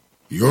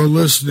You're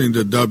listening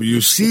to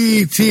WCT.FM,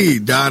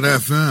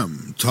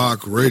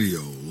 talk radio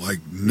like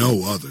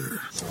no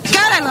other.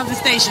 God, I love the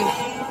station.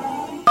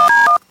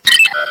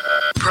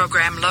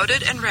 Program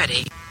loaded and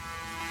ready.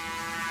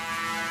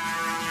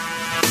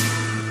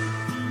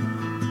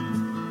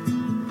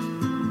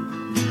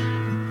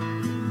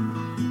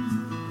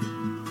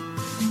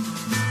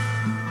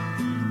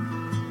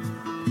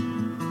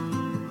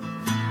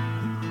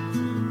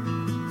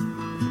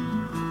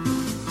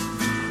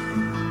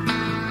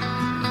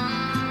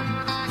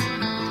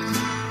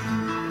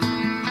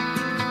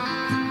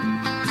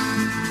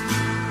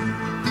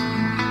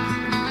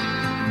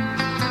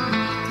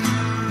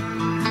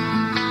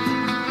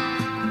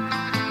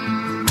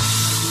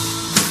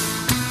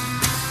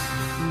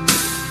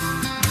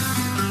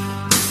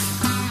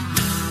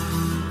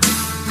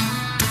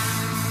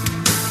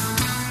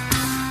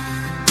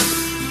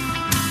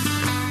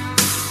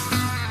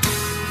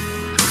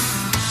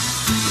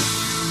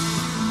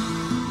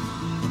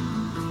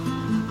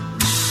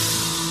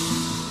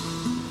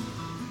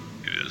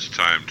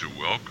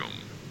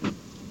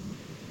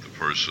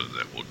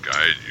 That will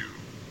guide you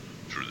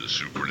through the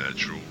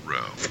supernatural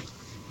realm.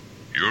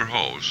 Your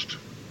host,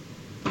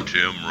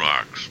 Tim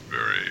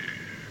Roxbury.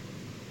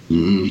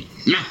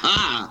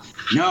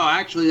 No,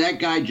 actually, that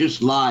guy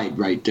just lied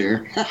right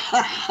there.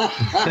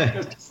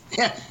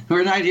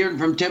 We're not hearing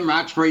from Tim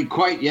Roxbury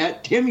quite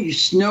yet. Tim,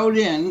 he's snowed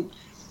in.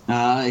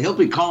 He'll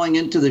be calling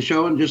into the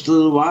show in just a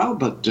little while,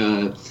 but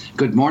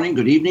good morning,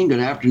 good evening,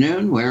 good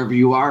afternoon, wherever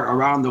you are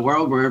around the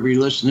world, wherever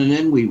you're listening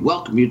in, we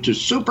welcome you to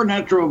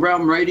Supernatural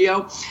Realm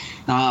Radio,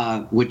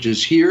 which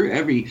is here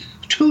every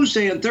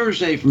Tuesday and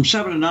Thursday from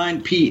 7 to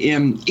 9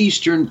 p.m.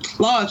 Eastern,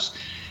 plus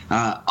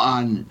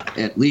on,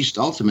 at least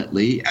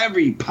ultimately,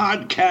 every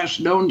podcast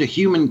known to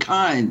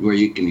humankind where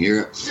you can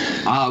hear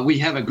it. We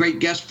have a great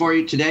guest for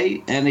you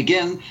today, and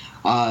again,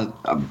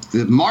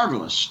 the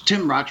marvelous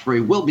Tim Roxbury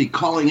will be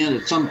calling in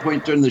at some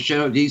point during the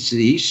show.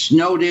 He's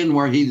snowed in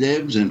where he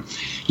lives, and,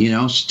 you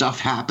know, stuff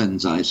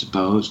happens, I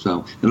suppose.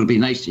 So it'll be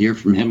nice to hear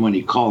from him when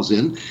he calls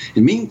in. In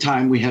the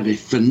meantime, we have a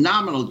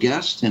phenomenal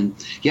guest. And,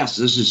 yes,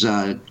 this is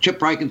Chip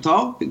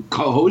Reichenthal,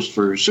 co-host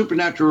for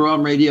Supernatural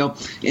Realm Radio,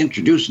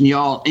 introducing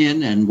y'all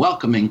in and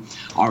welcoming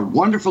our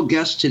wonderful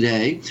guest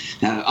today,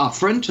 a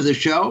friend to the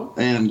show,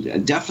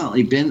 and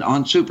definitely been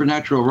on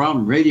Supernatural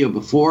Realm Radio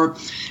before.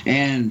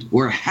 And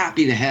we're happy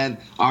to have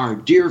our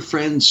dear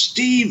friend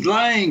Steve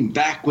Lang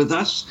back with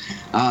us.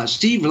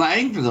 Steve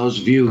Lang, for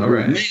those of you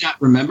who may not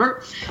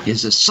remember,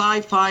 is a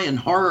sci-fi and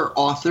horror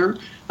author,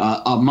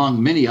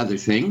 among many other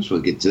things. We'll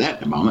get to that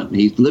in a moment.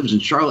 He lives in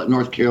Charlotte,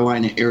 North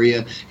Carolina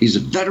area. He's a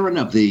veteran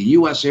of the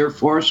U.S. Air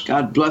Force,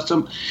 God bless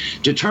him.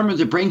 Determined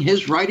to bring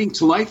his writing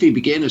to life, he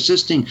began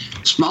assisting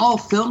small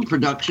film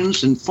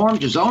productions and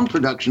formed his own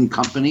production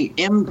company,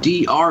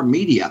 MDR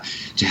Media,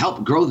 to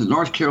help grow the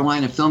North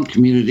Carolina film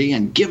community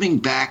and giving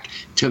back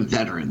to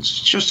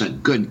veterans. Just a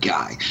good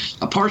guy.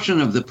 A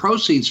portion of the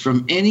proceeds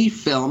from any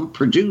film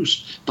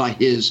produced by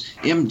his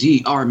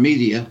MDR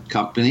Media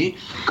company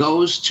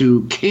goes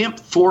to Camp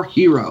for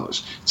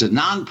Heroes. It's a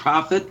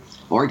nonprofit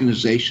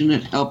organization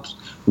that helps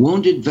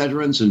wounded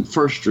veterans and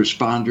first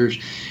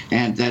responders,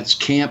 and that's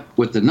Camp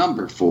with the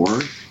number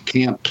 4,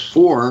 Camp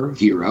for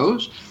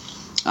Heroes.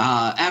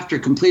 After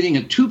completing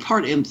a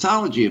 2-part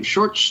anthology of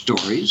short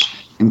stories,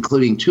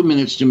 including 2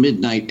 Minutes to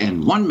Midnight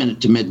and 1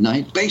 Minute to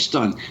Midnight, based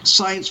on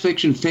science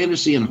fiction,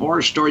 fantasy, and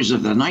horror stories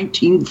of the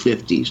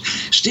 1950s.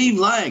 Steve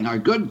Lang, our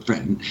good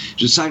friend,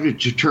 decided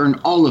to turn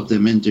all of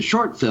them into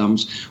short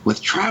films,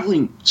 with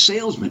Traveling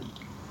Salesman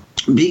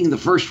being the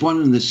first one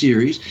in the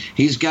series.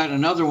 He's got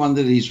another one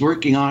that he's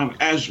working on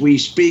as we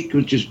speak,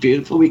 which is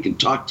beautiful. We can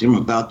talk to him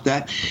about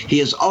that.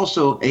 He is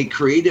also a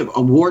creative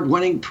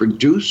award-winning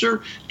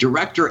producer,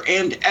 director,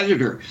 and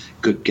editor.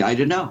 Good guy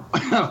to know.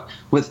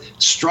 With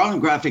strong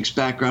graphics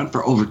background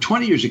for over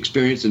 20 years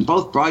experience in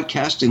both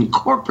broadcast and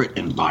corporate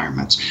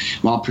environments.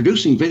 While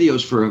producing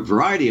videos for a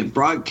variety of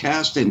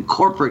broadcast and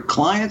corporate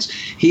clients,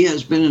 he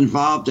has been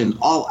involved in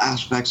all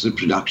aspects of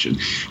production.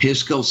 His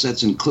skill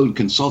sets include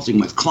consulting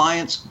with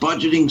clients,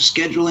 budgeting,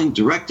 scheduling,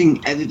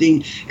 directing,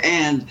 editing,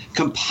 and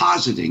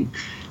compositing.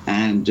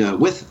 And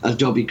with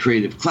Adobe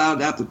Creative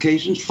Cloud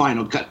applications,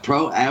 Final Cut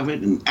Pro,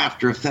 Avid, and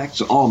After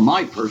Effects, all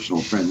my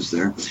personal friends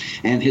there.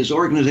 And his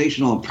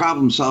organizational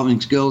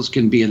problem-solving skills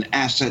can be an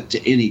asset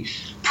to any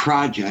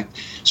project.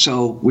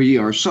 So we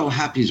are so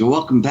happy to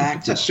welcome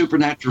back to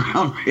Supernatural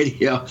Realm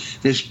Radio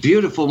this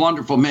beautiful,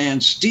 wonderful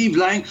man, Steve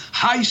Lang.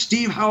 Hi,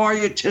 Steve. How are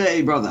you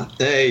today, brother?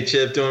 Hey,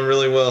 Chip. Doing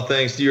really well.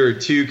 Thanks. You are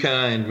too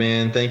kind,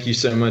 man. Thank you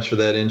so much for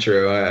that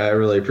intro. I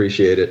really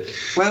appreciate it.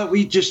 Well,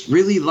 we just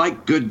really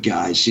like good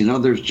guys. You know,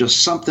 there's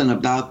just something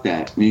about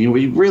that. I mean,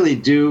 we really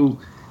do.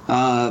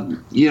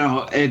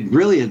 And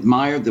really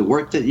admired the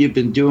work that you've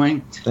been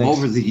doing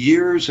over the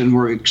years, and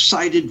we're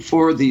excited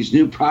for these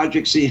new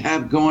projects that you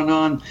have going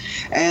on,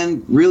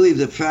 and really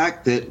the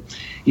fact that,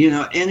 you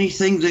know,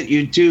 anything that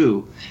you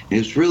do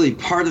is really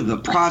part of the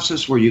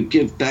process where you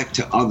give back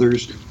to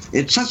others.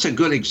 It's such a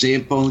good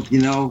example. You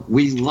know,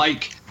 we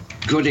like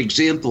good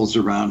examples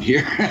around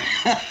here.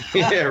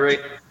 Yeah, right.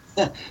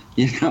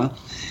 you know.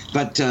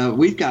 But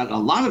we've got a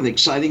lot of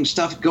exciting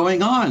stuff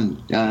going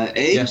on,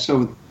 Yeah.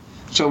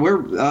 So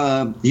we're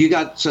you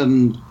got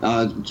some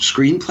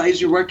screenplays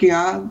you're working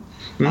on,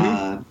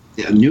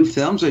 new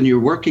films, and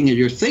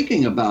you're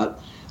thinking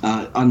about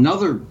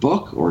another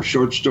book or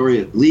short story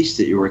at least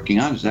that you're working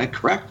on. Is that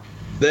correct?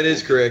 That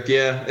is correct.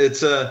 Yeah,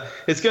 it's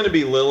going to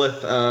be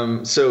Lilith.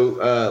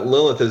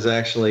 Lilith is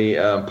actually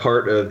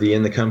part of the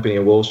In the Company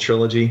of Wolves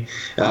trilogy.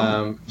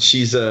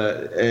 She's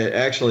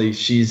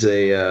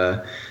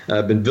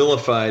been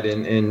vilified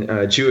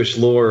in Jewish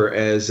lore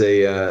as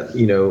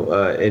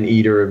an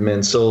eater of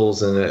men's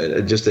souls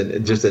and just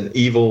an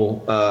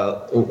evil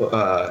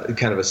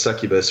kind of a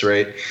succubus,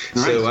 right?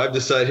 So I've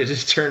decided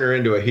to turn her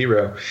into a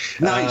hero.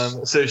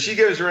 Nice. So she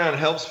goes around and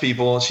helps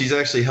people. She's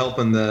actually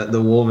helping the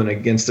Wolven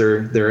against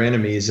their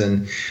enemies.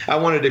 And I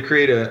wanted to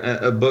create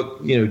a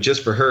book,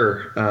 just for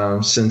her,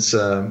 since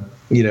I've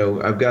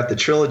got the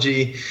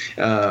trilogy.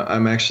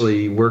 I'm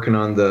actually working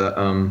on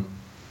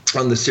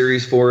the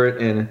series for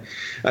it, and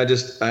I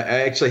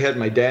actually had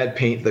my dad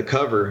paint the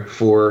cover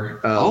for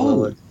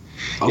Lilith.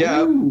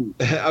 Yeah,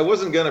 I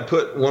wasn't going to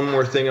put one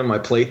more thing on my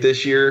plate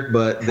this year,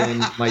 but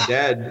then my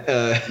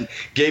dad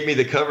gave me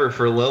the cover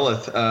for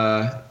Lilith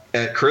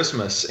at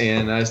Christmas,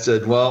 and I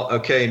said, well,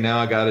 okay, now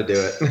I got to do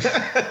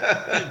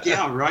it.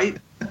 Yeah, right.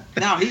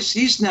 Now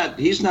he's not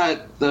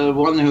the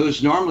one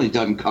who's normally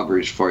done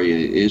covers for you,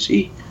 is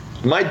he?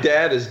 My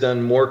dad has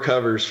done more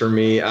covers for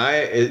me.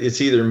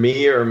 It's either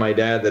me or my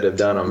dad that have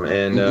done them,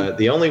 and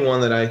the only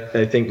one that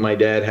I think my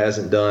dad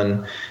hasn't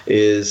done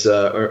is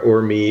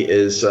or me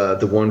is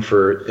the one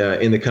for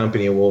In the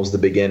Company of Wolves, the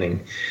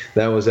beginning.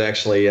 That was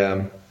actually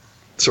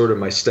sort of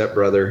my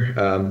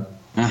stepbrother.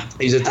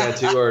 He's a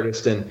tattoo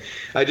artist, and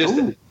I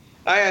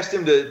asked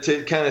him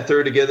to kind of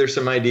throw together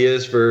some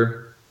ideas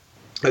for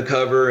a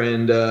cover,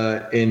 and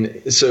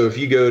so if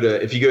you go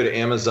to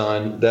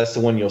Amazon, that's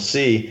the one you'll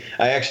see.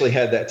 I actually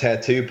had that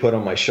tattoo put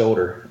on my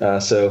shoulder.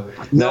 So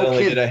not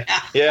only did I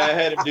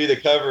had him do the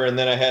cover, and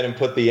then I had him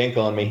put the ink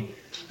on me.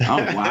 Oh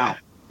wow!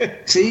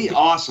 See,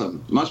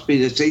 awesome. Must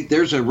be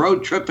there's a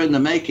road trip in the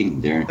making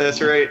there. That's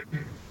right.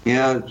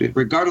 Yeah.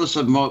 Regardless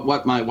of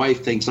what my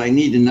wife thinks, I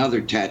need another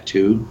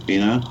tattoo.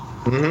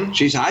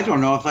 She's. I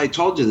don't know if I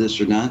told you this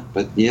or not,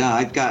 but yeah,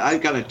 I've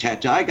got a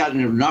tattoo. I got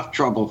in enough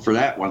trouble for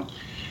that one.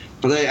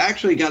 But I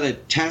actually got a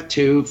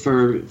tattoo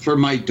for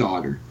my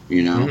daughter,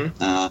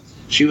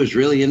 She was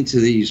really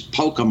into these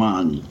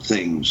Pokemon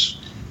things.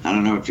 I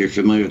don't know if you're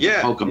familiar with the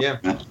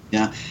Pokemon.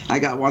 Yeah. I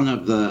got one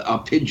of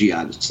a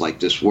Pidgeot. It's like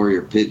this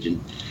warrior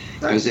pigeon.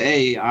 Because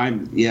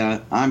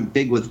I'm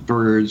big with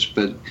birds,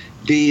 but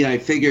B, I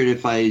figured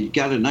if I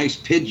got a nice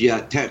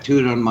Pidgeot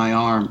tattooed on my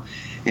arm,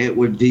 it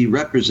would be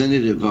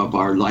representative of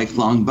our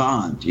lifelong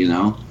bond,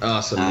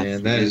 Awesome,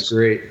 man. That is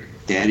great.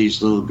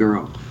 Daddy's little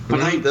girl.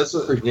 But that's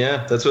what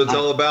it's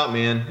all about,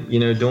 man.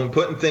 Don't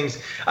put in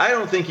things. I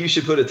don't think you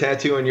should put a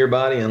tattoo on your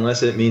body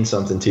unless it means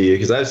something to you.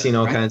 Because I've seen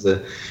all kinds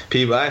of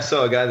people. I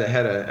saw a guy that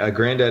had a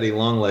granddaddy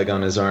long leg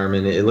on his arm,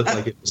 and it looked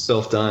like it was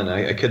self-done.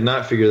 I could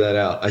not figure that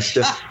out.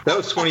 That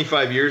was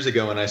 25 years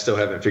ago, and I still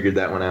haven't figured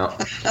that one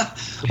out.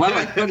 Well,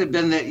 it could have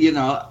been that,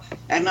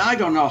 and I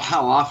don't know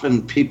how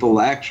often people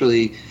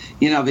actually.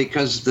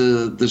 Because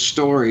the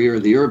story or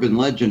the urban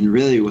legend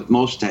really with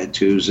most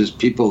tattoos is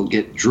people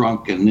get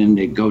drunk and then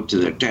they go to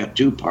their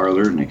tattoo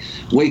parlor and they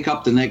wake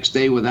up the next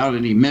day without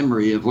any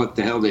memory of what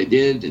the hell they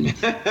did. And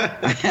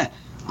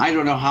I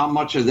don't know how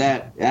much of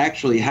that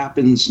actually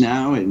happens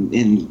now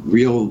in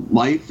real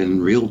life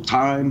and real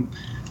time.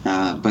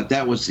 But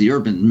that was the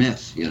urban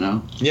myth,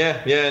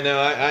 Yeah,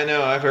 no, I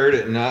know, I've heard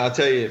it, and I'll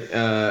tell you,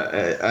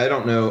 I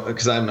don't know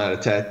because I'm not a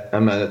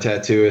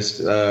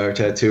tattooist or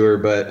tattooer,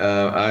 but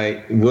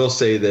I will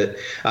say that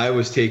I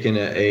was taking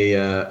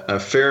a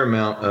fair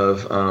amount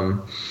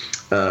of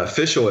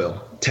fish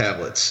oil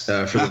tablets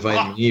for the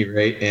vitamin E,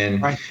 right?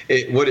 And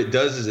what it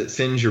does is it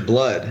thins your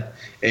blood.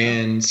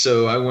 And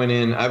so I went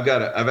in. I've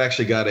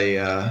actually got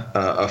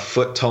a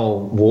foot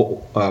tall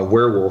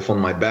werewolf on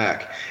my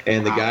back.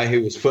 And the guy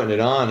who was putting it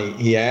on,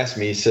 he asked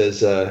me. He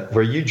says,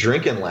 "Were you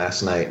drinking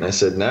last night?" And I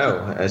said,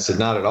 "No." I said,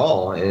 "Not at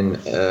all." And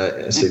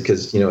I said,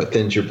 "Because it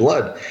thins your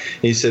blood."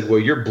 And he said, "Well,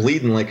 you're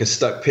bleeding like a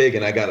stuck pig,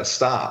 and I got to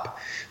stop."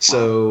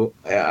 So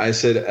I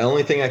said, the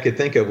only thing I could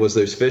think of was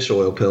those fish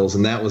oil pills,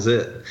 and that was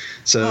it.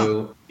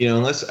 So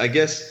unless I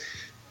guess.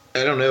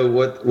 I don't know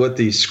what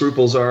the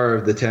scruples are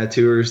of the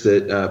tattooers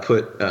that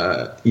put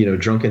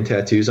drunken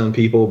tattoos on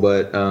people,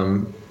 but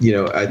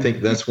I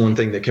think that's one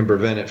thing that can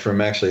prevent it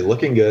from actually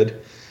looking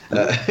good.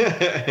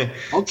 Okay,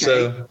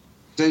 so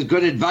there's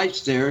good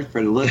advice there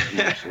for the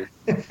listeners.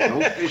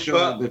 Don't fish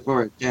oil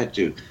before a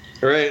tattoo.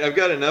 Right, I've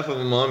got enough of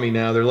them on me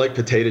now. They're like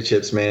potato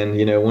chips, man.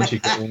 Once you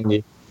get in,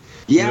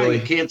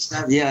 you can't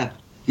stop. Yeah,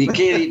 you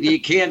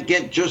can't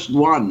get just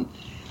one.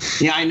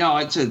 Yeah, I know.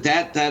 It's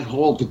that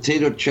whole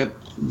potato chip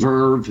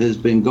verb has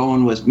been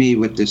going with me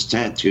with this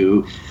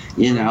tattoo.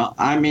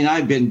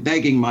 I've been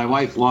begging my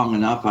wife long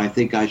enough. I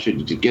think I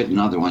should get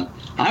another one.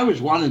 I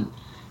always wanted,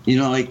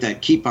 like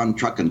that Keep on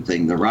Trucking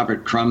thing, the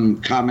Robert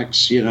Crumb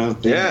comics, thing.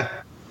 Yeah.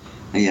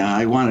 Yeah,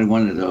 I wanted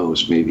one of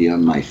those maybe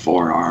on my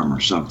forearm or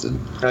something.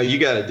 Oh, you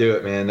got to do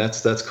it, man.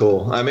 That's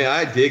cool. I mean,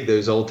 I dig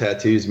those old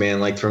tattoos, man,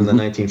 like from the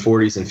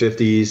 1940s and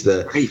 50s,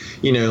 Right.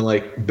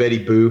 like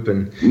Betty Boop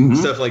and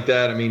stuff like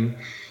that. I mean,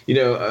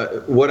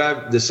 what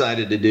I've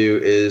decided to do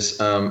is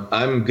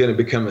I'm going to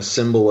become a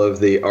symbol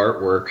of the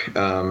artwork,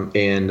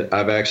 and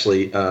I've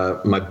actually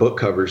my book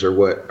covers are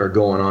what are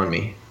going on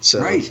me. So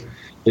Right.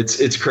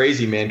 It's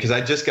crazy, man, because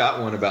I just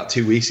got one about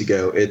 2 weeks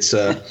ago. It's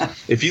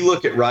if you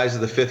look at Rise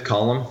of the Fifth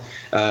Column,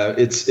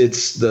 it's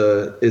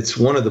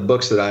one of the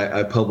books that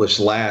I published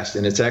last,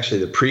 and it's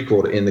actually the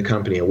prequel to In the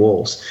Company of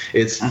Wolves.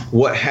 It's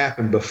what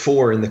happened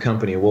before In the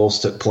Company of Wolves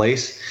took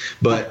place,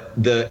 but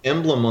the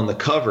emblem on the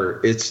cover,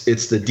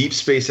 it's the Deep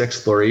Space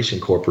Exploration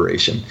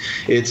Corporation.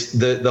 It's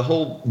the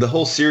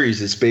whole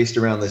series is based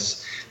around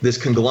this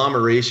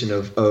conglomeration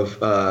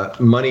of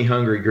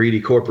money-hungry, greedy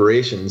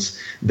corporations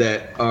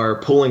that are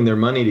pulling their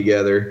money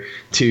together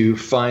to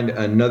find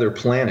another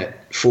planet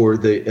for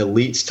the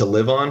elites to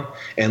live on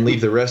and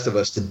leave the rest of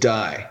us to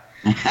die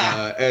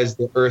as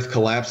the Earth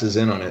collapses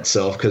in on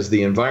itself because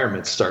the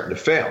environment's starting to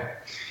fail.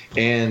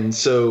 And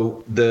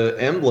so the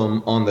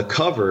emblem on the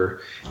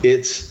cover,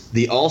 it's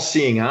the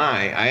all-seeing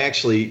eye. I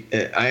actually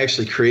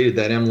created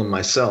that emblem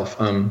myself.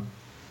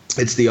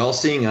 It's the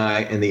all-seeing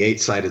eye and the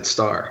eight-sided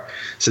star.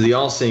 So the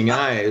all-seeing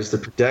eye is the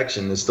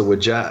protection, it's the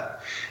wajat,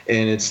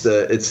 and it's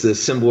the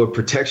symbol of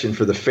protection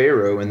for the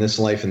pharaoh in this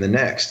life and the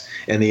next.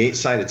 And the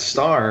eight-sided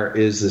star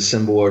is the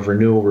symbol of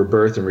renewal,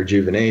 rebirth, and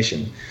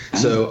rejuvenation.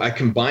 So I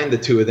combined the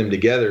two of them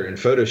together in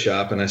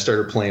Photoshop, and I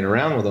started playing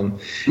around with them,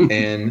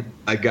 and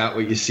I got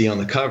what you see on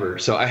the cover.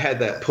 So I had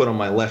that put on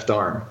my left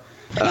arm,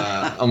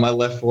 on my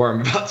left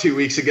forearm about 2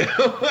 weeks ago.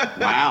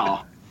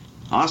 Wow.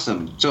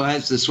 Awesome. So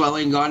has the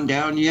swelling gone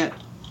down yet?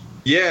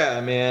 Yeah,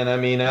 man. I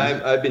mean,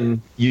 I've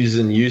been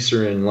using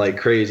Eucerin like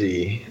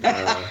crazy.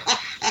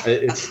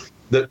 It's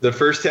the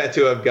first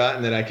tattoo I've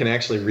gotten that I can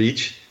actually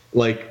reach.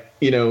 So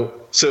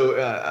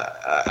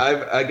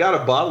I got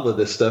a bottle of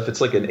this stuff. It's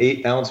like an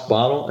 8-ounce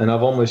bottle, and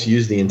I've almost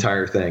used the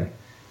entire thing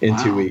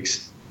in 2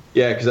 weeks.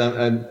 Yeah, because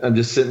I'm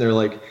just sitting there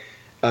like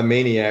a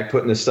maniac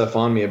putting this stuff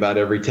on me about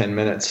every 10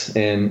 minutes,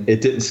 and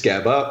it didn't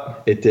scab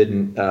up. It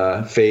didn't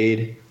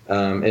fade.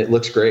 It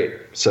looks great.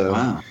 So.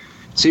 Wow.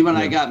 See, when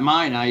I got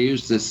mine, I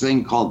used this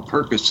thing called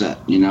Percocet,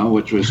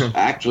 which was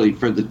actually,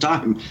 for the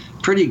time,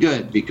 pretty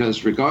good,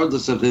 because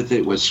regardless of if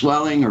it was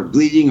swelling or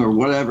bleeding or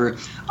whatever,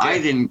 I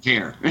didn't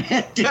care.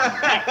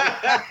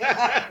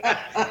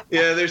 Yeah,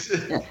 there's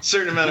a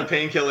certain amount of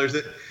painkillers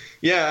that,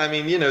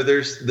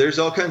 there's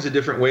all kinds of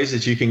different ways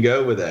that you can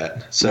go with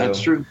that. So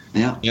that's true.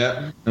 Yeah.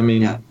 Yeah. I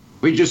mean,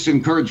 we just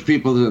encourage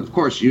people to, of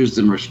course, use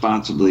them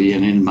responsibly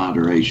and in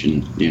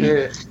moderation.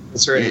 Yeah,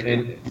 that's right.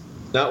 And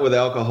not with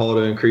alcohol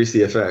to increase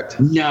the effect.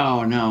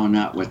 No,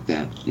 not with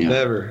that.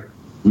 Never.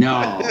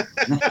 No.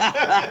 No,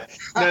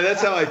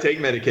 that's how I take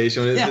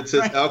medication. When it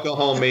says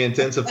alcohol may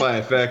intensify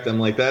effect, I'm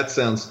like, that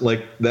sounds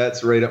like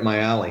that's right up my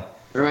alley.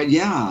 Right?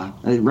 Yeah.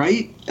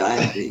 Right.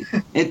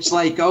 It's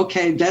like,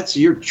 okay,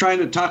 you're trying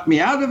to talk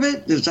me out of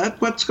it. Is that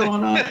what's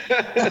going on?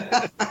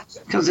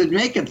 Because it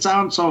make it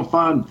sound so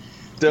fun.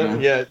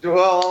 Don't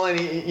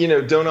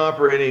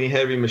operate any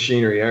heavy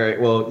machinery. All right.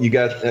 Well, you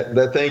got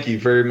that. Thank you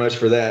very much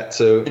for that.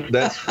 So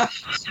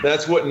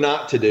that's what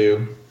not to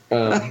do.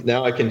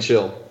 Now I can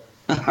chill.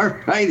 All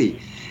righty.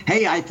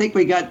 Hey, I think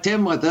we got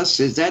Tim with us.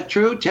 Is that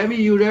true? Timmy,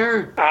 you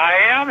there? I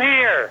am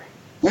here.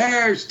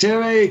 There's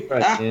Timmy.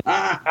 Right,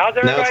 how's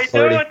everybody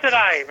doing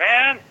tonight,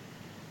 man?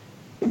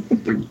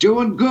 We're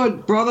doing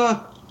good, brother.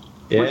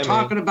 Yeah, We're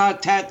talking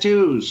about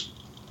tattoos.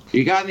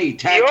 You got any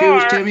tattoos, You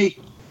are. Timmy?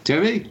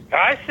 Timmy?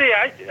 I see.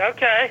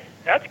 Okay,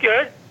 that's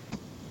good.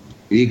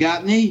 You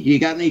got any? You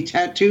got any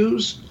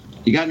tattoos?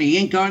 You got any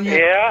ink on you?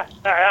 Yeah,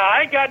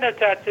 I ain't got no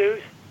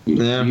tattoos.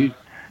 Yeah.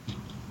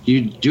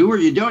 You do or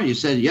you don't? You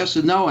said yes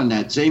and no in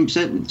that same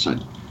sentence.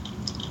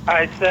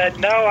 I said,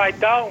 no, I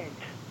don't.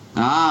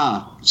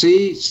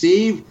 See,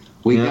 Steve,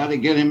 we got to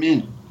get him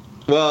in.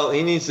 Well,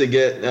 he needs to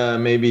get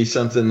maybe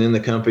something in the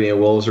Company of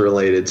Wolves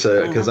related.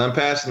 So, because I'm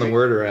passing the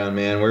word around,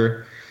 man.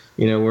 We're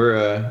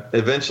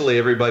eventually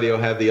everybody will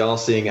have the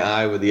all-seeing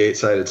eye with the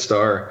eight-sided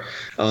star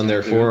on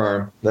their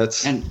forearm.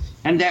 That's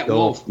and that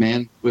wolf,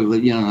 man.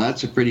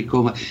 That's a pretty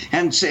cool one.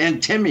 And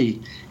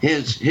Timmy,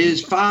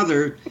 his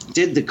father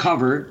did the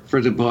cover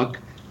for the book,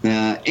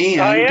 and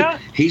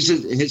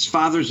his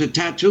father's a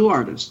tattoo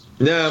artist.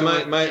 No,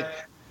 my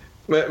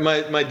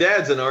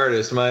dad's an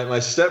artist. My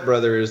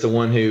stepbrother is the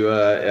one who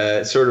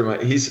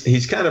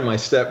he's kind of my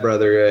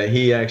stepbrother.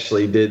 He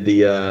actually did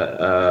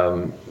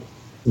the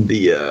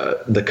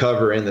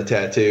cover and the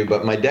tattoo,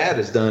 but my dad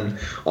has done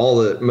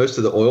most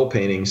of the oil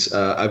paintings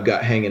I've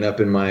got hanging up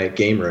in my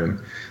game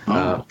room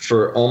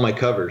for all my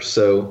covers.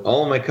 So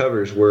all of my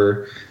covers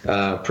were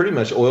pretty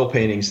much oil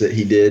paintings that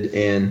he did,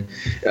 and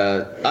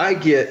I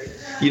get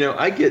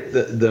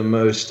the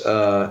most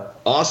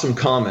awesome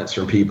comments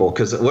from people,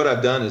 because what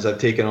I've done is I've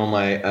taken all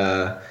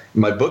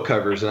my book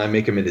covers and I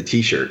make them into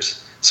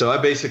T-shirts. So I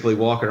basically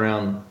walk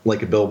around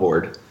like a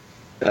billboard.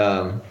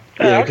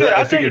 Yeah, because I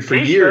I'll take figured a for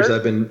years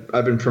t-shirt.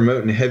 I've been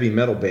promoting heavy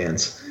metal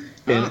bands,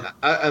 and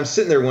I'm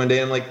sitting there one day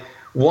and I'm like,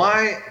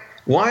 why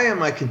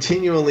am I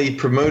continually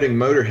promoting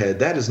Motorhead?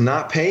 That is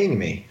not paying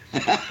me.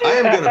 I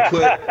am going to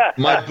put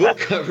my book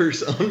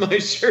covers on my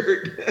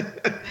shirt.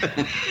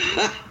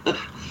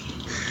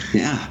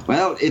 Yeah.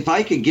 Well, if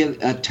I could get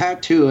a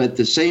tattoo at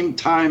the same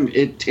time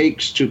it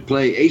takes to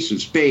play Ace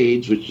of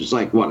Spades, which is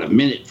like what,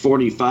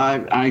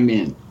 1:45, I'm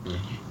in.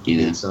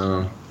 You know. It's,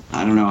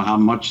 I don't know how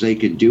much they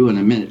could do in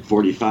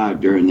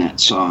 1:45 during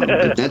that song,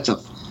 but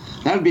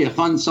that'd be a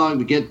fun song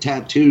to get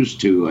tattoos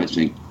to, I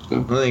think. So.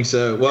 I think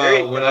so.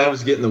 Well, when I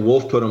was getting the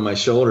wolf put on my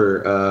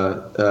shoulder,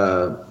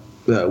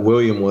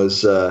 William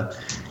was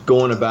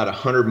going about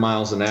 100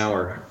 miles an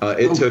hour.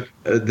 It took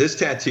this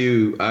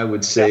tattoo, I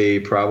would say,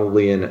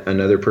 probably in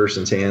another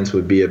person's hands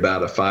would be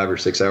about a 5 or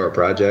 6 hour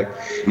project.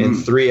 In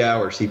 3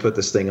 hours, he put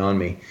this thing on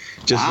me.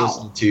 Just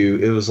listen to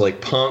it was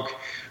like punk,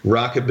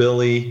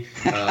 rockabilly,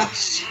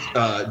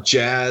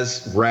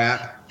 jazz,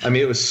 rap. I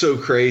mean, it was so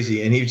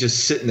crazy, and he was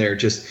just sitting there,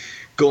 just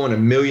going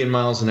 1,000,000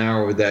 miles an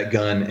hour with that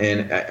gun,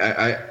 and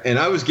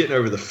I was getting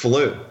over the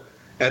flu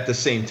at the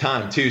same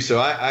time too. So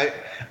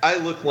I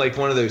look like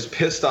one of those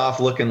pissed off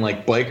looking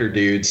like biker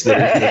dudes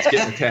that's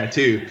getting a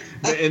tattoo.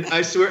 And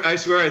I swear, I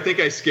think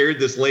I scared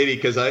this lady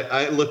because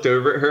I looked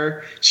over at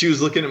her. She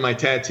was looking at my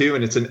tattoo,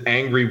 and it's an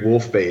angry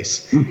wolf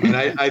face. And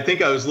I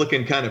think I was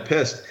looking kind of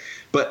pissed,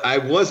 but I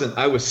wasn't.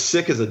 I was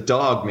sick as a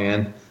dog,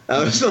 man. I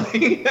was like,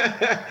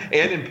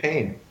 and in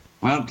pain.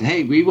 Well,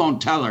 hey, we won't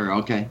tell her,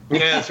 okay?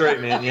 Yeah, that's right,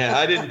 man. Yeah,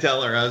 I didn't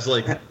tell her. I was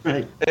like,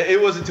 Right. It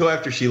wasn't until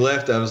after she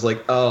left, I was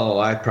like, oh,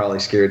 I probably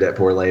scared that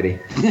poor lady.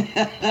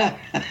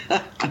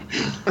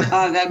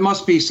 That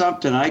must be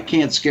something. I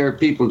can't scare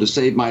people to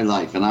save my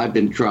life, and I've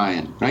been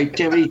trying. Right,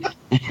 Timmy?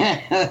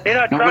 You're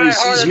not trying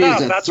hard enough.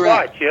 That's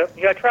why, Chip.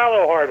 You got to try a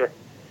little harder.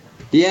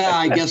 Yeah,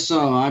 I guess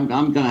so. I'm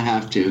gonna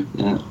have to.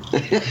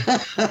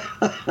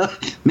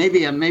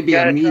 Maybe a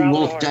mean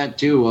wolf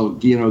tattoo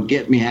will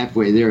get me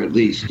halfway there at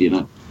least.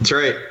 That's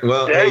right.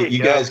 Well, hey,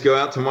 you guys go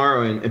out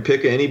tomorrow and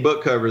pick any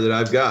book cover that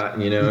I've got.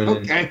 And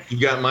Okay. you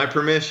got my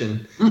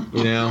permission.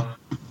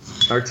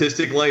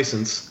 Artistic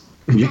license.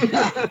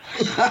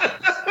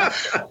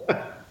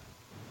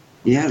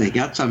 Yeah, they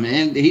got some,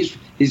 and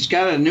he's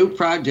got a new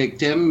project,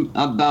 Tim,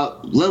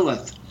 about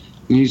Lilith.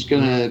 And he's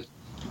gonna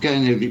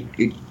kind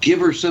of give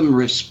her some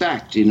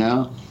respect,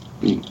 Yeah.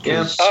 She's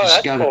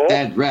got cool. a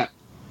bad rep.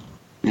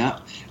 Yeah,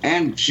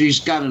 and she's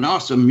got an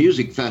awesome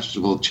music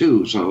festival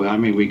too. So I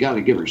mean, we got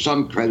to give her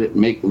some credit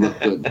and make it look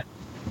good.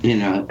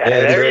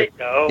 There you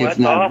go. If That's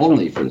not awesome.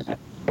 only for that.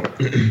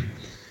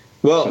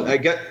 Well, I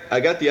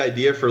got the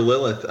idea for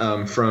Lilith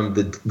from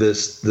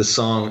the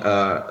song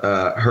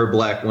 "Her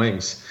Black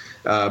Wings"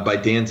 by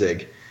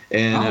Danzig,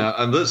 and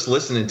I'm just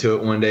listening to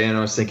it one day, and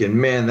I was thinking,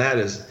 man,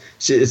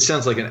 it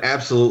sounds like an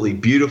absolutely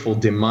beautiful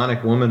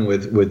demonic woman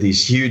with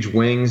these huge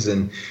wings,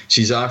 and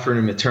she's offering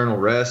him eternal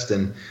rest.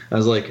 And I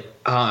was like,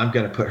 I'm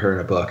going to put her in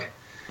a book.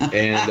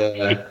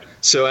 And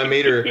so I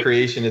made her a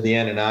creation of the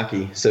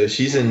Anunnaki. So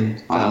she's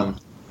in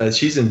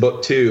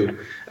book 2.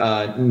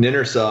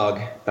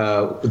 Ninnersog,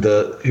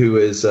 who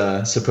is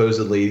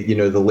supposedly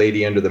the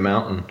lady under the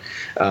mountain.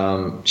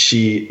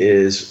 She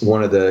is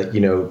one of the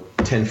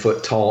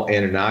 10-foot tall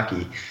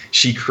Anunnaki.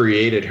 She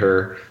created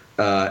her.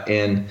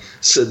 And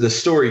so the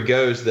story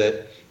goes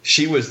that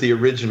she was the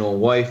original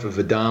wife of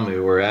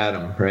Adamu or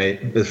Adam,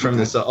 right? From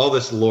all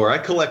this lore, I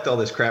collect all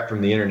this crap from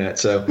the internet,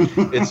 so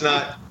it's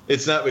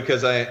not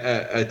because I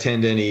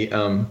attend any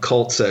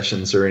cult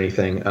sessions or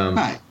anything.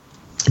 Right.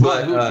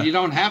 But Well, you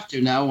don't have to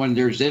now when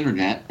there's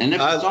internet, and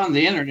if it's on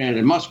the internet,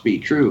 it must be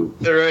true.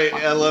 Right,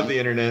 I love the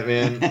internet,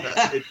 man.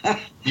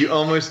 You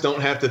almost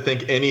don't have to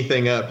think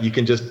anything up. You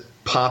can just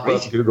pop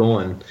up Google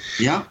and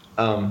Yeah.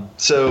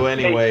 So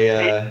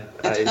anyway,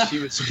 she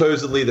was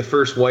supposedly the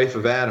first wife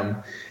of Adam,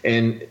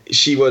 and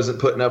she wasn't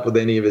putting up with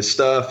any of his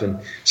stuff, and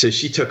so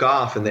she took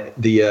off, and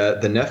the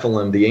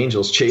Nephilim, the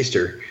angels, chased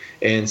her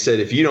and said,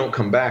 if you don't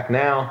come back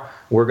now,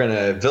 we're going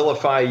to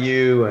vilify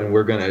you, and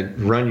we're going to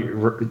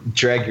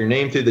drag your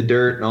name through the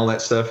dirt and all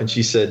that stuff. And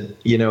she said,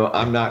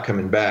 I'm not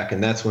coming back.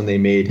 And that's when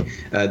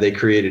they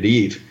created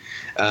Eve.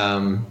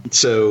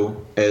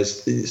 So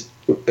as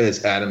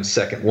Adam's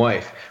second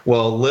wife.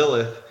 Well,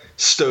 Lilith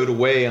stowed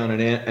away on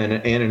an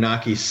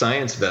Anunnaki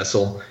science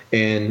vessel,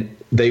 and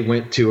they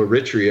went to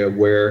Eritrea,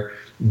 where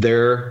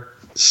their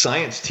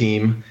science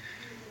team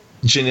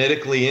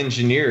genetically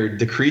engineered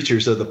the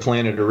creatures of the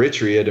planet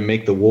Eritrea to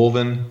make the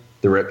Wolven,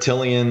 the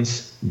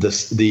reptilians, the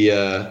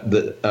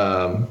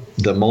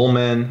mole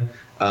men,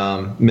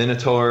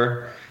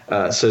 Minotaur.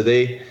 So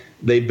they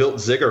built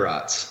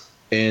ziggurats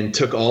and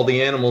took all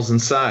the animals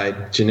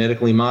inside,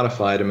 genetically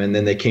modified them, and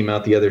then they came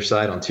out the other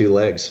side on 2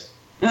 legs.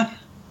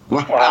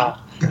 Wow.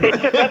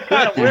 That's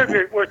kind of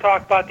weird we're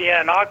talking about the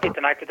Anunnaki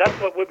tonight, because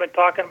that's what we've been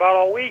talking about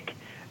all week.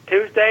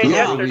 Tuesday and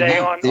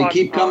yesterday they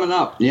keep coming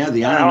up. Yeah,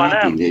 the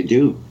Anunnaki, they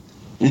do.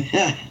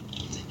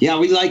 Yeah,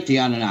 we like the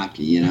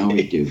Anunnaki,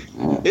 we do.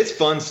 It's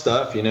fun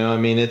stuff, I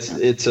mean, it's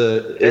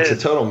a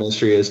total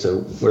mystery as to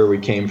where we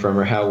came from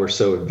or how we're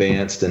so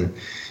advanced. And,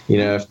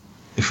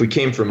 if we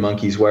came from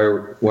monkeys, why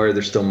are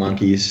there still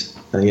monkeys?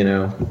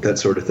 That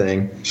sort of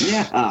thing.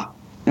 Yeah,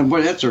 and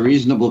boy, that's a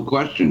reasonable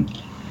question.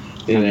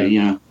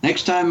 Yeah.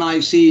 Next time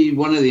I see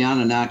one of the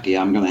Anunnaki,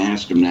 I'm going to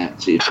ask them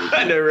that. See if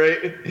I know,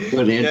 right?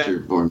 Good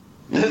answer for me.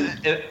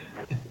 And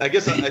I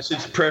guess I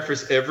should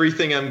preface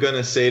everything I'm going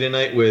to say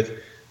tonight with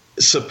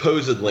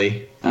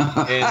supposedly,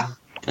 and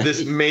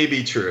this may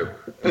be true.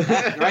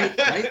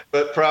 right.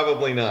 But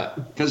probably not.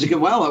 Because it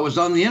was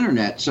on the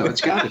internet, so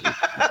it's got to be.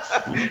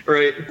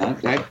 Right.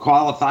 That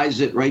qualifies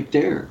it right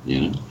there,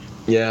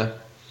 Yeah.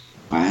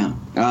 Wow.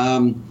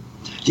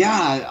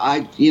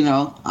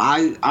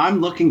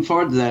 I'm looking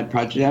forward to that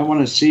project. I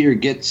want to see her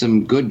get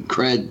some good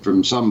cred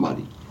from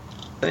somebody.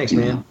 Thanks,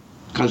 man.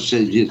 Because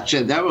you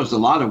said that was a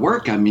lot of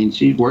work. I mean,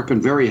 she's working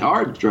very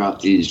hard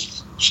throughout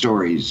these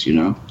stories,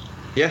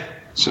 Yeah.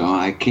 So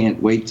I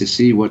can't wait to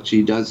see what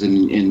she does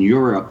in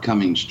your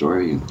upcoming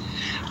story.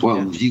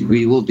 Well,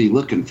 we will be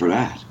looking for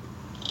that.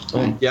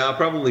 Right? Yeah, I'll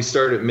probably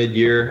start at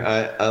mid-year.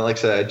 I like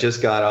I said, I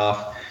just got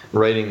off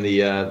writing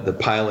the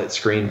pilot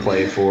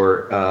screenplay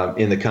for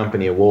In the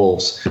Company of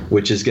Wolves,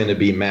 which is going to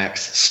be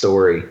Mac's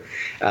story.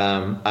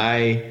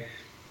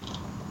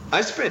 I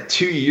spent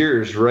 2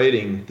 years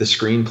writing the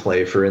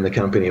screenplay for In the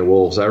Company of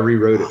Wolves. I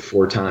rewrote it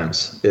 4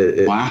 times.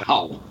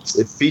 Wow.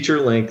 It's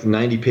feature length,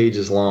 90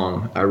 pages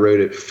long. I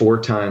wrote it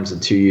 4 times in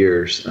 2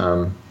 years.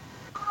 And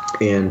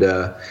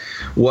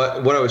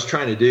what I was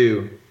trying to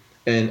do,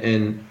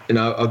 and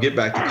I'll get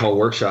back to Call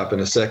Workshop in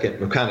a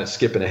second. I'm kind of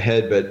skipping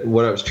ahead, but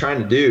what I was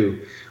trying to do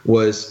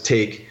was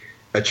take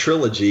a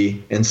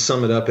trilogy and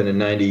sum it up in a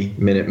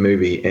 90-minute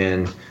movie,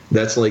 and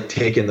that's like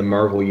taking the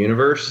Marvel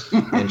universe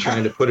and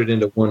trying to put it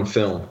into one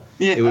film.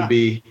 Yeah. It would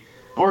be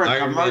or a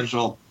Iron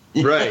commercial.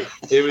 Right.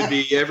 It would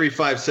be every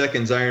 5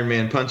 seconds Iron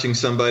Man punching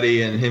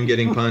somebody and him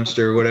getting punched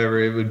or whatever.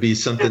 It would be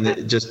something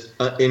that just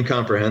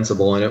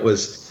incomprehensible, and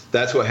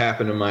that's what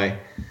happened in my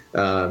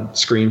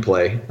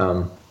screenplay.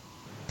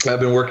 I've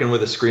been working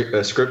with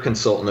a script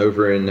consultant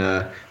over in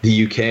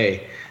the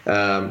UK.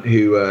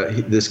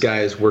 This guy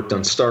has worked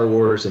on Star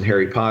Wars and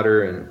Harry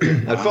Potter,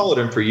 and I followed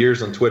him for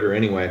years on Twitter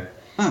anyway.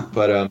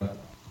 But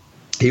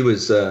he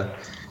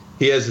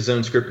has his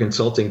own script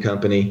consulting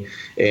company,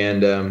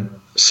 and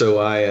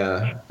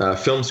so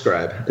Film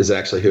Scribe is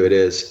actually who it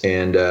is,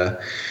 and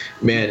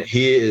man,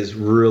 he is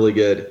really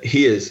good.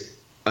 He is,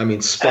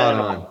 spot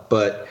on.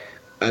 But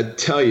I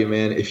tell you,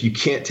 man, if you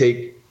can't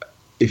take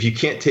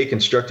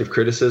constructive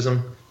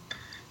criticism,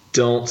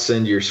 don't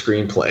send your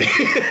screenplay.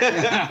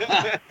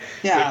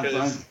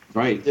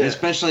 Right. Yeah.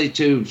 Especially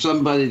to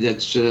somebody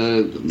that's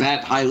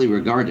that highly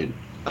regarded.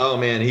 Oh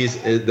man,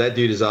 that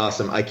dude is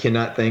awesome. I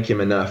cannot thank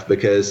him enough,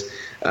 because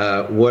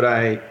what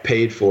I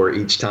paid for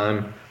each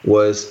time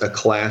was a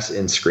class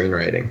in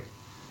screenwriting.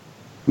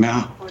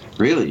 No,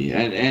 really.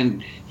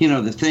 And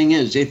the thing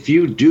is, if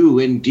you do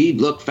indeed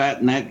look fat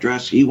in that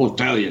dress, he will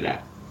tell you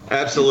that.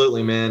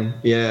 Absolutely, man.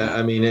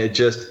 Yeah,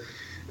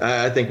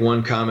 I think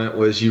one comment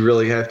was, you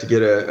really have to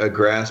get a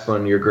grasp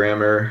on your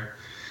grammar.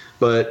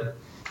 But,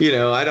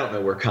 I don't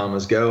know where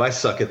commas go. I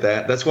suck at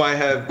that. That's why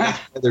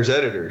there's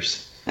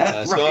editors.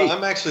 Right. So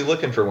I'm actually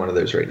looking for one of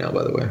those right now,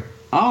 by the way.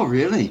 Oh,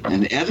 really?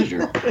 An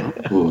editor?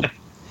 Oh,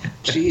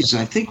 geez,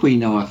 I think we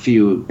know a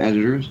few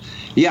editors.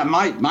 Yeah,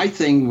 my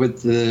thing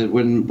with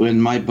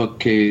when my book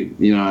came,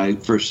 I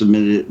first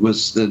submitted it,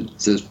 was the ...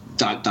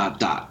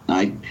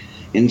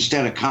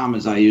 Instead of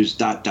commas, I use ...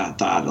 a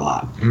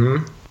lot.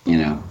 Mm-hmm.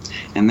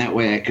 And that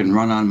way I can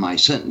run on my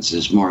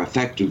sentences more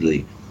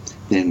effectively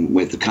than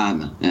with the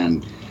comma.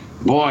 And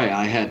boy,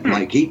 I had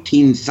like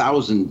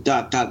 18,000...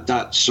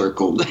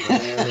 circled.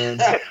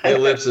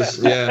 Ellipsis,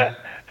 yeah.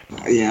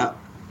 Yeah.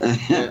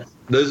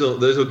 Those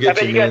will get I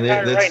bet you got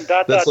tired of writing ...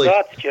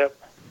 dots, Chip.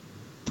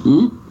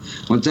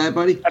 What's that,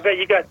 buddy? I bet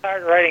you got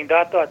tired of writing ...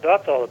 dots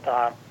all the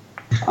time.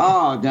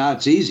 Oh, no,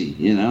 it's easy,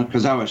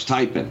 because I was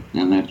typing,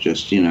 and that's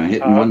just,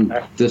 hitting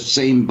the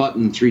same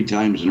button 3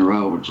 times in a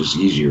row, which is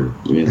easier.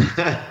 Really.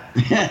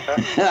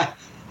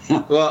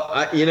 Well,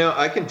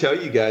 I can tell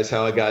you guys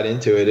how I got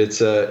into it.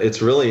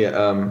 It's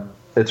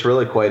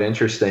really quite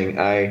interesting.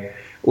 I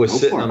was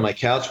sitting on my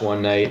couch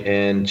one night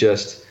and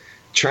just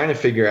trying to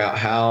figure out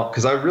how,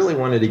 because I really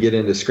wanted to get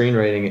into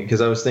screenwriting,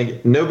 because I was thinking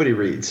nobody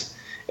reads.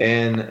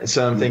 And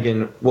so I'm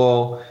thinking,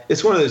 well,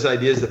 it's one of those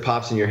ideas that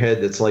pops in your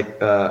head that's like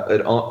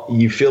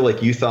you feel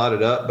like you thought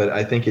it up, but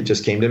I think it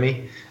just came to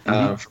me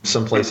from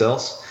someplace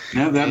else.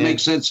 Yeah, that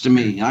makes sense to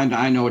me.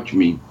 I know what you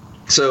mean.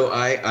 So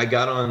I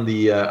got on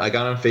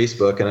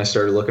Facebook and I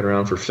started looking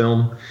around for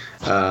film,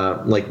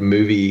 like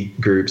movie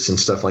groups and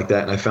stuff like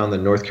that. And I found the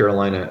North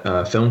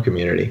Carolina film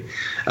community.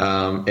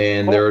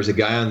 And there was a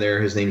guy on there.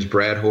 His name's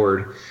Brad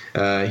Horde.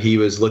 He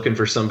was looking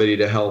for somebody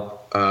to help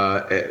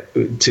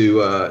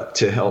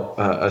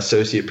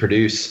associate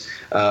produce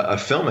a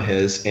film of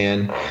his.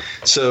 And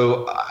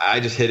so I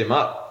just hit him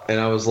up, and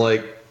I was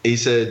like, he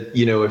said,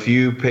 if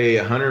you pay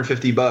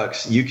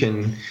 $150, you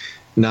can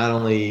not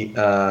only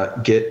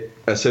get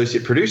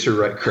associate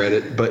producer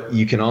credit, but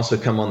you can also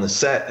come on the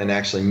set and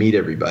actually meet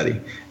everybody.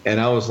 And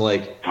I was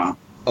like,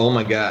 oh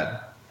my God,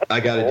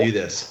 I got to do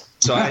this.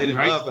 So I hit him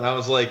up, and I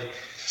was like,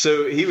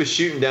 so he was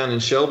shooting down in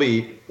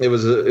Shelby. It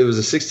was a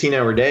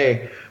 16-hour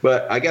day,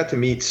 but I got to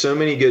meet so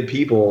many good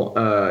people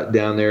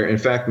down there. In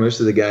fact, most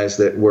of the guys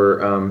that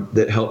were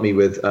that helped me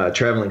with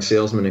Traveling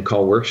Salesman and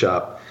Call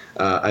Workshop,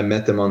 I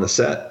met them on the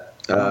set.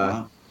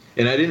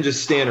 And I didn't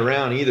just stand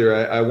around either.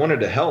 I wanted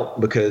to help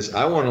because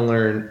I want to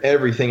learn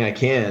everything I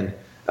can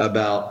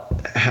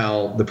about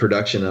how the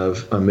production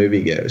of a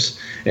movie goes.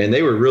 And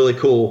they were really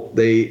cool.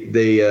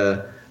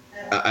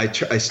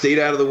 I stayed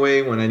out of the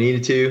way when I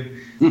needed to.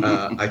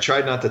 I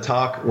tried not to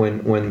talk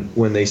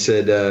when they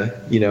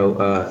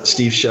said,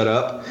 Steve, shut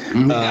up.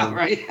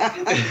 Right.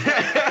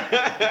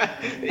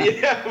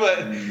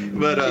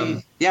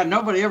 Yeah,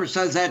 nobody ever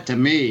says that to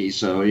me.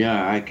 So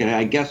yeah,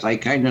 I guess I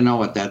kind of know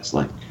what that's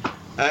like.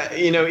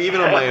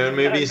 Even on my own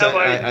movies,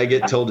 I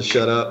get told to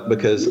shut up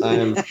because I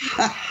am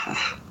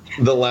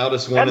the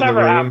loudest one in the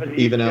room,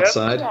 even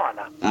outside.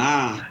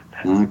 I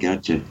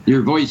gotcha.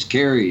 Your voice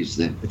carries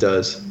then. It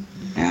does.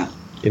 Yeah.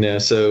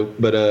 So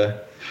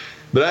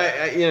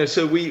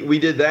we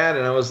did that,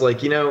 and I was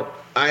like,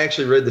 I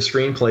actually read the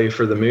screenplay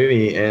for the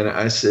movie, and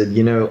I said,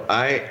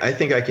 I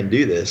think I can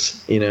do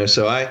this,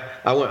 So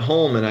I went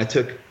home and I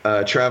took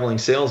Traveling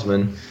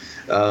Salesman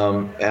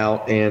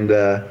out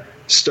and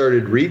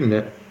started reading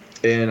it,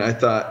 and I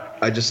thought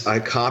I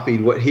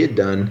copied what he had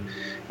done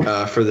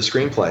for the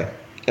screenplay,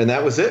 and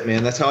that was it,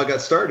 man. That's how I got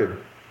started.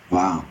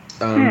 Wow.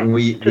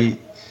 We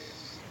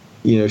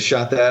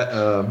shot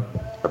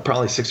that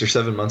probably 6 or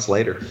 7 months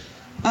later.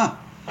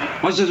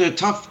 Was it a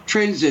tough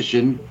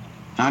transition?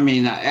 I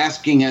mean,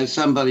 asking as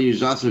somebody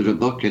who's authored a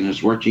book and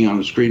is working on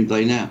a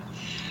screenplay now,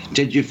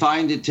 did you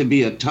find it to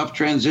be a tough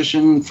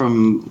transition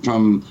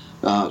from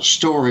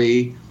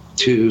story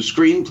to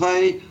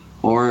screenplay,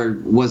 or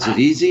was it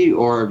easy,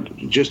 or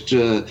just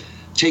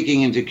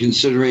taking into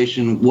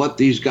consideration what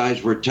these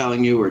guys were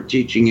telling you or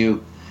teaching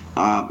you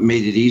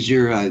made it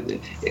easier?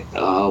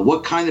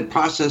 What kind of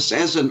process,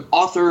 as an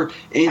author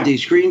and a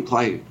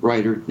screenplay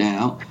writer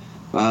now,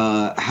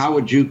 how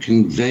would you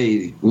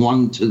convey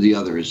one to the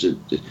other?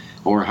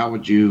 Or how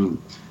would you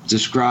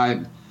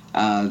describe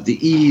the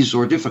ease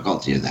or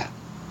difficulty of that?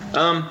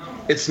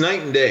 It's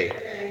night and day.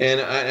 And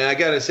I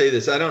got to say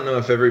this, I don't know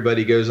if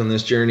everybody goes on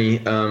this journey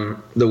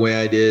the way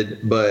I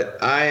did, but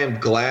I am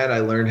glad I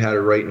learned how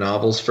to write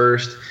novels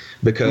first,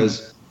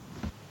 because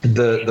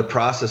the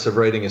process of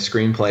writing a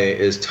screenplay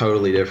is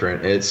totally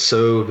different. It's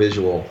so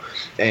visual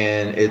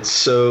and it's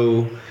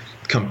so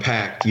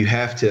compact. You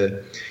have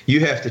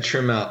to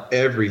trim out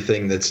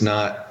everything that's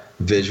not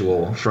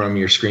visual from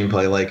your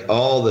screenplay, like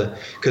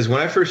because when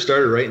I first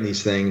started writing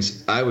these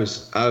things, I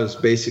was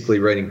basically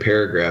writing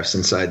paragraphs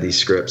inside these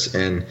scripts,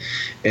 and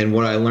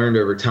what I learned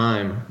over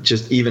time,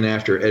 just even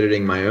after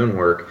editing my own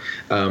work,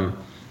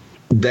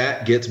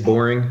 that gets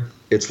boring.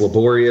 It's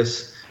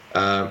laborious.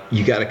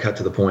 You got to cut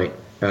to the point.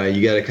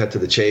 You got to cut to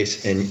the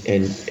chase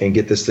and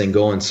get this thing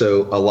going.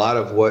 So a lot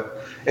of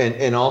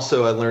and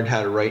also I learned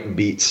how to write in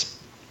beats.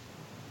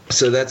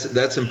 So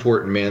that's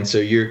important, man. So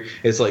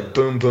it's like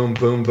boom, boom,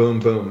 boom, boom,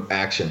 boom,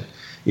 action.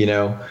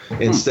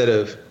 Instead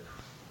of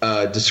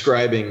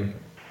describing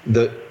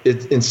the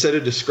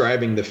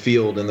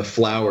field and the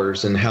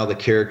flowers and how the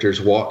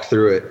characters walk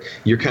through it,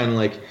 you're kind of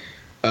like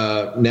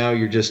now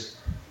you're just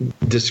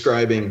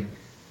describing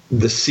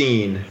the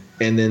scene,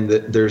 and then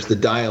there's the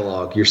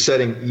dialogue. You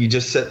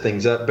just set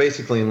things up.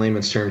 Basically, in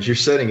layman's terms, you're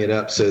setting it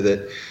up so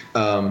that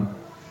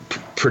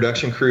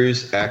production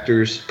crews,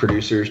 actors,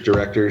 producers,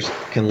 directors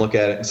can look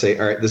at it and say,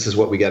 all right, this is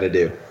what we got to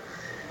do.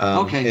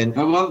 Okay.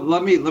 Well,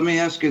 let me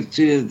ask it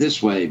to you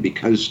this way,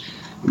 because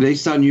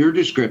based on your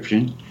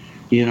description,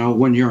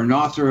 when you're an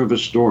author of a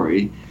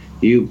story,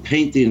 you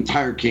paint the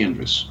entire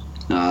canvas,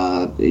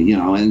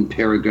 in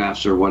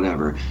paragraphs or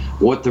whatever,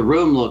 what the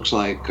room looks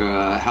like,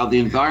 how the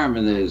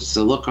environment is,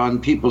 the look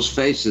on people's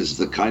faces,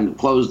 the kind of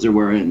clothes they're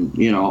wearing,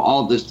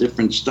 all this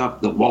different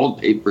stuff, the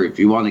wallpaper, if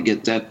you want to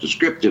get that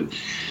descriptive,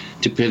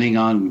 depending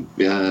on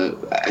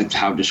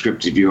how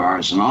descriptive you are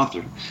as an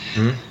author.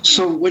 Mm-hmm.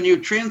 So when you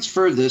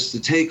transfer this to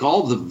take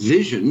all the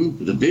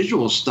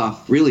visual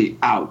stuff really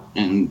out,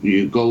 and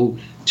you go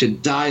to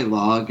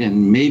dialogue,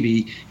 and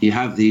maybe you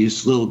have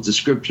these little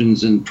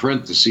descriptions in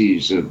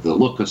parentheses of the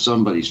look of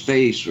somebody's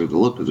face or the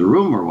look of the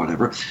room or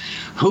whatever,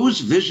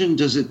 whose vision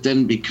does it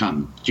then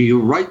become? Do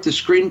you write the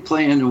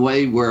screenplay in a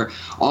way where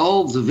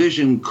all the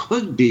vision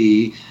could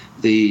be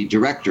the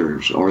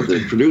directors or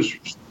the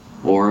producers?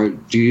 Or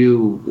do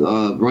you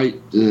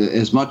write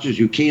as much as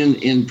you can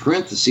in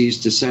parentheses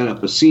to set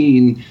up a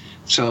scene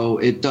so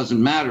it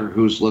doesn't matter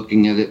who's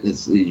looking at it?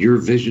 Your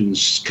vision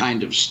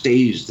kind of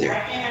stays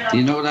there.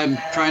 You know what I'm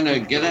trying to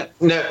get at?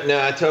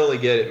 No, I totally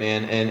get it,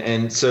 man.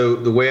 And so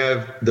the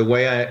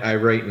way I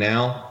write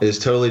now is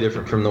totally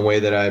different from the way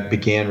that I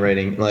began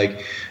writing.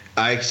 Like,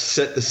 I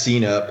set the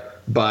scene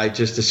up by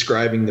just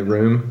describing the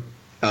room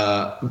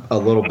a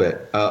little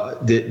bit.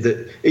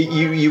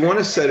 You want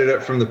to set it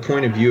up from the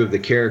point of view of the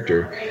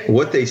character,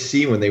 what they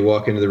see when they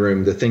walk into the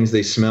room, the things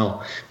they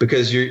smell,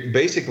 because you're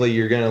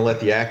going to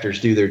let the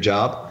actors do their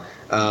job.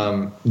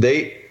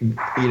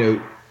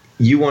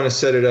 you want to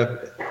set it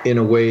up in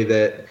a way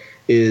that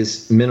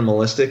is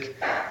minimalistic,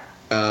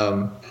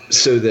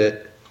 so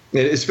that,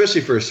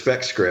 especially for a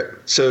spec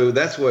script. So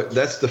that's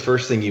the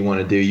first thing you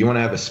want to do. You want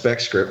to have a spec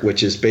script,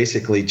 which is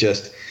basically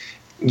just,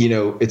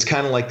 it's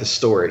kind of like the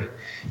story.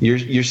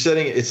 You're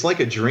setting, it's like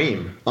a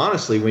dream.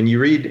 Honestly, when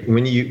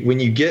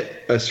you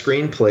get a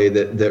screenplay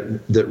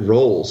that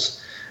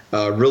rolls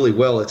really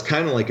well, it's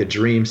kind of like a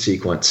dream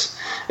sequence.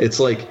 It's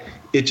like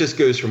it just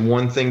goes from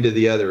one thing to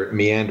the other. It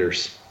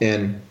meanders,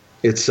 and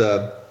it's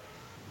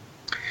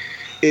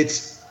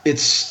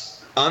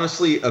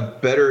honestly a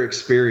better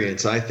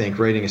experience, I think,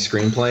 writing a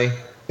screenplay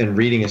and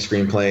reading a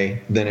screenplay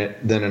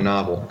than a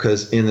novel,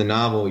 because in the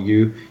novel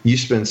you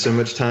spend so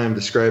much time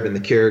describing the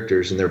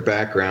characters and their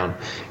background,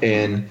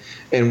 and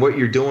what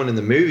you're doing in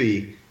the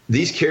movie.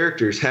 These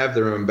characters have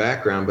their own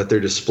background, but they're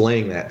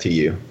displaying that to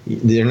you.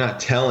 They're not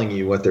telling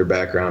you what their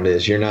background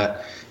is. You're not,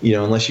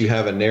 unless you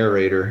have a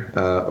narrator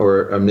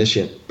or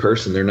omniscient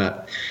person,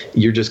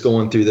 you're just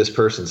going through this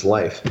person's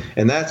life.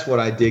 And that's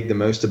what I dig the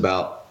most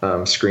about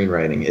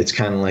screenwriting. It's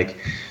kind of like,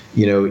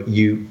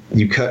 you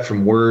cut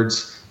from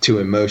words to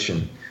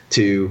emotion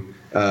to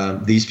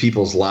these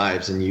people's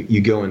lives, and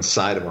you go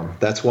inside of them.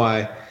 That's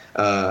why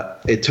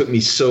it took me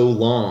so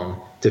long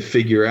to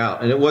figure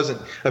out. And it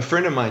wasn't a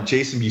friend of mine,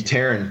 Jason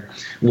Buterin,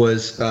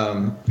 was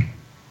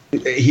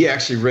he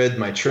actually read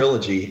my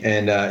trilogy,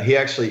 and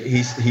he's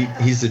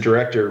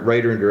the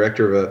writer and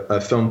director of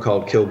a film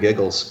called Kill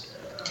Giggles,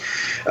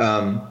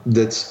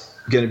 that's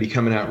going to be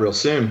coming out real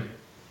soon.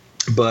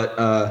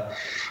 But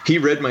he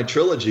read my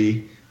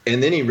trilogy,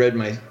 and then he read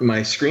my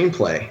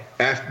screenplay.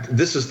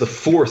 This is the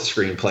fourth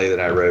screenplay that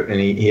I wrote, and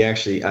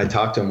I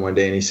talked to him one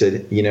day, and he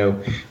said,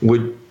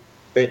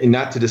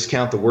 not to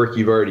discount the work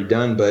you've already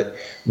done, but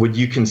would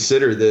you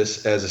consider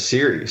this as a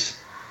series?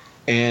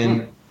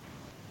 And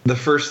the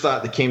first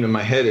thought that came to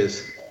my head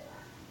is,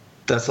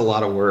 that's a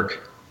lot of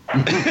work.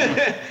 And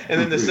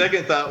then the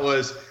second thought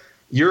was,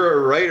 you're a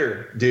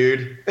writer,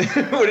 dude.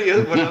 What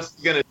else are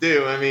you going to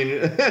do? I mean,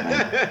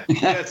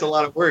 it's a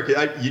lot of work.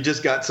 You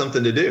just got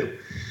something to do.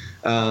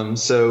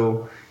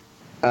 So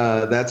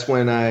that's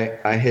when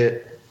I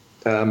hit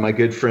my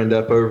good friend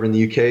up over in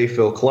the UK,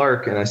 Phil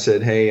Clark, and I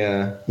said, hey,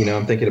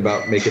 I'm thinking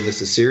about making this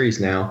a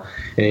series now.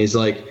 And he's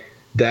like,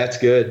 that's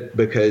good,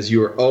 because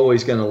you are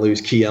always going to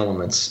lose key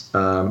elements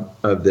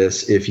of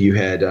this if you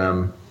had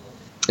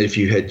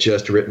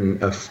just written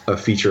a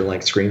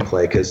feature-length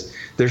screenplay, because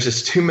there's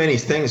just too many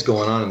things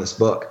going on in this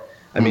book.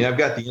 I mean, I've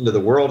got the end of the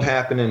world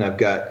happening. I've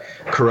got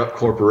corrupt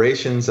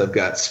corporations. I've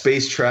got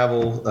space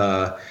travel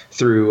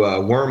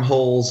through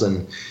wormholes,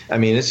 and I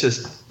mean, it's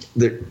just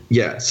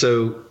yeah.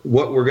 So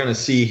what we're going to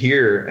see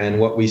here, and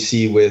what we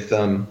see with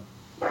the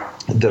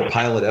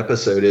pilot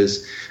episode,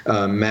 is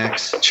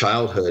Mac's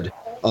childhood,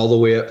 all the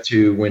way up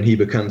to when he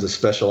becomes a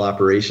special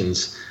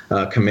operations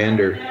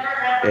commander,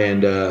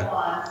 and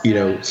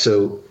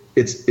so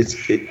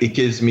it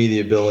gives me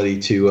the ability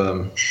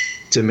to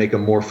make a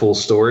more full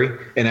story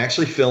and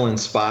actually fill in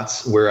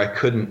spots where I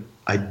couldn't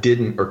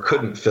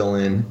fill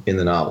in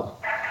the novel.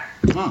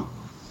 Oh,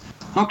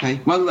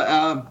 okay. Well,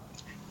 all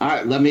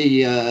right. Let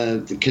me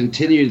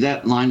continue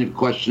that line of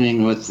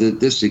questioning with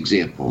this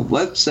example.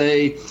 Let's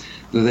say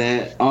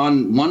that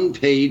on one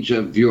page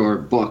of your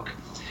book,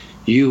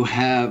 you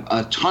have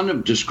a ton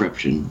of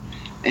description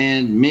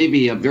and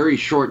maybe a very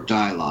short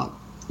dialogue,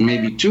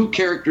 maybe two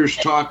characters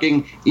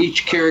talking.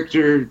 Each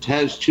character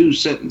has two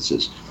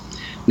sentences.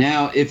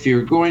 Now, if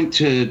you're going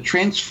to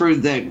transfer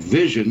that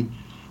vision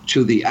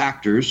to the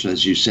actors,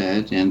 as you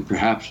said, and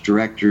perhaps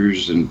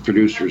directors and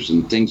producers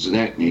and things of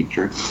that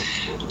nature,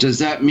 does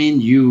that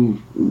mean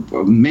you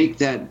make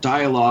that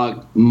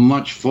dialogue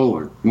much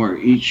fuller, where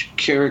each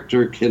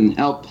character can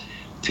help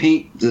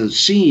paint the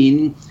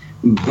scene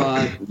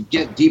but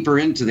get deeper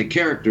into the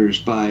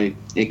characters by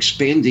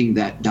expanding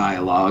that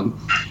dialogue?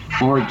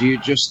 Or do you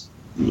just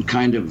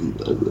kind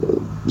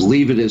of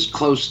leave it as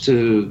close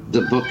to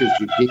the book as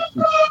you can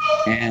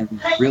and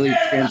really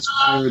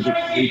transfer the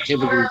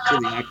creativity to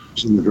the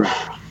actors and the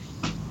directors?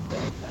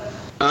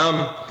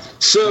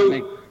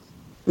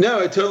 No,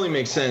 it totally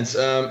makes sense.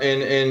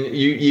 And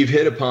you've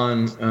hit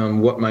upon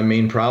what my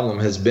main problem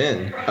has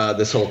been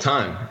this whole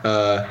time.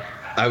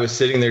 I was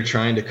sitting there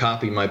trying to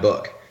copy my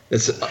book.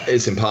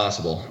 It's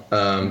impossible.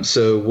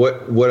 So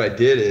what I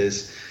did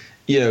is,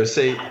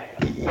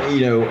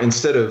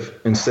 instead of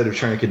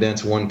trying to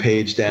condense one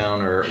page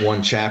down or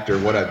one chapter,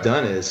 what I've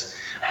done is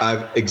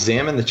I've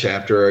examined the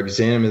chapter, or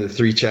examined the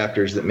three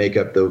chapters that make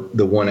up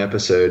the one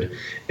episode,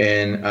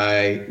 and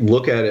I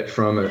look at it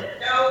from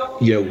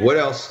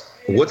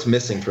what's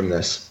missing from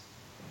this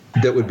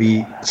that would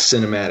be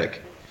cinematic.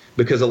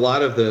 Because a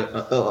lot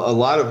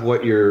of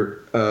what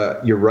you're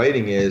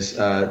writing is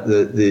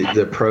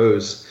the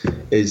prose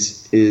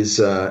is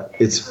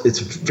it's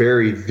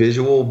very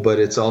visual, but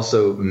it's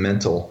also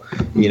mental.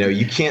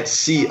 You can't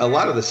see a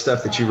lot of the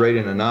stuff that you write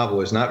in a novel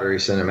is not very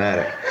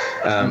cinematic.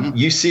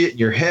 You see it in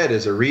your head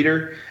as a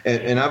reader,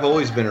 and I've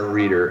always been a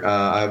reader.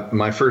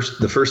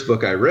 The first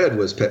book I read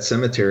was Pet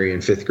Sematary in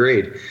 5th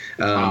grade.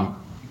 Wow.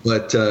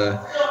 But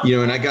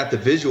and I got the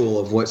visual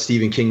of what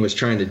Stephen King was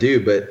trying to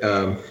do, but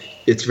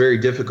it's very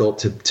difficult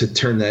to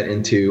turn that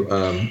into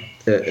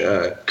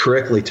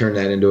correctly turn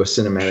that into a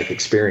cinematic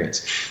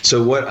experience.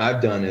 So what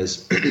I've done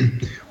is,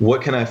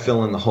 what can I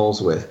fill in the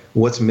holes with?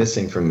 What's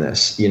missing from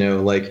this?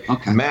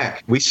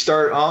 Mac. We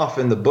start off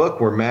in the book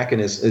where Mac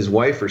and his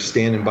wife are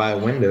standing by a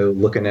window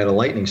looking at a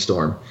lightning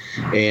storm,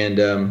 and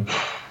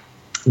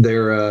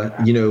they're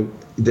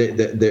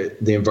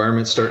the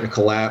environment's starting to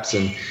collapse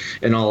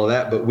and all of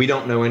that, but we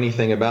don't know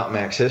anything about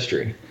Mac's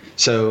history.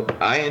 So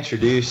I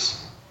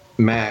introduce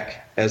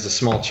Mac as a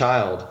small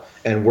child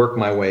and work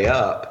my way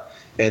up.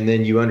 And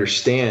then you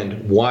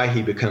understand why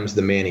he becomes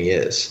the man he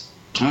is.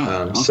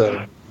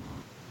 But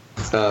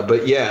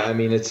yeah, I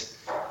mean, it's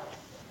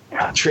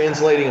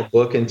translating a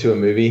book into a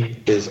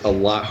movie is a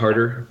lot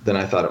harder than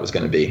I thought it was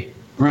going to be.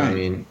 Right. I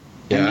mean,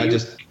 yeah, I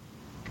just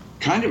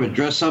kind of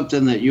address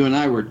something that you and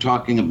I were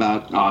talking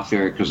about off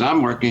air, because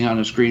I'm working on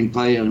a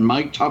screenplay, and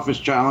my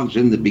toughest challenge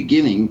in the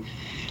beginning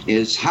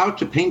is how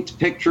to paint the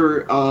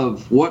picture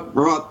of what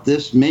brought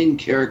this main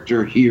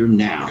character here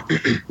now.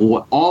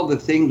 All the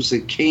things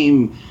that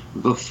came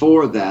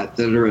before that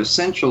are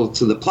essential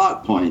to the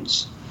plot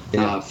points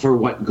for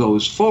what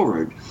goes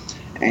forward.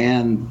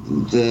 And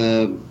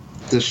the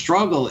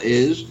struggle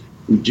is,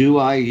 do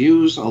I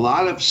use a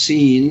lot of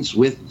scenes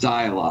with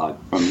dialogue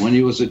from when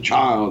he was a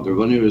child, or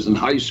when he was in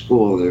high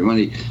school, or when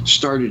he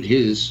started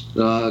his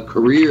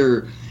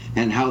career,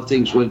 and how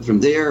things went from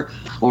there?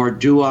 Or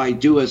do I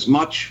do as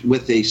much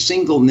with a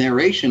single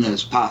narration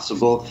as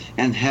possible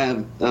and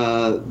have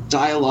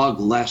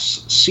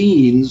dialogue-less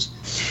scenes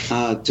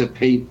to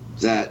paint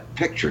that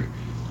picture?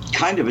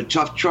 Kind of a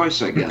tough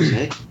choice, I guess,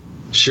 eh?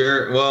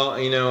 Sure. Well,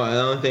 the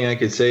only thing I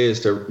could say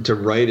is to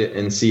write it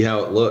and see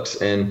how it looks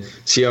and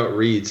see how it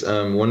reads.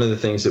 One of the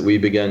things that we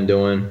begun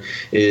doing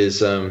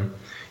is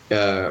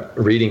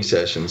reading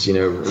sessions,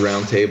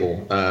 round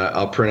table.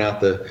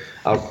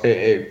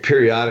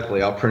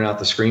 Periodically I'll print out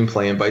the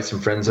screenplay, invite some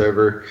friends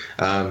over.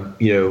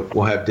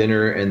 We'll have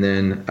dinner and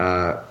then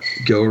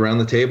go around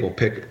the table,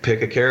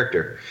 pick a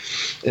character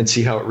and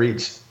see how it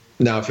reads.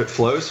 Now, if it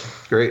flows,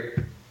 great.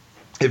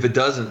 If it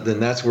doesn't, then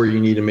that's where you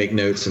need to make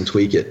notes and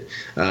tweak it.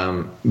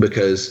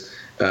 Because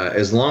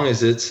as long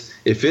as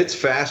if it's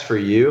fast for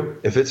you,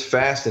 if it's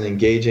fast and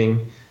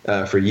engaging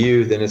for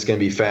you, then it's going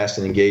to be fast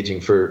and engaging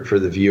for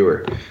the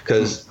viewer.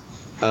 Because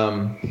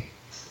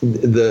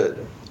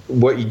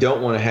what you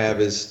don't want to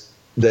have is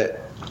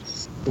that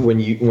when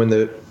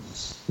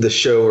the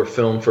show or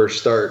film first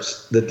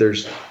starts, that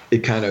it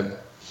kind of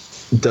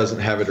doesn't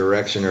have a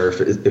direction, or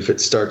if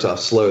it starts off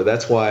slow.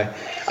 That's why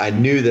I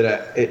knew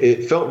that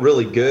it felt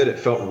really good. It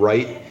felt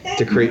right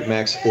to create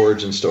Mac's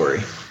origin story.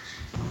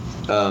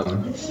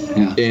 And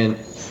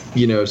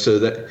so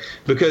that,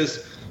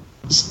 because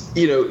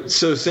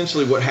so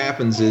essentially what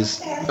happens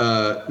is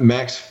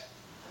Mac's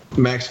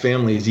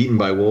family is eaten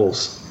by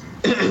wolves,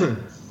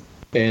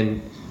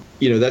 and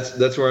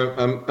that's where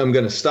I'm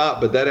going to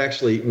stop. But that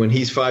actually, when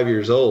he's 5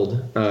 years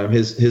old,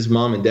 his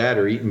mom and dad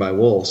are eaten by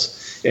wolves,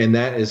 and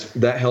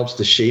that helps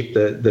to shape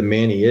the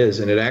man he is,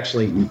 and it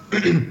actually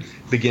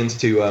begins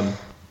to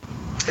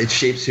it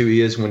shapes who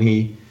he is when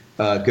he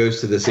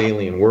goes to this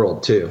alien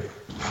world too.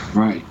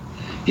 Right.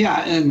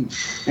 Yeah, and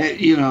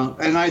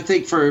and I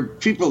think for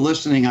people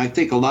listening, I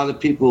think a lot of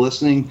people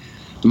listening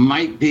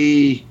might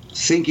be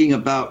thinking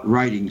about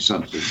writing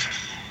something.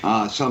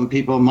 Some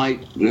people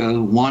might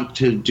want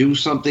to do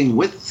something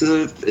with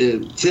the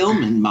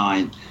film in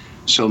mind.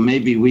 So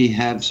maybe we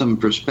have some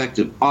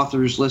prospective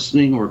authors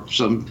listening, or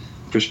some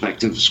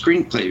prospective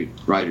screenplay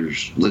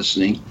writers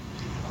listening.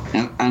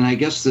 And I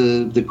guess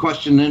the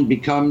question then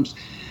becomes,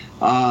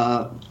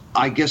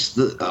 I guess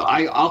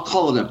I'll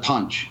call it a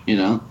punch,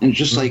 and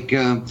just like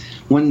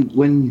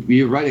when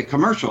you write a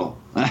commercial.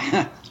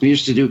 We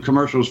used to do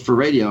commercials for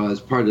radio as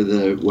part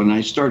of when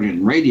I started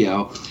in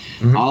radio.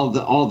 Mm-hmm. All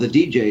the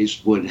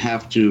DJs would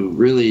have to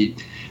really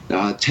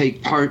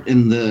take part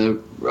in the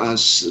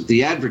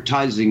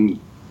advertising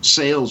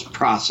sales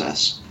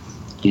process.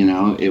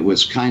 It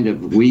was kind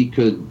of, we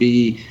could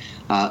be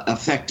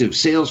effective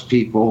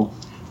salespeople.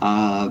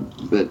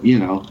 But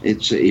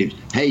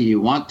hey,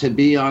 you want to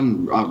be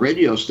on a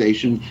radio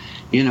station,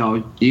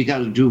 you got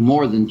to do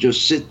more than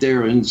just sit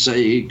there and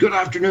say, good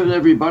afternoon,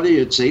 everybody.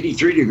 It's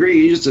 83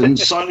 degrees and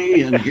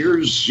sunny, and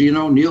here's,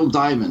 Neil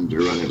Diamond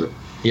or whatever.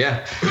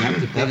 Yeah, you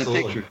have to paint a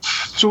picture.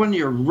 So when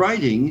you're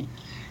writing,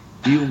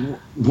 you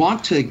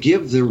want to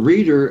give the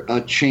reader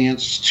a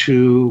chance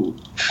to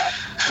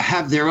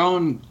have their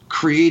own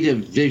creative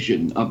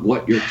vision of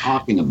what you're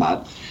talking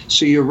about.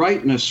 So you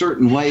write in a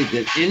certain way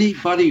that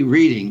anybody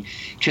reading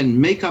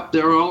can make up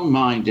their own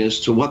mind as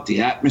to what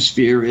the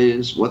atmosphere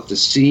is, what the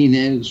scene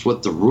is,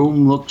 what the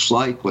room looks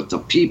like, what the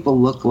people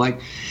look like.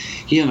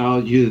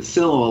 You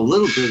fill a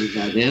little bit of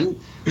that in,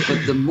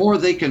 but the more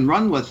they can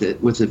run with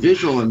it, with the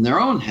visual in their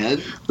own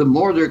head, the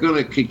more they're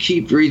going to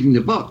keep reading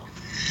the book.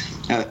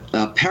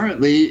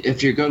 Apparently,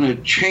 if you're going to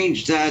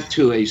change that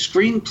to a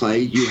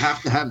screenplay, you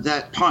have to have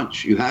that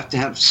punch. You have to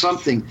have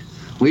something.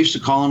 We used to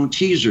call them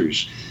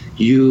teasers.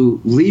 you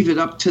leave it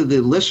up to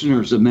the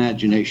listener's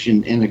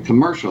imagination in a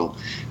commercial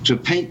to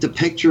paint the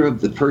picture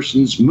of the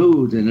person's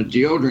mood in a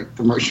deodorant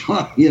commercial,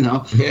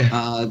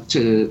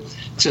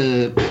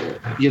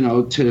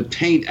 to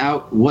paint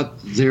out what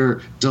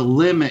their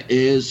dilemma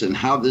is and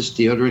how this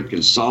deodorant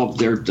can solve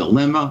their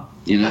dilemma,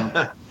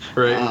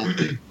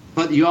 Right.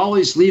 But you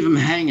always leave them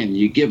hanging.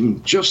 You give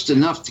them just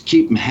enough to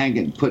keep them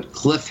hanging, put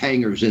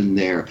cliffhangers in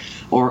there,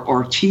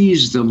 or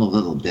tease them a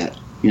little bit,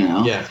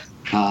 Yeah.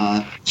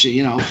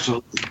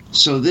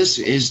 So this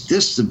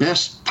is the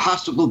best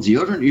possible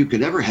deodorant you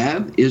could ever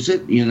have? Is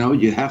it?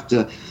 You have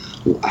to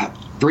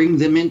bring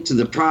them into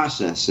the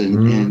process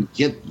and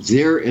get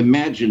their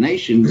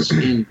imaginations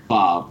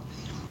involved,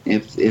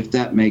 if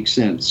that makes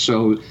sense.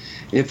 So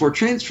if we're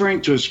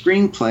transferring to a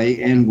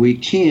screenplay and we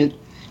can't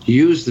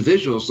use the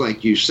visuals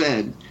like you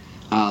said,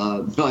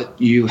 but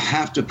you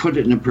have to put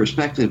it in a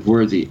perspective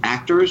where the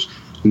actors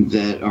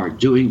that are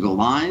doing the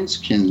lines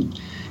can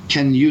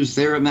use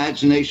their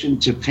imagination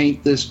to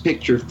paint this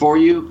picture for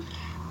you.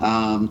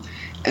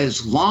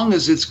 As long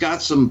as it's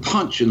got some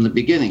punch in the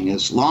beginning,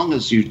 as long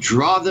as you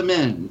draw them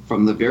in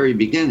from the very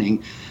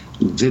beginning,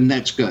 then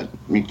that's good.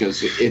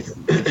 Because if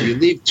you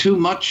leave too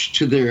much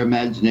to their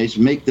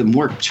imagination, make them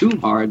work too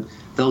hard,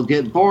 they'll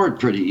get bored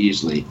pretty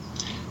easily.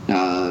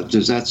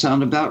 Does that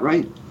sound about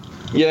right?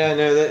 Yeah,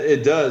 no,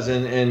 it does.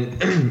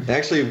 And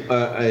actually,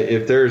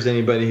 if there's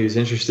anybody who's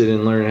interested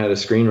in learning how to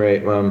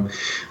screenwrite,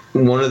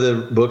 one of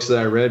the books that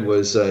I read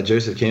was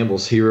Joseph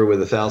Campbell's Hero with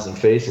 1,000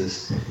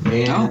 Faces,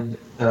 and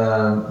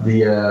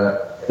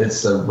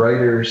it's the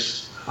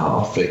writer's.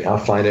 I'll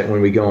find it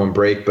when we go on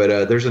break.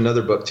 But there's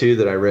another book too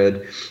that I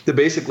read that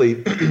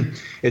basically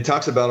it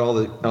talks about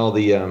all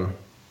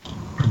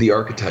the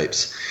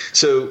archetypes.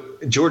 So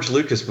George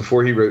Lucas,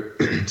 before he wrote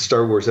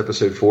Star Wars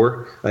Episode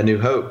 4, A New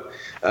Hope,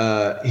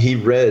 he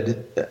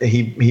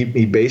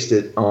based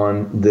it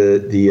on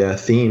the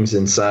themes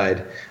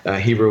inside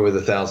Hero with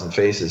 1,000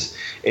 Faces,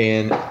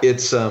 and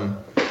it's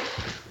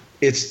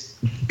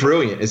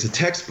brilliant. It's a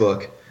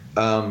textbook,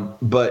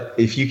 but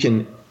if you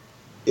can,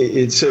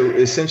 it's so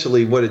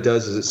essentially what it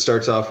does is it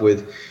starts off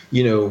with,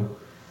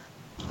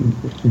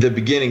 the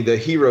beginning. The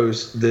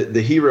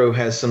hero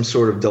has some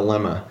sort of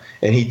dilemma,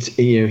 and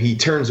he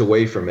turns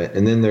away from it,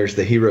 and then there's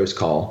the hero's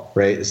call,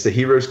 right? It's the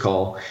hero's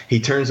call. He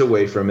turns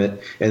away from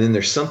it, and then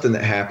there's something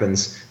that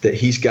happens that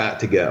he's got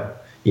to go,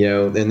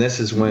 and this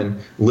is when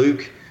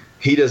Luke,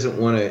 he doesn't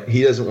want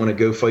to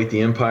go fight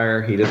the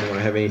Empire. He doesn't want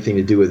to have anything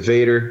to do with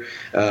Vader.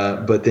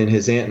 But then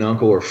his aunt and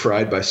uncle are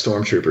fried by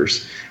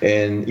stormtroopers,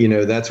 and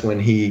that's when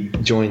he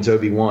joins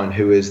Obi-Wan,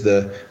 who is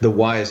the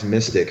wise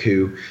mystic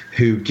who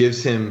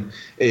gives him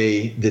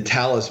the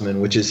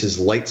talisman, which is his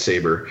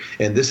lightsaber,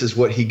 and this is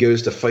what he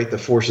goes to fight the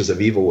forces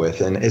of evil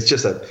with. And it's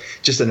just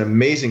an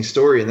amazing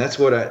story, and that's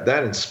what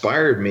that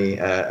inspired me.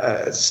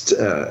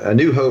 A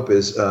New Hope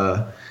is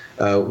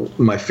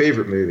my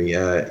favorite movie,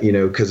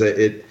 because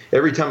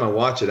every time I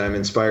watch it, I'm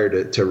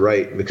inspired to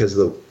write because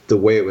of the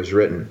way it was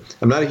written.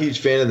 I'm not a huge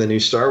fan of the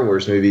new Star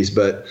Wars movies,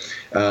 but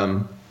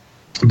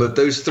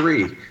those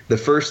three, the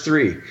first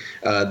three,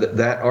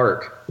 that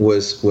arc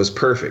was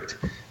perfect,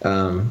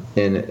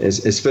 and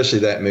especially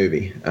that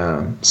movie.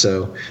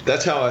 So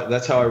that's how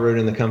I wrote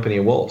In the Company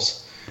of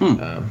Wolves,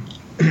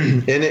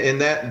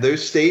 and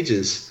those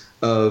stages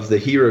of the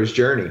hero's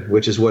journey,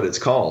 which is what it's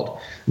called.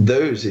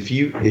 Those, if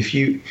you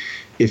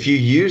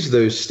use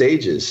those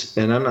stages,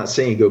 and I'm not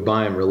saying you go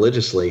by them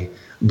religiously,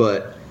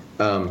 but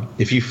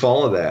if you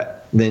follow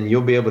that, then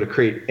you'll be able to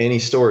create any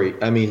story.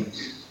 I mean,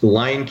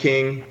 Lion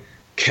King,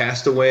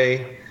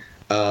 Castaway,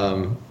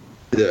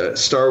 the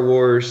Star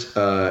Wars,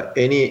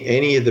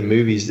 any of the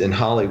movies in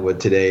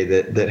Hollywood today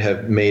that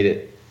have made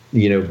it,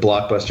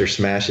 blockbuster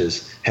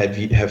smashes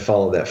have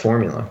followed that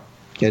formula,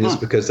 and it's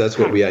because that's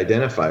what we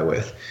identify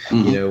with.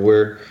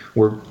 We're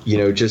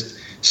just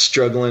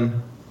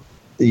struggling,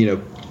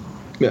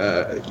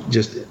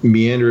 just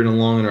meandering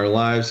along in our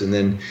lives, and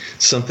then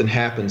something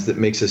happens that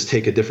makes us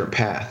take a different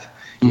path.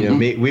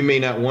 We may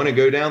not want to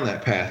go down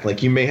that path.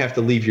 Like, you may have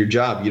to leave your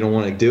job. You don't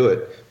want to do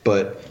it,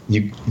 but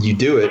you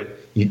do it.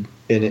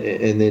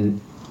 And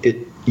then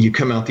you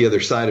come out the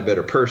other side a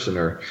better person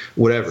or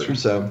whatever. Sure.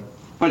 So,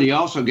 but you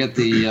also get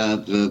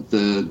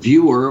the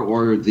viewer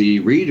or the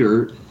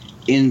reader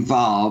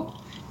involved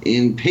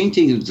in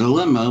painting a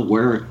dilemma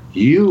where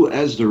you,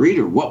 as the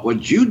reader, what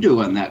would you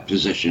do in that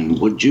position?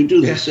 Would you do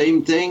the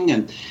same thing?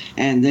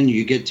 And then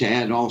you get to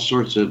add all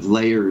sorts of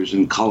layers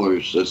and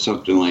colors or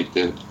something like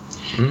that.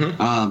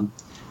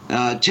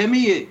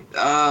 Timmy,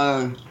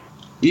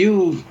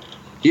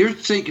 you're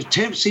thinking,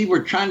 Tim, see,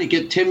 we're trying to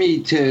get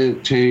Timmy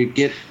to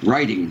get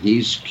writing.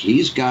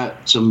 He's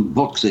got some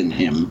books in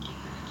him.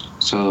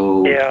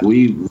 So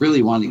we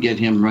really want to get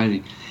him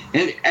writing.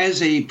 And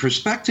as a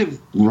prospective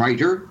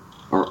writer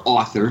or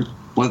author,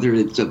 whether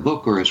it's a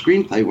book or a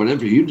screenplay,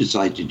 whatever you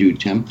decide to do,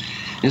 Tim,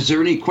 is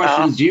there any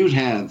questions you'd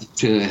have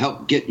to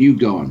help get you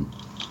going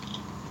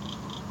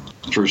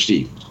for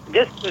Steve?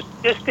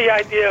 Just the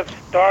idea of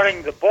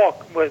starting the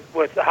book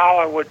with how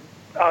I would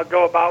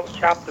go about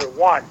chapter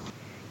 1.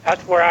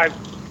 That's where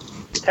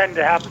tend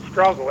to have a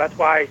struggle. That's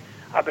why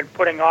I've been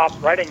putting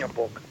off writing a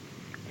book.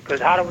 Because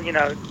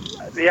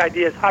the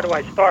idea is, how do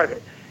I start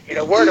it?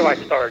 Where do I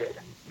start it?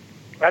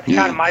 That's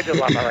kind of my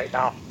dilemma right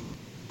now.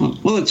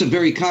 Well, it's a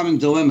very common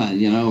dilemma.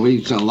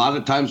 A lot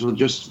of times we'll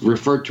just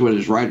refer to it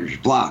as writer's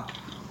block,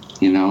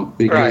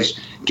 because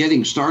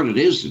getting started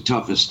is the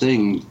toughest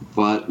thing.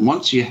 But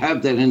once you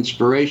have that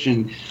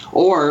inspiration,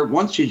 or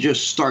once you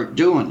just start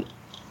doing it,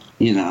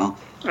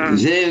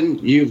 then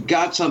you've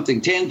got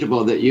something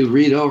tangible that you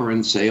read over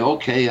and say,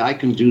 okay, I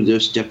can do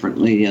this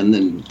differently, and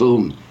then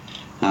boom.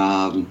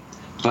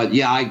 But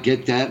yeah, I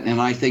get that, and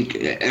I think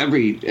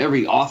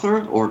every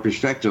author or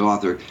prospective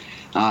author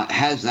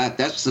has that.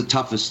 That's the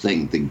toughest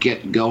thing, the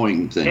get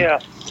going thing.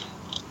 Yeah,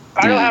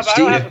 I don't have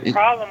a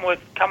problem with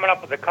coming up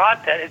with the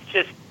content. It's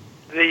just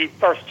the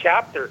first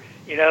chapter.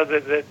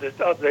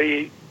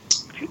 The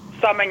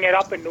summing it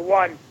up into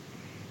one.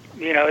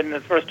 In the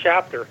first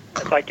chapter,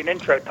 it's like an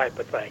intro type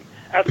of thing.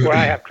 That's where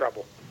I have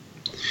trouble.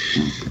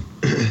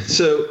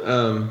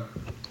 So,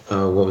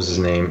 what was his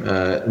name?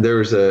 There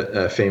was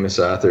a famous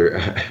author.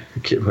 I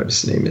forget what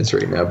his name is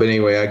right now. But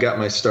anyway, I got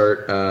my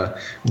start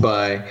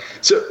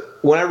So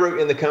when I wrote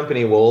In the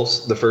Company of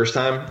Wolves the first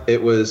time,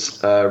 it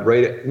was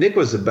Nick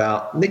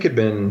had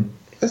been,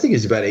 I think he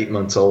was about 8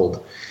 months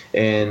old.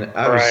 And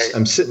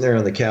I'm sitting there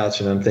on the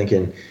couch and I'm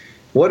thinking,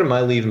 what am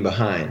I leaving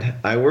behind?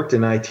 I worked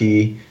in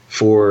IT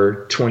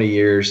for 20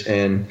 years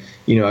and,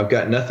 I've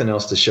got nothing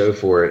else to show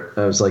for it.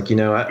 I was like, I'm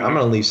going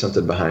to leave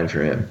something behind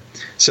for him.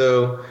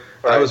 So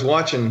I was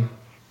watching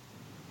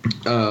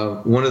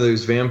one of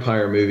those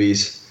vampire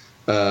movies.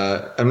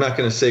 I'm not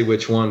going to say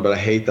which one, but I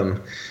hate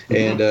them.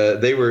 And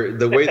they were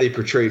the way they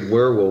portrayed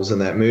werewolves in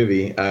that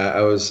movie.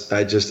 It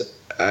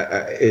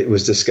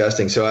was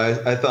disgusting. So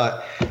I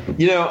thought,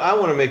 I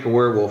want to make a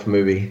werewolf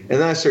movie.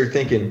 And then I started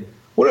thinking,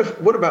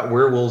 what about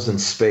werewolves in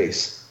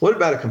space? What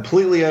about a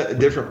completely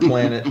different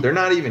planet? They're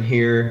not even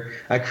here.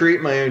 I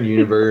create my own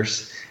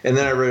universe. And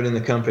then I wrote In the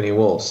Company of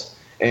Wolves.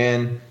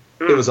 And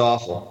it was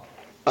awful.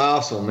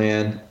 Awful,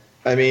 man.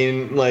 I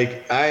mean,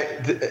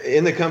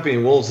 In the Company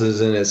of Wolves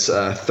is in its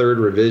third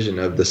revision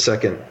of the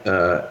second.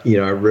 I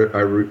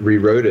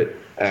rewrote it,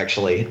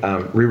 actually.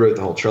 Rewrote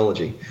the whole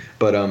trilogy.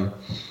 But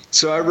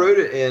so I wrote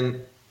it, and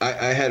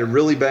I had a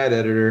really bad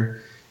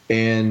editor.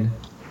 And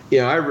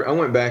I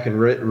went back and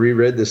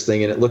reread this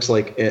thing, and it looks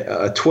like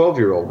a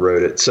 12-year-old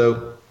wrote it.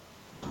 So,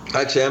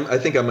 actually, I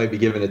think I might be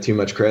giving it too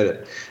much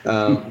credit.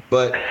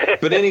 But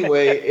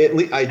anyway,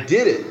 I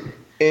did it,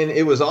 and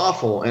it was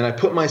awful. And I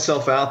put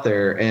myself out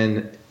there,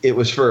 and it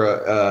was for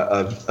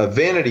a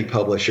vanity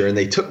publisher, and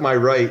they took my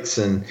rights.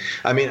 And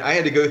I mean, I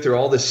had to go through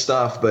all this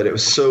stuff, but it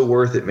was so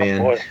worth it,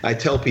 man. I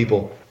tell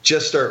people,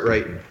 just start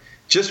writing.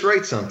 Just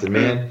write something,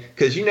 man,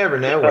 because you never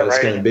know what it's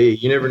going to be.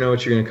 You never know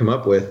what you're going to come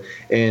up with.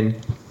 And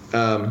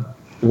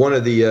one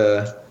of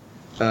the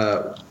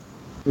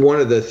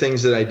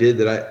things that I did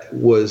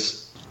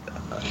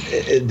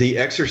the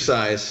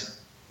exercise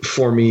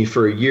for me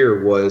for a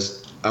year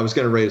was I was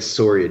going to write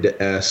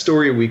a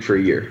story a week for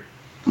a year.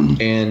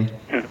 And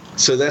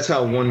so that's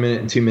how 1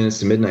 minute and 2 minutes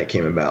to midnight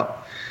came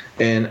about.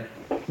 And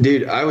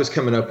dude, I was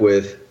coming up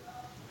with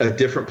a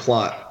different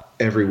plot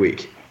every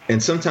week. And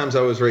sometimes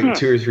I was writing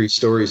 2 or 3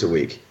 stories a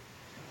week.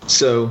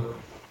 So,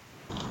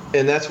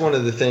 and that's one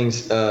of the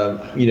things,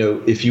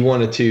 if you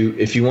want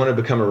to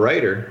become a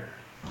writer,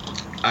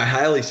 I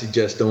highly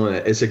suggest doing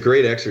it. It's a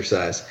great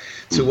exercise.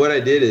 So what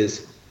I did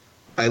is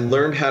I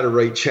learned how to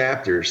write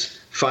chapters,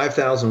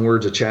 5,000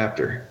 words a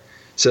chapter.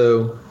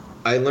 So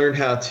I learned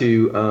how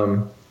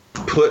to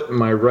put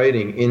my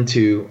writing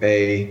into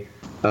a,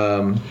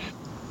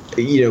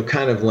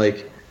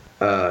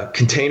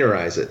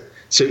 containerize it.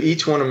 So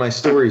each one of my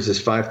stories is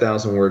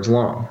 5,000 words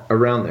long,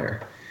 around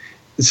there.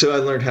 So I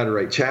learned how to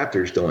write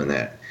chapters doing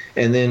that.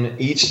 And then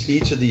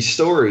each of these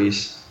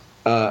stories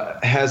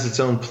has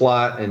its own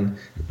plot, and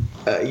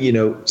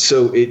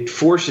so it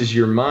forces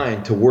your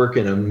mind to work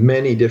in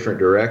many different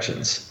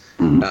directions.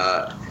 And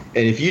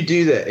if you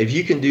do that, if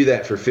you can do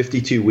that for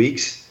 52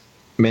 weeks,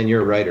 man,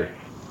 you're a writer.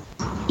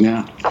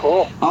 Yeah,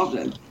 cool.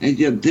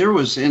 There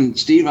was, and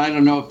Steve, I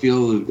don't know if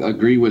you'll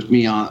agree with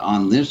me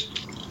on this,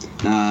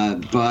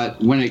 but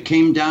when it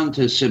came down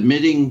to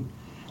submitting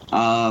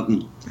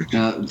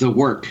the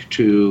work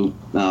to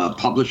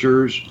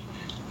publishers,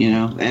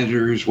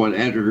 editors,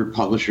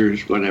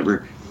 publishers,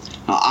 whatever,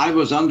 I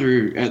was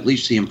under at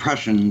least the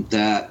impression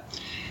that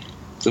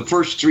the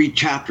first 3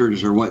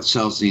 chapters are what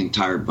sells the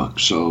entire book.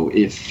 So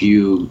if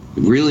you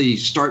really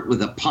start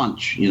with a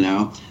punch,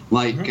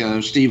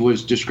 Steve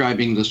was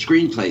describing the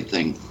screenplay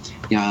thing,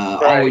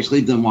 always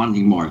leave them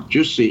wanting more.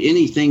 Just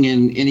anything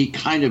in any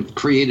kind of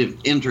creative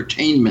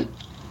entertainment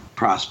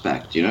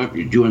prospect, if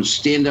you're doing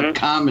stand-up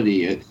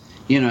comedy,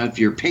 if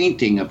you're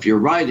painting, if you're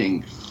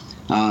writing,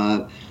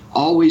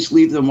 always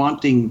leave them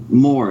wanting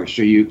more.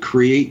 So you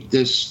create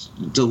this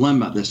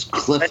dilemma, this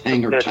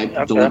cliffhanger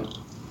type dilemma.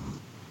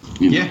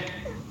 Yeah.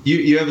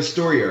 you have a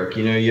story arc.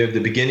 You know, you have the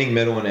beginning,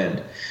 middle, and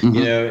end. Mm-hmm.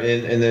 You know,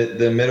 and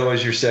the middle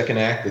is your second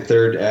act. The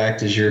third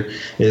act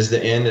is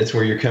the end. It's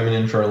where you're coming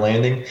in for a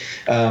landing.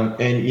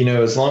 And you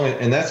know,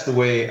 and that's the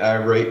way I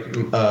write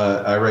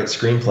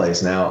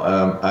screenplays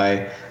now.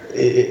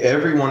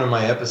 Every one of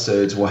my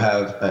episodes will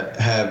have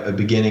a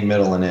beginning,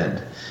 middle, and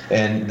end.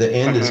 And the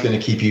end is going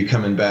to keep you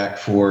coming back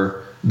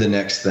for the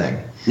next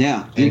thing.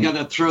 Yeah, you got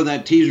to throw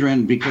that teaser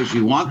in because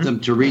you want them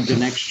to read the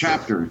next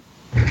chapter.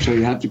 So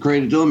you have to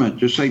create a dilemma.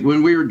 Just like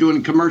when we were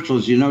doing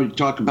commercials, you know, you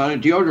talk about a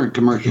deodorant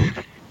commercial.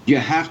 You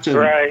have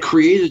to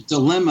create a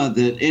dilemma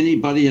that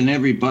anybody and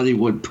everybody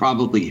would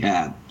probably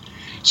have.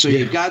 So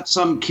you've got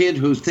some kid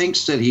who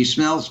thinks that he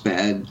smells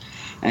bad,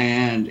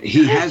 and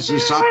he has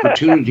this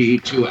opportunity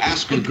to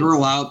ask a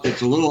girl out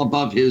that's a little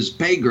above his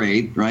pay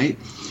grade, right?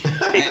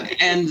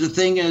 And the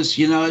thing is,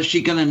 you know, is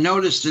she going to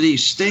notice that he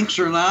stinks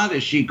or not?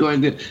 Is she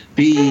going to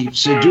be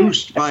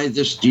seduced by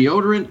this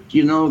deodorant?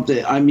 You know,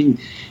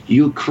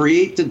 you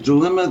create the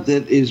dilemma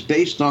that is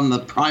based on the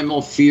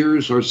primal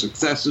fears or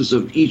successes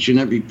of each and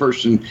every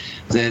person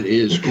that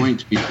is going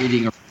to be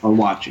reading or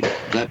watching.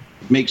 That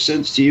makes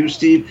sense to you,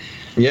 Steve?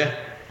 Yeah.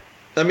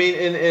 I mean,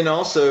 and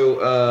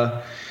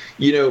also,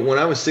 you know, when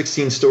I was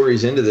 16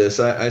 stories into this,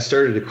 I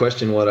started to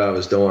question what I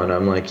was doing.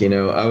 I'm like, you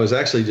know, I was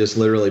actually just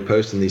literally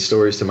posting these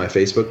stories to my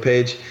Facebook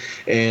page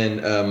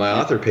and my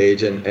author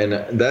page. And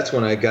that's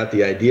when I got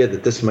the idea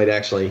that this might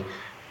actually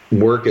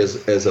work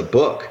as a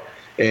book.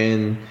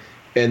 And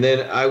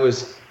then I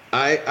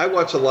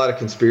watched a lot of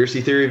conspiracy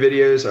theory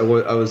videos.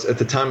 I was at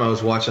the time I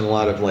was watching a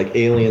lot of like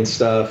alien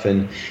stuff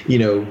and, you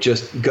know,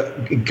 just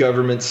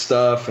government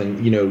stuff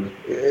and, you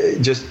know,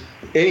 just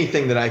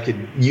anything that I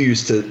could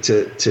use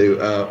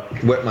to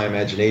whet my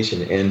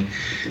imagination. And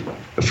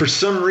for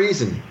some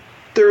reason,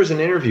 there was an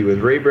interview with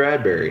Ray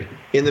Bradbury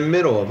in the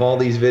middle of all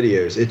these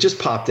videos. It just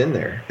popped in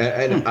there.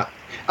 And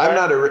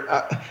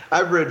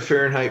I've read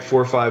Fahrenheit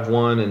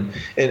 451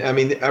 and I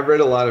mean, I've read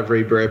a lot of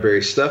Ray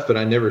Bradbury stuff, but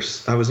I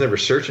was never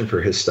searching for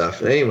his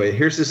stuff. Anyway,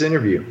 here's this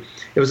interview.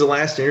 It was the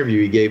last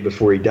interview he gave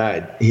before he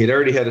died. He had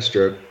already had a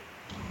stroke.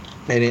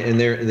 And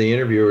the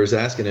interviewer was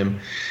asking him,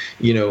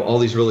 you know, all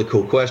these really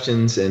cool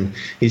questions. And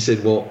he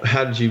said, well,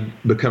 how did you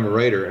become a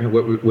writer?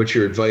 What's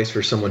your advice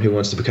for someone who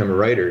wants to become a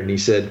writer? And he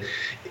said,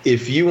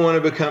 if you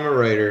want to become a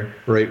writer,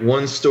 write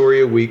one story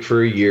a week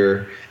for a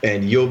year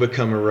and you'll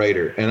become a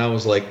writer. And I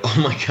was like,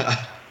 oh my God,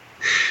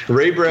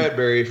 Ray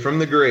Bradbury from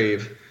the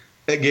grave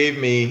gave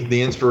me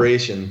the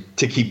inspiration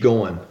to keep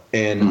going.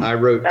 And I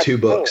wrote 2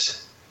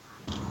 books.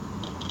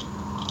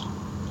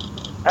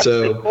 That's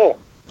so cool.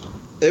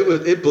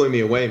 It blew me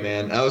away,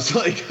 man. I was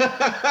like,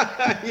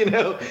 you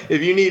know,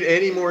 if you need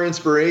any more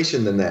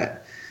inspiration than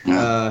that,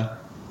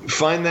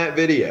 find that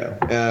video,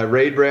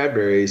 Ray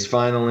Bradbury's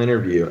final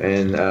interview,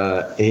 and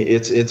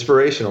it's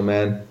inspirational,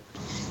 man.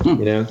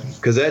 You know,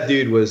 because that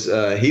dude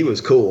he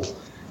was cool.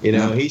 You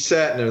know, he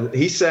sat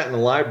in a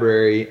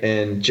library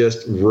and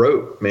just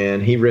wrote, man.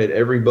 He read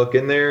every book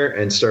in there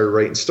and started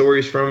writing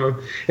stories from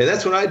them. And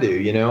that's what I do.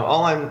 You know,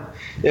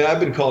 I've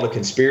been called a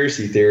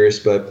conspiracy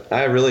theorist, but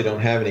I really don't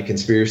have any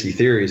conspiracy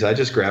theories. I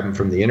just grab them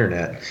from the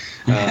internet.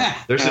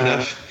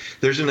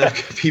 There's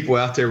enough people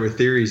out there with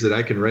theories that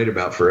I can write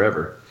about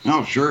forever.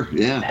 Oh, sure.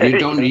 Yeah. You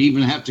don't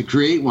even have to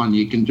create one.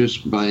 You can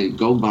just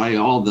go by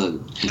all the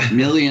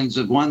millions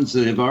of ones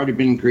that have already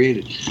been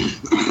created.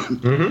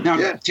 Mm-hmm.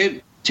 Now,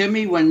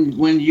 Timmy,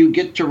 when you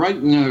get to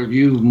writing, are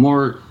you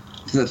more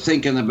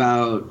thinking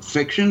about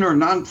fiction or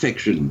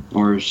nonfiction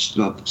or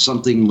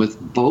something with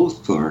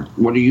both, or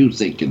what are you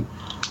thinking?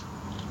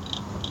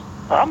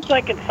 I'm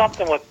thinking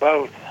something with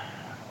both.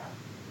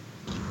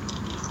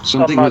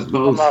 Something with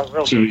both. I'm not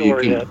real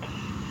sure yet.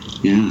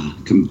 Yeah,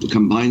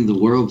 combine the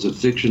worlds of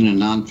fiction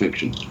and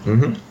nonfiction.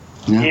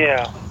 Mm-hmm.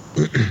 Yeah.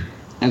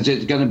 Is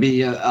it going to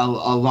be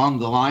along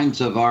the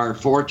lines of our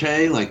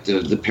forte, like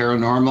the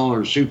paranormal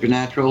or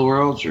supernatural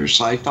worlds, or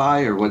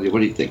sci-fi, or what are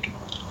you thinking?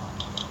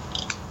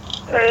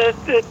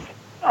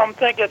 I'm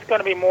thinking it's going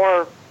to be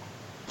more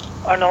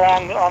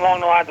along the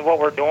lines of what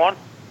we're doing,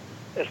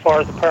 as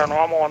far as the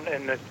paranormal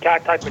and the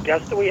type of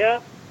guests that we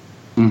have.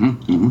 Mm-hmm.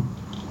 Mm-hmm.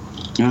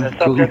 Yeah,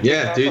 cool.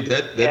 Yeah, dude,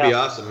 that'd be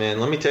awesome, man.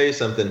 Let me tell you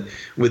something.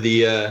 With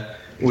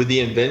the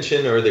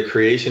invention or the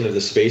creation of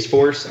the Space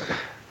Force,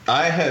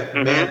 I have,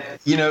 man,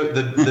 you know,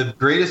 the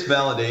greatest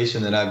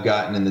validation that I've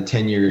gotten in the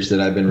 10 years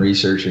that I've been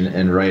researching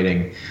and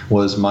writing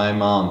was my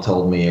mom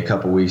told me a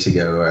couple weeks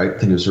ago, I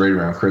think it was right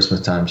around Christmas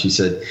time, she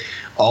said,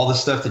 all the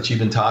stuff that you've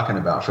been talking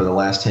about for the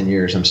last 10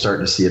 years, I'm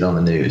starting to see it on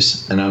the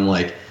news. And I'm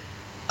like,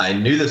 I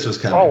knew this was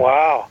coming. Oh,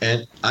 wow.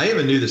 And I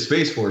even knew the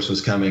Space Force was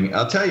coming.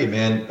 I'll tell you,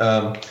 man.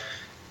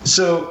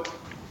 So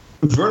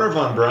Werner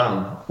von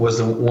Braun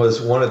was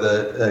one of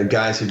the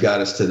guys who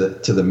got us to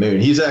the moon.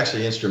 He's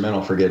actually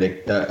instrumental for getting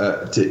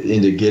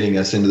getting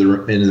us into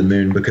the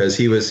moon, because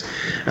he was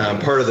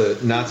part of the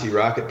Nazi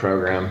rocket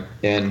program.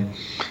 And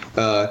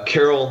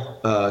Carol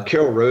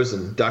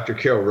Rosen, Dr.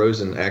 Carol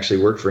Rosen,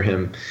 actually worked for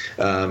him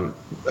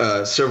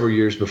several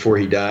years before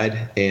he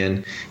died,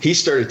 and he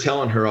started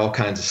telling her all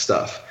kinds of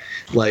stuff.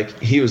 Like,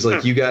 he was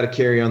like, you got to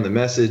carry on the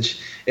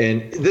message.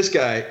 And this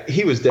guy,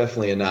 he was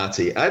definitely a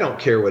Nazi. I don't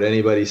care what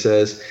anybody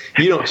says.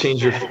 You don't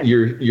change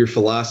your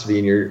philosophy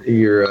and your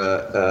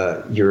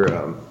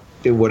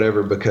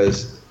whatever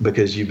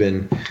because you've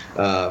been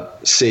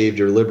saved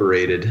or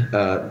liberated.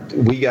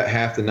 We got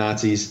half the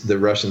Nazis. The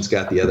Russians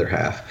got the other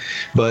half.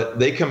 But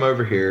they come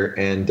over here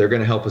and they're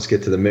going to help us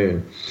get to the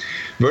moon.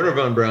 Werner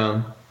von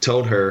Braun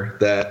told her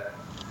that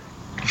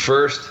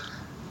first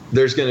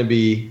there's going to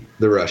be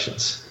the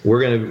Russians. We're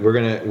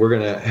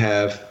gonna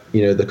have,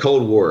 the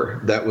Cold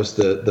War. That was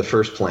the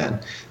first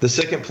plan. The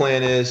second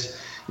plan is,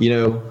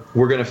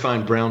 we're gonna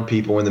find brown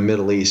people in the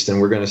Middle East,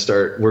 and we're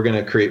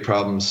gonna create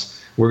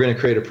problems. We're gonna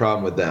create a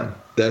problem with them.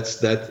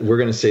 We're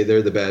gonna say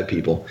they're the bad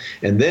people,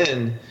 and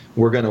then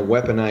we're gonna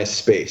weaponize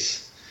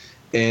space,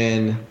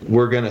 and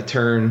we're gonna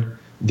turn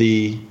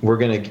the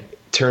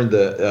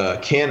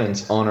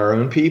cannons on our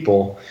own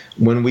people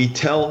when we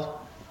tell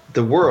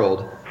the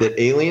world that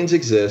aliens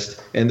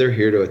exist and they're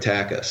here to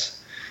attack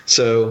us.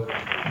 So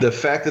the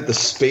fact that the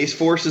Space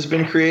Force has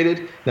been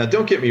created, now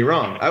don't get me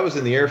wrong, I was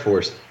in the Air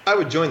Force. I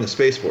would join the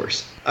Space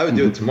Force. I would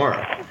do it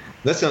tomorrow.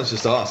 That sounds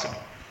just awesome.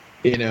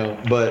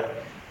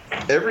 But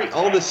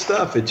all this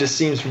stuff, it just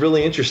seems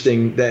really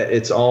interesting that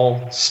it's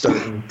all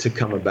starting to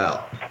come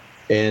about.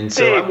 And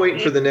so I'm waiting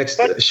for the next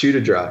shoe to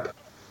drop.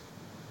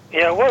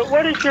 Yeah,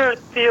 what is your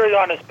theory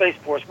on the Space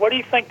Force? What do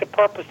you think the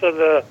purpose of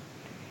the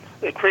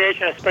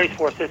creation of Space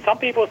Force is? Some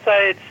people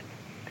say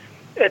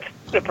it's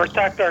to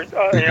protect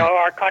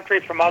our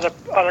country from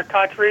other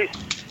countries,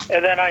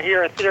 and then I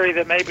hear a theory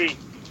that maybe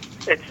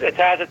it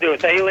has to do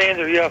with aliens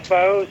or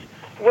UFOs.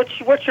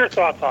 What's your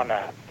thoughts on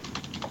that?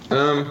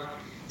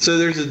 So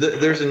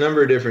there's a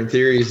number of different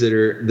theories that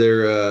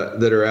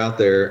are out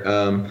there,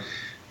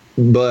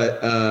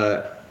 but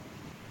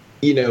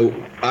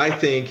I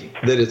think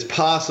that it's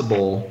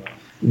possible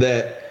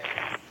that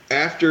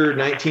after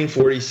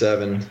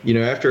 1947,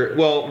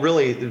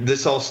 really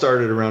this all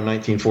started around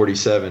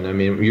 1947. I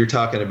mean, you're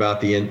talking about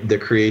the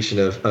creation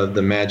of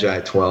the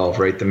Magi 12,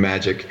 right? The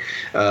Magic,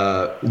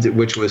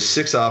 which was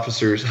 6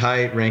 officers,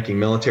 high-ranking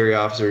military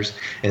officers,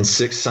 and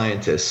 6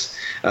 scientists.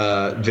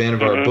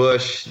 Vannevar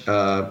Bush,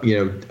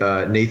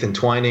 Nathan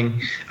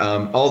Twining,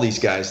 all these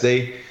guys.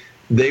 They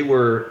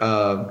were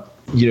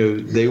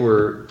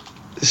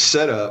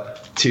set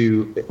up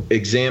to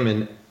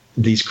examine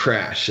these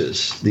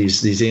crashes,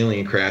 these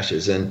alien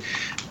crashes. And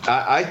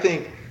I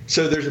think,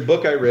 so there's a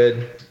book I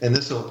read, and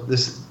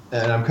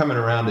and I'm coming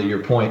around to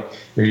your point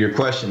or your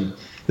question.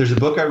 There's a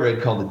book I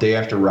read called The Day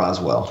After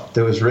Roswell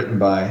that was written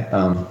by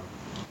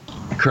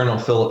Colonel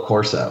Philip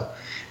Corso.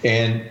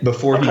 And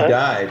before he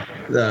died,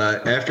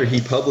 after he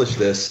published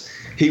this,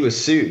 he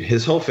was sued.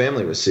 His whole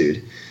family was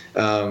sued.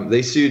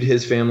 They sued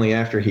his family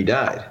after he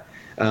died.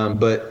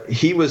 But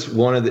he was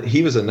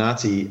he was a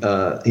Nazi.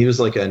 He was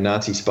like a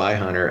Nazi spy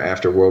hunter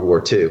after World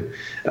War II.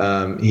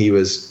 He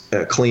was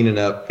cleaning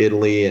up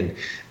Italy, and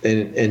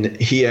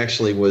he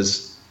actually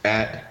was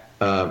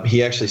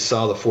he actually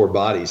saw the 4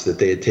 bodies that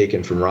they had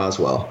taken from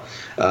Roswell,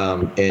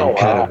 kind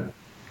of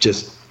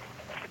just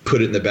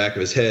put it in the back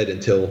of his head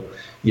until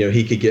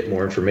he could get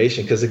more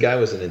information, because the guy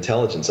was an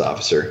intelligence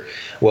officer.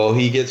 Well,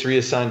 he gets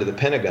reassigned to the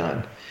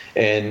Pentagon,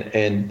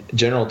 and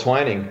General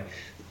Twining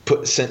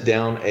sent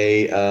down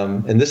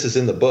and this is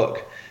in the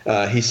book,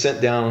 he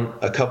sent down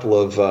a couple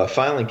of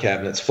filing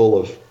cabinets full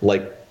of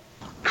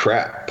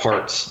crap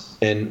parts,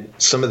 and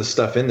some of the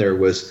stuff in there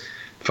was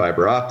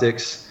fiber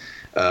optics,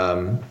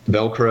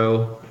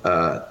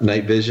 Velcro,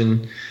 night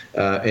vision,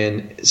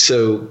 and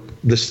so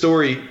the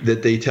story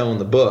that they tell in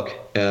the book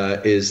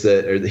is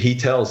that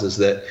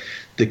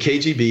the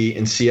KGB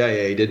and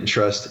CIA didn't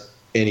trust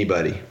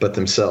anybody but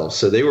themselves,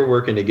 so they were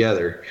working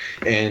together,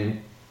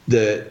 and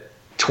the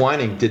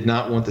Twining did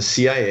not want the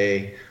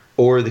CIA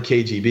or the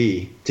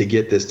KGB to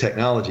get this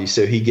technology,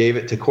 so he gave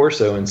it to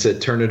Corso and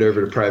said, turn it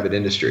over to private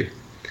industry.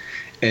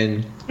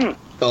 And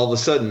all of a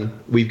sudden,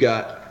 we've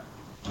got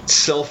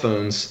cell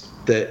phones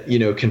that,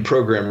 can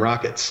program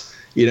rockets.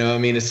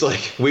 It's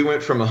like we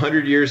went from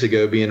 100 years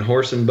ago being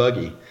horse and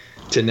buggy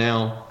to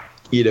now,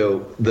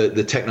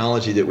 the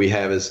technology that we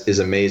have is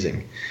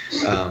amazing.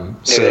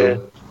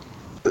 So,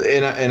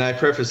 and I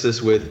preface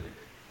this with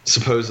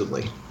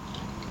supposedly.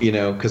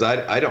 Because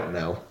I don't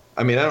know.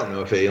 I don't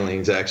know if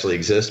aliens actually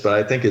exist, but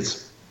I think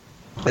it's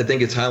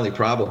highly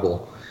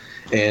probable.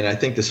 And I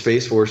think the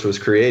Space Force was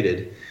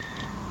created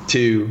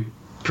to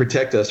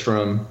protect us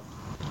from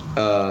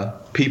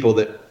people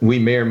that we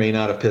may or may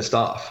not have pissed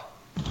off.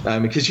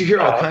 Because you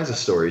hear all kinds of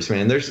stories,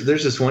 man. There's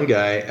this one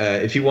guy.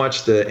 If you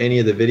watch any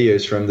of the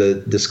videos from the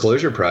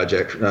Disclosure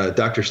Project,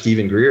 Dr.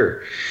 Stephen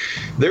Greer,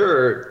 there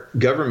are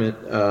government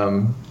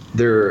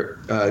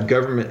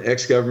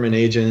ex-government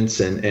agents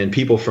and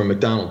people from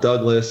McDonnell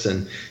Douglas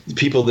and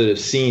people that have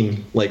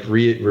seen like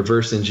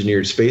reverse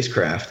engineered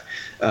spacecraft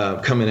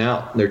coming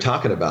out, and they're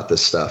talking about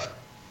this stuff.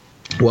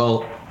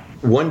 Well,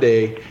 one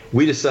day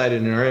we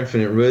decided in our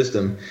infinite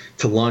wisdom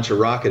to launch a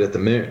rocket at the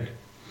moon.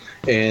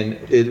 And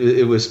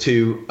it was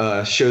to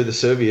show the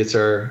Soviets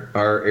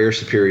our air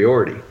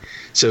superiority.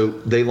 So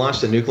they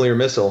launched a nuclear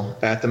missile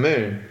at the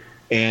moon,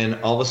 and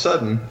all of a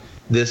sudden,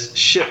 this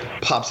ship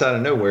pops out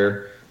of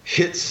nowhere,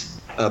 hits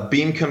a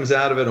beam comes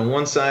out of it on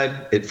one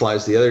side, it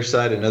flies to the other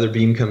side, another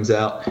beam comes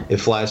out, it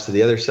flies to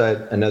the other side,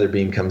 another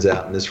beam comes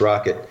out, and this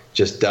rocket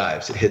just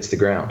dives, it hits the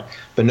ground.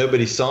 But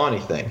nobody saw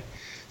anything.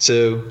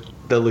 So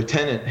the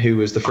lieutenant who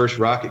was the first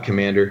rocket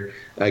commander,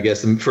 I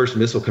guess the first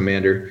missile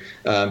commander,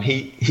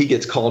 he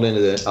gets called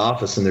into the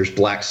office, and there's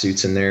black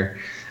suits in there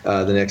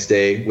the next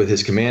day with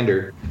his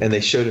commander, and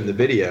they showed him the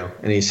video,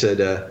 and he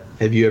said,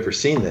 have you ever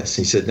seen this?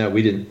 He said, no,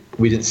 we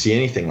didn't see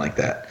anything like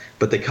that,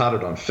 but they caught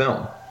it on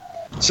film.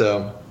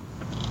 So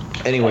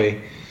anyway,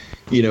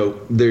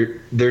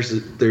 there's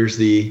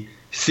the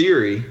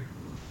theory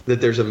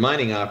that there's a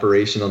mining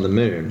operation on the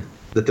moon,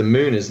 that the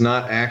moon is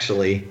not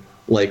actually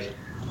like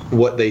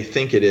what they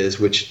think it is,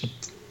 which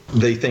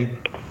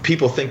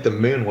people think the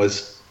moon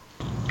was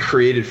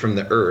created from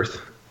the Earth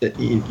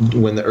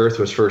when the Earth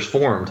was first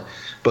formed,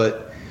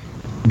 but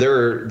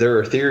there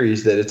are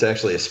theories that it's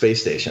actually a space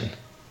station,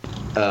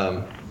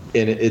 and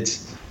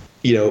it's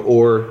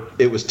or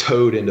it was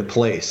towed into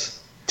place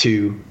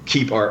to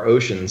keep our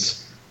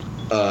oceans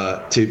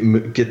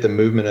get the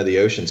movement of the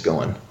oceans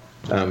going,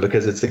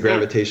 because it's the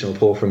gravitational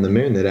pull from the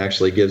moon that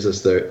actually gives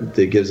us the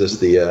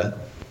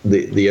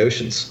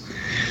oceans.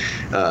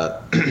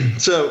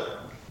 So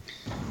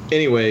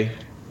anyway,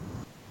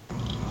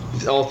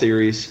 all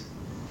theories.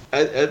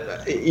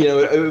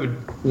 It would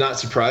not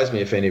surprise me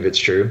if any of it's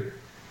true.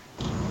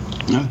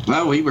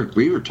 Well, we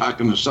were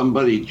talking to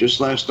somebody just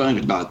last night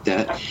about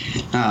that.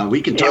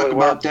 We can talk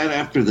about that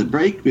after the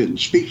break. And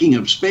speaking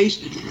of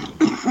space,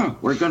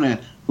 we're going to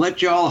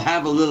let you all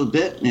have a little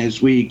bit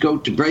as we go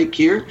to break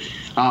here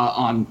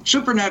on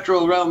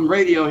Supernatural Realm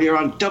Radio here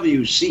on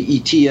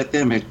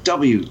WCET-FM at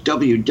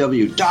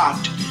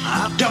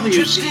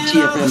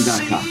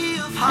www.WCETFM.com.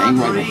 Hang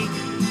right on.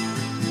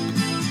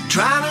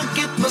 Trying to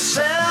get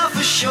myself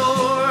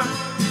ashore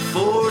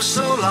for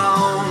so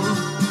long.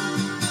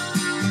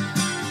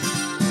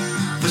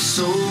 For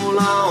so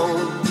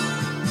long.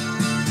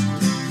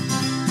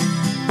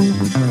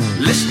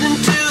 Listening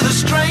to the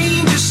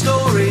strangest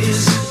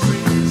stories,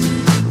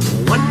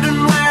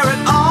 wondering where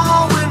it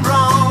all went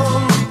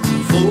wrong.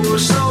 For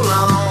so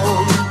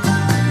long.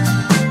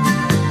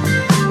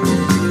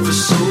 For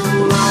so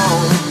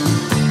long.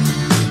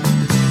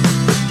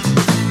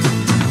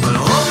 But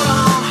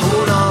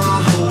hold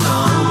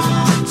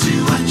on to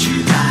what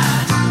you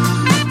got.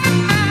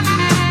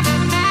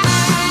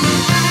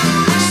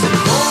 Said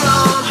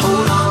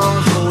hold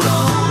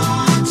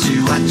on to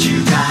what you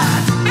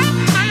got.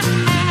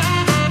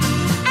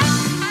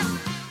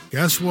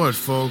 Guess what,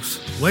 folks?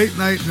 Late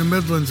Night in the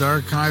Midlands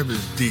archive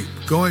is deep,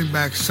 going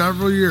back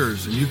several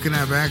years, and you can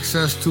have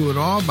access to it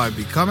all by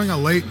becoming a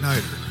late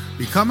nighter.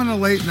 Becoming a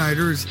late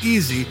nighter is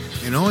easy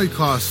and only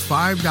costs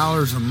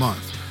 $5 a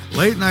month.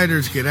 Late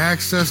nighters get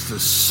access to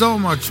so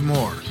much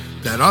more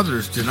that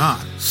others do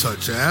not,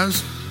 such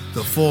as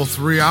the full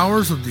 3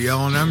 hours of the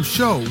L&M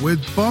show with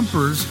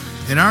bumpers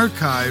and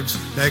archives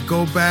that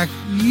go back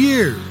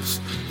years,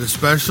 the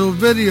special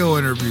video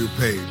interview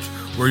page,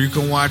 where you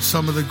can watch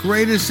some of the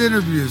greatest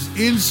interviews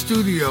in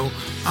studio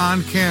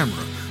on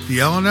camera. The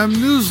L&M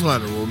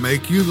newsletter will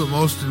make you the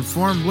most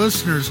informed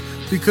listeners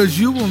because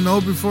you will know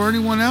before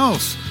anyone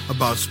else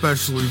about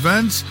special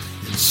events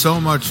and so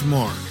much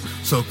more.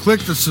 So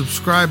click the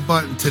subscribe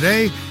button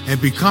today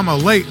and become a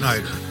late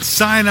nighter.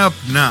 Sign up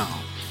now.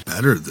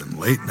 Better than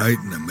Late Night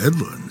in the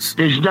Midlands.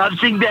 There's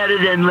nothing better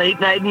than Late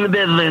Night in the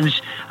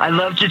Midlands. I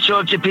love to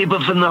talk to people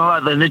from the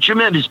heartland. They're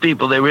tremendous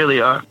people. They really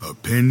are.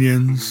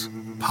 Opinions,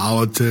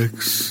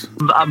 politics.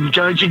 I'm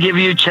going to give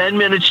you 10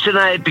 minutes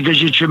tonight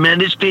because you're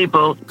tremendous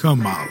people.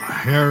 Kamala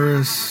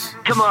Harris.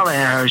 Kamala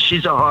Harris,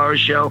 she's a horror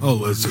show.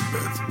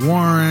 Elizabeth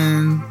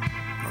Warren.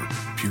 Or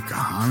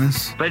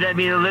Pocahontas. But I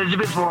mean,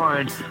 Elizabeth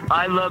Warren,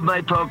 I love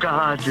my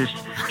Pocahontas.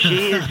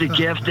 She is the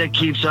gift that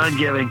keeps on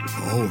giving.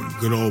 Oh, and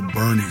good old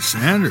Bernie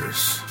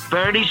Sanders.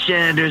 Bernie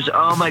Sanders,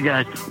 oh my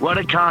God, what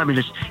a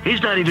communist.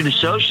 He's not even a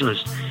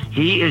socialist.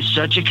 He is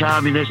such a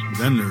communist.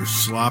 Then there's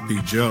Sloppy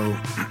Joe.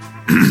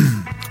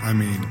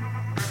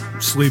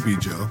 Sleepy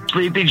Joe.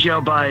 Sleepy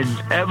Joe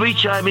Biden. Every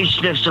time he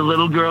sniffs a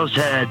little girl's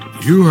head.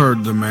 You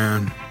heard the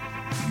man.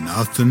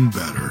 Nothing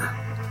better.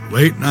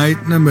 Late Night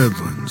in the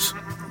Midlands.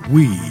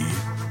 We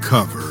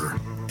cover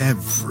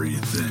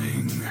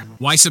everything.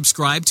 Why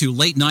subscribe to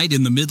Late Night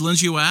in the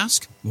Midlands, you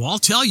ask? Well, I'll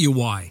tell you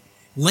why.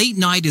 Late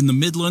Night in the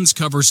Midlands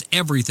covers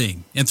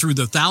everything, and through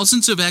the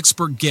thousands of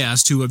expert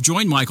guests who have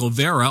joined Michael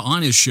Vera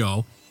on his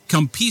show,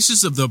 come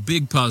pieces of the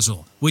big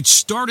puzzle, which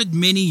started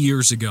many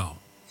years ago.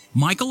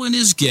 Michael and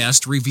his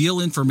guests reveal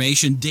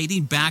information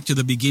dating back to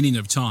the beginning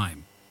of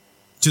time.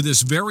 To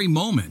this very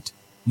moment,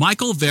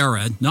 Michael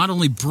Vera not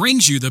only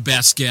brings you the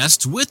best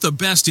guests with the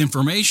best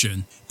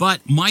information,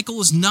 but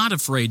Michael is not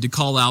afraid to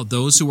call out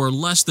those who are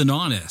less than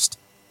honest.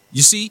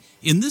 You see,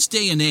 in this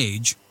day and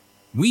age,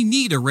 we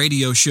need a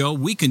radio show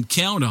we can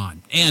count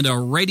on and a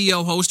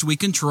radio host we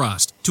can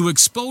trust to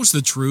expose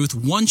the truth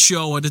one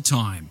show at a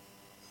time.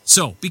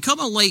 So become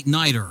a late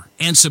nighter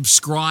and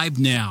subscribe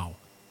now.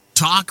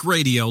 Talk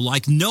radio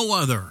like no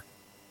other.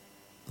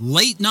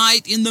 Late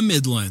Night in the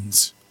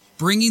Midlands,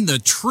 bringing the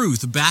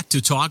truth back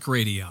to talk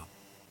radio.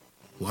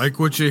 Like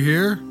what you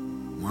hear?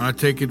 Want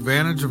to take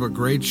advantage of a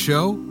great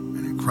show,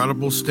 an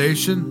incredible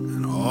station,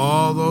 and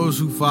all those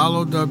who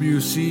follow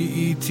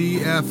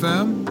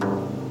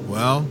WCET-FM?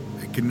 Well,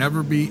 it can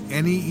never be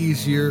any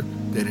easier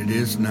than it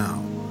is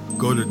now.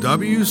 Go to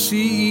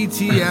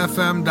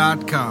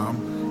WCETFM.com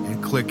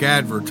and click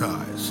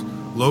Advertise.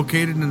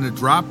 Located in the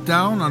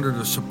drop-down under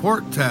the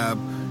Support tab,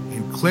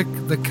 and click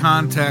the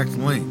Contact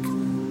link.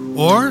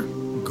 Or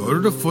go to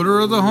the footer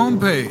of the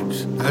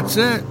homepage. That's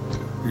it.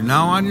 You're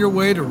now on your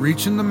way to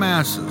reaching the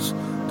masses.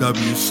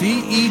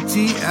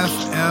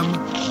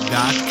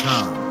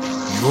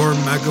 WCETFM.com. Your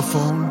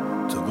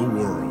megaphone to the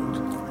world.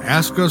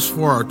 Ask us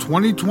for our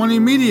 2020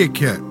 Media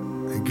Kit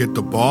and get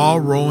the ball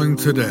rolling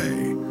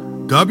today.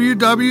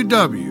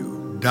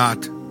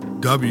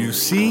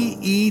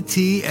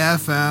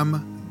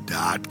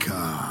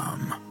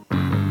 www.WCETFM.com.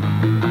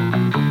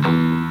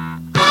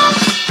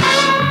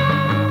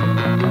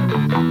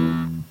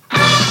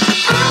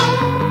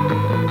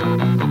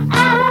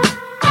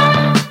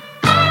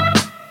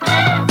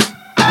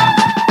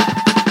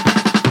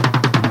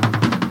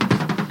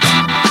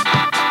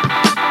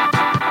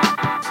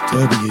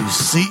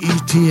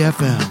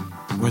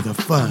 WCET-FM, where the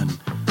fun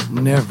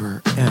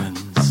never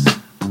ends.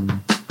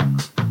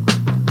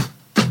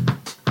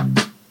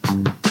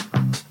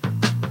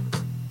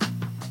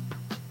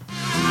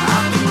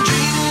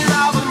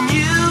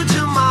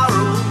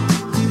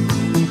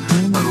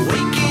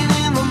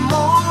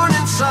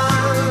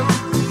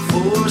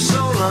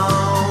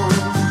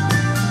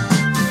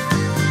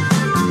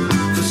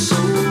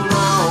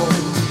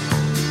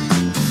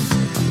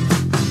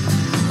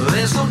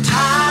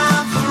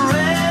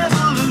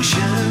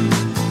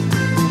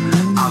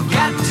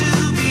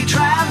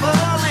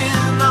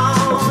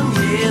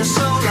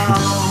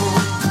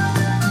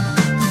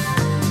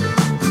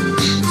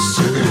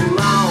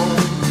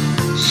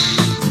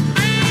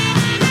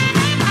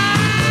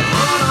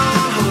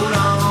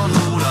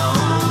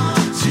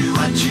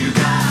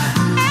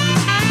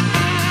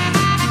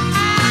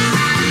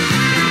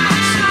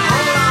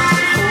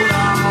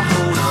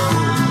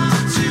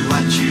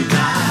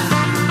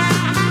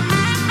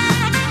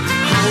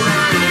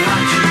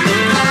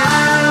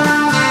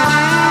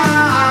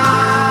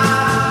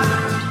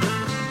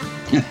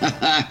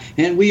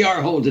 And we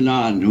are holding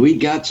on. We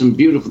got some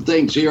beautiful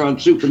things here on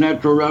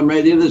Supernatural Realm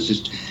Radio. This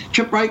is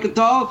Chip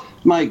Reichenthal,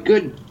 my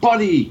good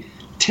buddy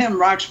Tim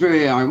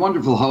Roxbury, our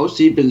wonderful host.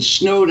 He's been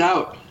snowed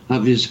out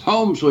of his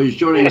home, so he's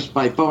joining us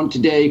by phone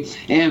today.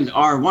 And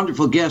our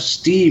wonderful guest,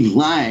 Steve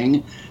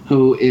Lang,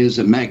 who is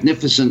a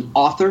magnificent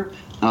author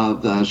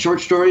of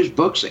short stories,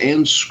 books,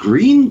 and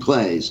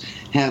screenplays.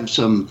 Have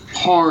some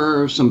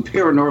horror, some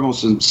paranormal,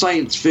 some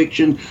science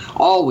fiction,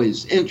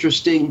 always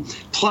interesting.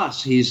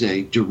 Plus, he's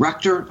a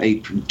director, a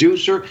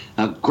producer,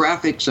 a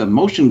graphics, a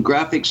motion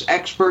graphics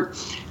expert.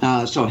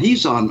 So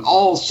he's on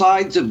all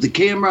sides of the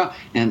camera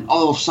and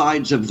all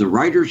sides of the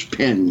writer's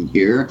pen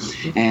here.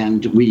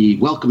 And we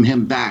welcome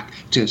him back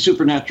to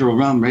Supernatural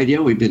Realm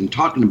Radio. We've been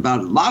talking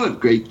about a lot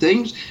of great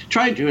things,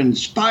 trying to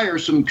inspire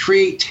some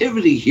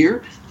creativity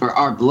here for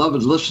our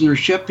beloved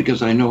listenership,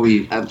 because I know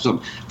we have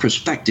some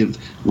prospective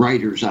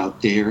writers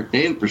out there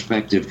and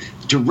prospective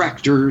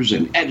directors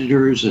and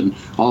editors and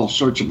all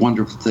sorts of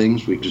wonderful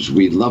things, because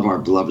we love our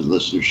beloved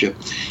listenership.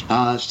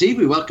 Steve,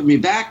 we welcome you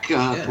back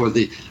for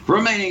the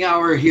remaining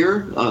hour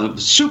here of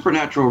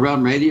Supernatural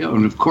Realm Radio,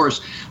 and of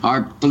course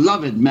our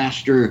beloved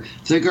master,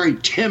 the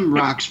great Tim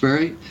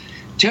Roxbury.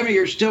 Timmy,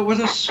 you're still with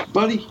us,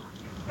 buddy?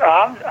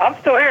 I'm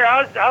still here.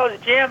 I was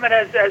jamming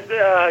as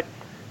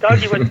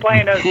Dougie was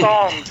playing those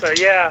songs, so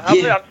yeah, I'm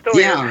still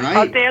here. Right?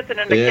 I was dancing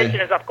in the kitchen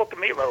as I'm cooking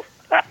meatloaf.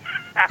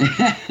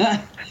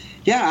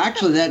 Yeah,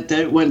 actually,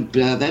 that went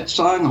that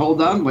song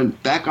 "Hold On"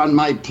 went back on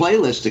my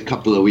playlist a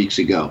couple of weeks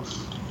ago.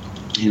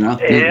 You know,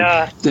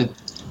 yeah.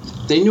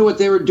 They knew what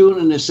they were doing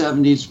in the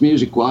 '70s,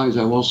 music-wise.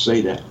 I will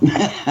say that.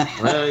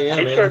 Well, yeah,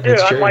 They man, sure do.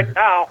 Unlike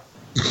now.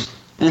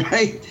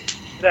 Right?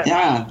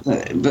 Yeah,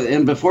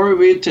 and before we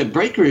went to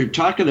break, we were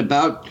talking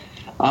about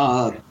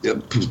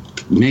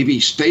maybe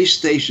space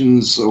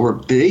stations or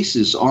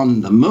bases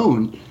on the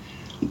moon.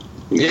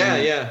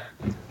 Yeah.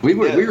 We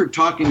were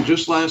talking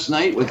just last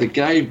night with a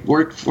guy who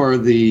worked for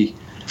the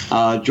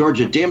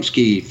Georgia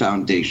Damsky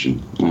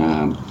Foundation.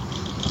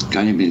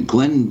 guy named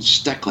Glenn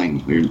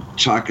Steckling. We were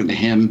talking to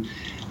him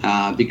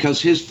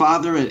because his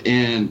father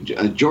and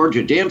George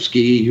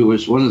Adamski, who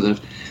was one of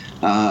the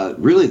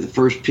really the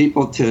first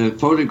people to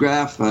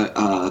photograph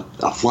a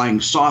flying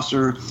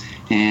saucer,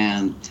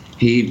 and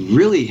he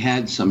really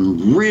had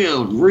some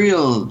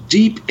real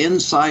deep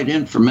inside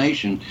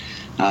information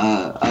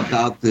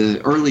about the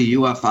early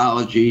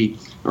ufology,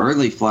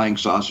 early flying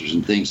saucers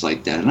and things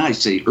like that. And I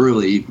say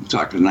early,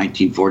 talking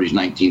 1940s,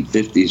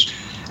 1950s,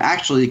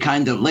 actually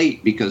kind of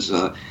late because,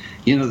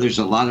 there's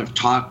a lot of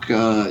talk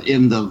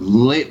in the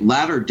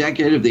latter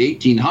decade of the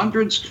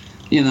 1800s,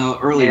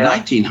 early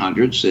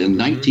 1900s and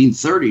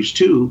 1930s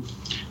too,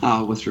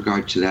 with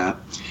regard to that.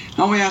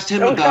 And we asked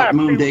him about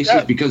moon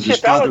bases because his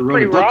father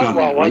wrote a book on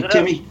that, right,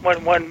 Timmy?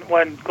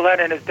 When Glenn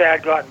and his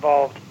dad got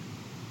involved.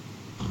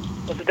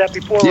 Wasn't that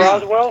before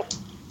Roswell?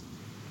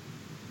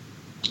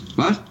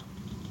 What?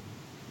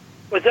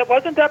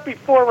 Wasn't that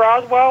before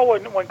Roswell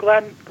when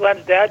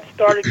Glenn's dad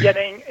started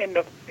getting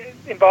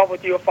involved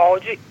with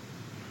ufology?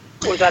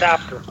 Or was that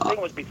after? I think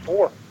it was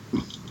before.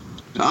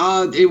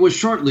 It was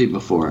shortly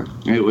before.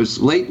 It was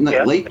late to mid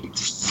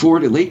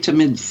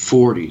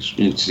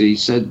 40s. He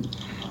said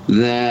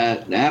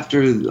that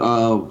after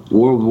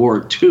World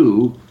War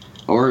II,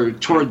 or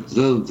toward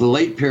the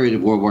late period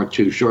of World War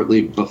II,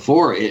 shortly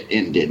before it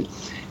ended,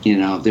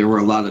 there were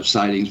a lot of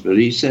sightings. But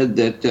he said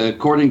that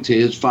according to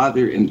his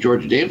father and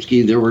George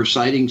Adamski, there were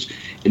sightings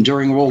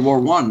during World War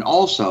I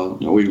also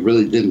that we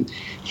really didn't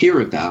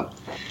hear about.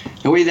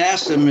 And we'd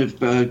asked him if,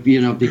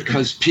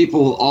 because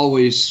people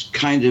always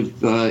kind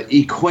of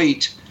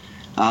equate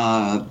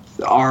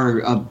our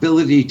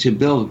ability to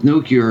build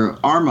nuclear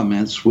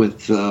armaments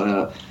with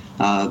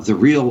the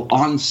real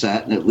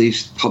onset, and at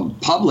least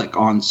public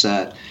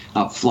onset,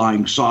 of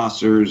flying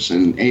saucers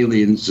and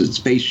aliens and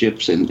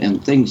spaceships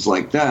and things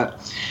like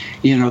that.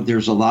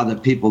 There's a lot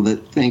of people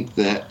that think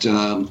that,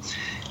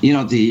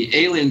 the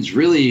aliens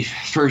really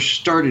first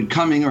started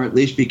coming, or at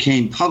least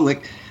became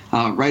public,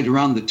 right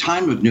around the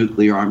time of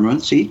nuclear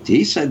armaments.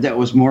 He said that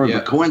was more of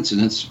a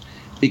coincidence,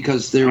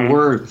 because there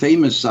were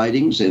famous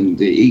sightings in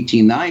the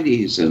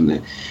 1890s and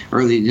the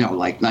early,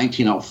 like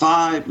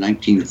 1905,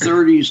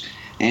 1930s,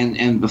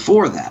 and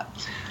before that.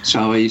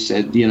 So he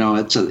said,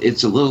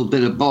 it's a little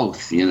bit of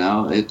both. There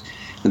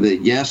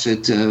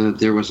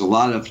was a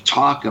lot of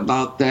talk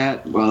about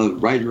that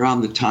right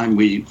around the time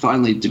we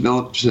finally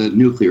developed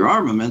nuclear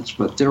armaments,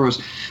 but there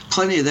was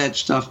plenty of that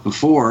stuff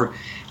before.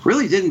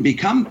 Really didn't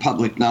become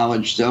public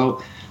knowledge,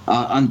 though,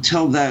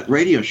 until that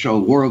radio show,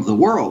 War of the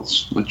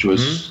Worlds, which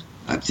was,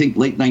 I think,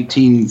 late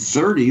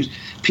 1930s.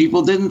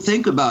 People didn't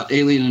think about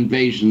alien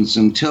invasions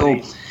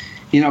until,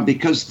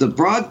 because the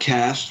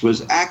broadcast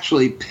was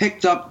actually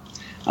picked up.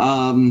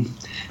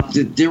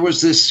 There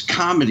was this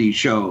comedy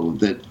show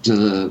that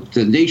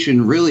the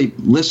nation really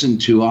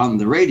listened to on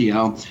the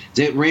radio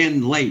that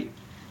ran late.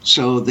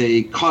 So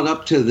they caught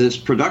up to this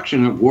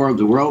production of War of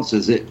the Worlds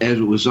as it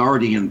was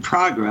already in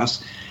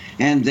progress.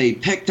 And they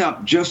picked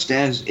up, just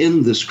as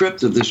in the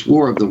script of this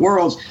War of the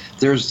Worlds,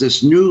 there's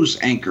this news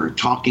anchor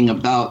talking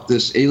about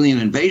this alien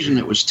invasion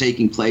that was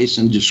taking place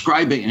and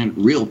describing it in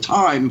real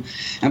time.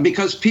 And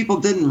because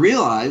people didn't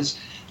realize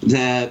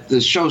that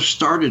the show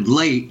started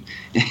late,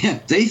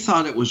 they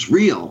thought it was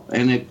real,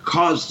 and it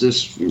caused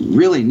this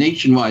really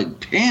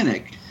nationwide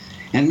panic.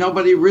 And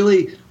nobody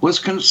really was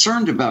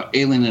concerned about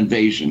alien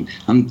invasion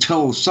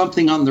until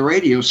something on the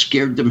radio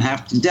scared them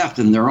half to death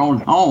in their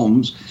own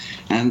homes.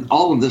 And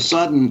all of a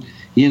sudden,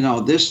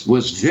 this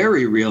was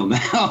very real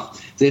now.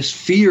 This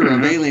fear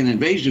of alien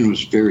invasion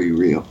was very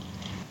real.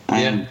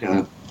 And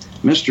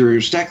Mr.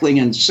 Steckling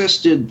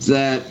insisted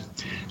that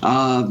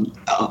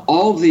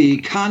all the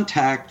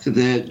contact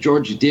that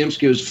George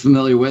Adamski was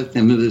familiar with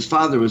and that his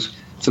father was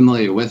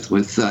familiar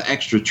with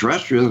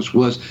extraterrestrials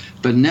was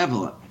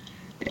benevolent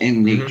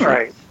in nature.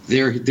 Right.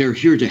 They're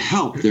here to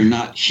help. They're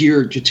not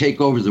here to take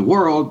over the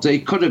world. They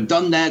could have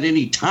done that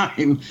any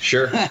time.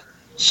 Sure.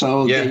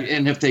 So,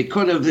 and if they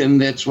could have, and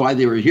that's why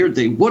they were here,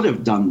 they would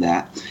have done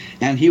that.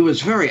 And he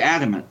was very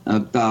adamant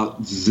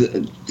about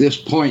this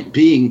point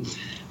being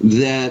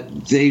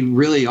that they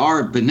really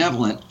are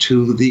benevolent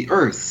to the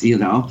Earth,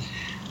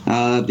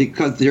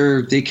 because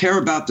they care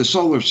about the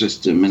solar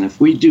system. And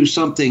if we do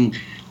something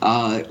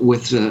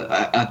with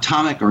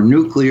atomic or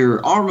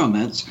nuclear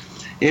armaments,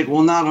 it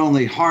will not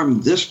only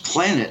harm this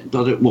planet,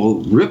 but it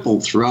will ripple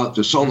throughout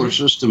the solar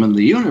system and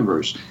the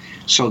universe.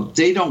 So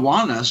they don't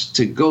want us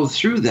to go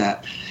through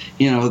that.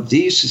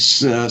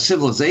 These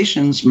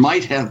civilizations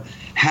might have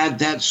had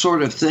that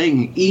sort of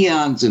thing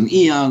eons and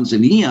eons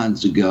and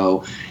eons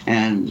ago,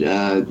 and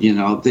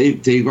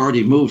they've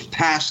already moved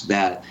past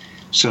that.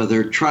 So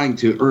they're trying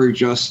to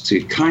urge us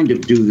to kind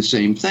of do the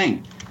same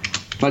thing.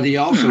 But he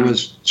also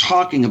was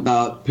talking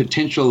about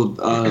potential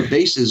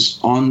bases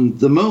on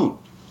the moon,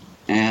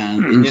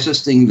 and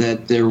insisting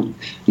that they're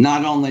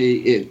not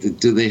only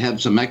do they have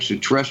some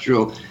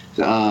extraterrestrial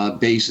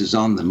bases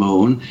on the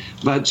moon,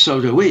 but so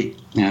do we.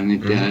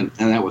 And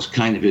that was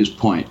kind of his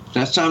point.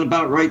 That sound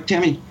about right,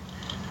 Timmy?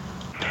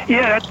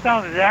 Yeah, that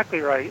sounds exactly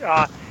right.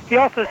 He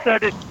also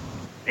said that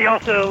he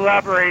also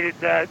elaborated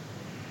that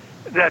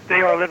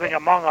they are living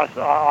among us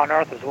on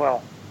Earth as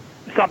well.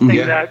 Something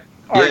that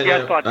our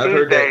guest on I've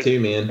heard that Tuesday too,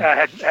 man.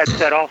 Had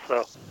said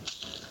also.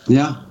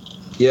 Yeah.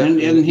 Yeah.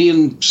 And he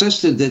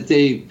insisted that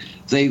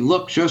they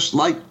look just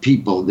like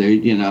people. They,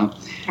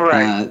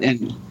 Right.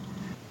 And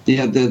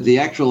the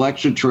actual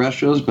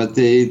extraterrestrials, but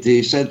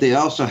they said they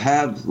also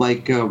have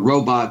like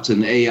robots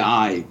and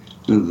AI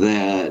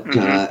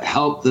that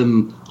help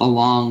them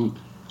along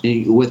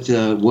with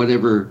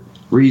whatever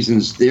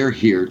reasons they're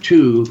here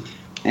too.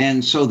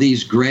 And so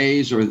these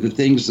grays, or the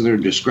things that are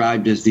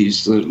described as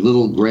these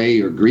little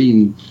gray or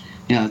green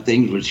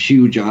things with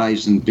huge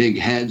eyes and big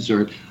heads,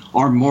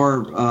 are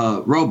more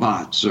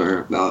robots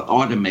or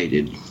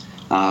automated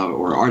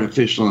or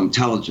artificial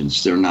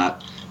intelligence. They're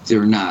not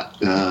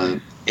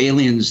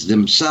aliens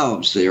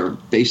themselves. They are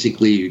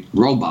basically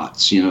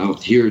robots,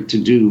 here to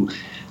do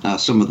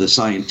some of the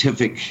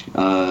scientific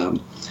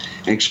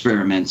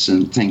experiments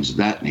and things of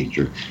that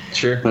nature.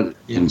 Sure. But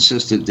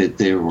insisted that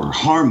they were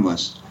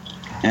harmless.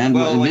 And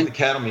like the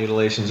cattle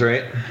mutilations,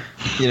 right?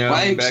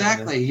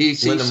 Exactly. He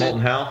Linda said,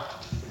 Moulton Howe.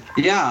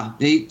 Yeah,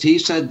 he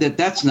said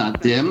that's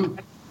not them.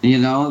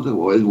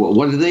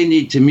 What do they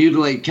need to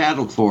mutilate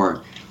cattle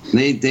for?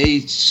 They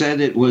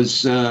said it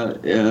was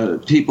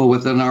people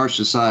within our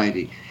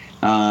society,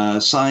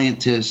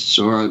 scientists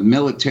or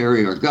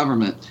military or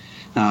government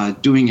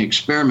doing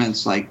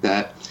experiments like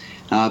that,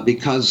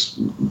 because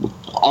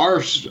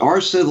our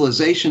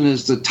civilization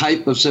is the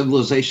type of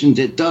civilization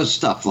that does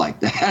stuff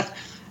like that,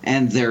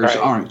 and theirs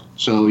aren't.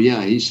 So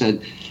yeah, he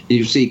said,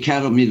 you see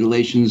cattle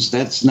mutilations,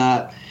 that's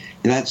not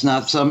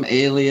some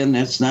alien,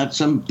 that's not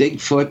some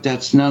Bigfoot,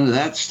 that's none of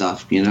that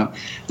stuff,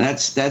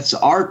 That's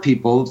our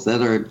people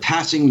that are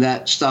passing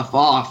that stuff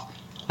off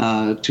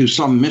to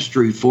some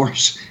mystery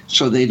force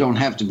so they don't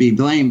have to be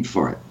blamed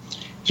for it.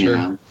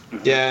 Sure.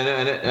 Yeah,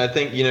 and I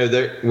think,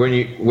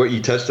 what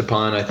you touched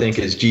upon, I think,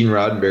 is Gene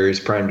Roddenberry's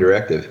prime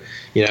directive.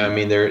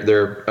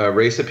 They're a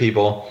race of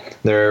people.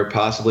 They're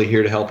possibly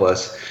here to help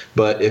us.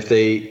 But if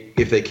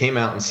they came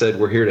out and said,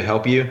 we're here to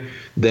help you,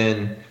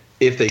 then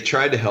if they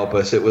tried to help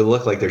us, it would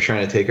look like they're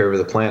trying to take over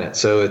the planet.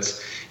 So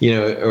it's,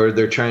 or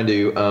they're trying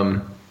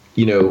to,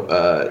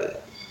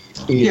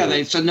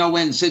 it's a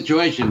no-win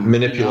situation.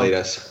 Manipulate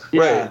us.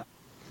 Yeah.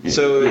 Right.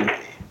 So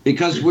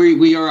because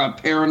we are a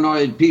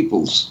paranoid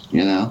peoples,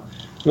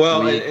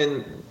 Well,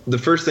 and the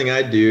first thing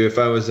I'd do if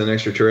I was an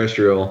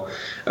extraterrestrial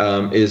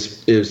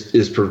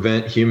is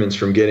prevent humans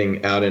from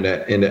getting out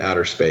into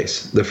outer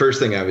space. The first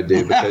thing I would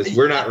do, because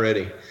we're not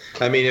ready.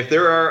 I mean, if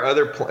there are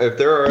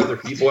other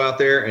people out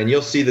there, and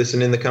you'll see this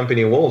in the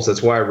Company of Wolves,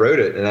 that's why I wrote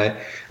it. And I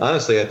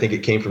think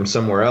it came from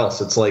somewhere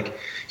else. It's like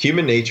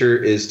human nature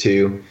is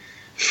to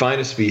find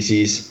a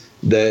species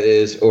that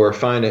is, or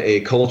find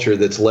a culture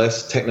that's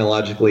less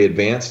technologically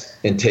advanced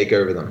and take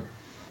over them.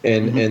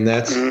 And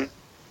that's, and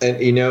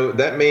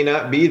that may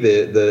not be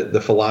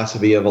the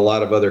philosophy of a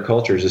lot of other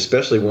cultures,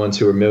 especially ones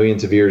who are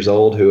millions of years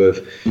old, who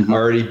have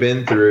already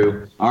been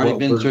through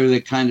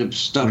the kind of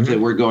stuff that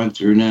we're going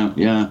through now.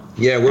 Yeah.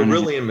 Yeah, we're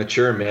really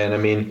immature, man. I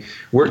mean,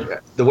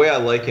 the way I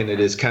liken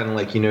it is kind of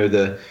like,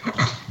 the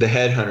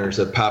headhunters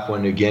of Papua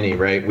New Guinea,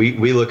 right?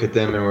 We look at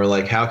them and we're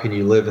like, how can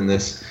you live in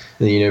this?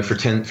 For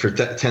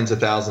tens of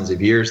thousands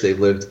of years they've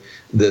lived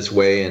this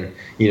way, and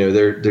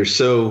they're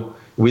so,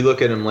 we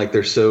look at them like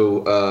they're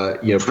so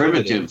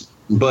primitive.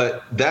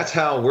 But that's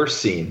how we're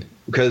seen,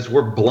 because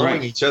we're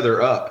blowing each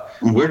other up.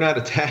 We're not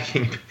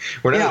attacking.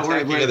 We're not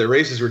attacking other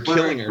races. We're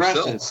killing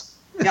ourselves.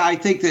 Yeah, I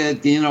think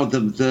that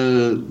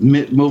the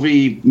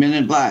movie Men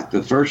in Black,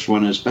 the first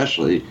one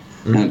especially,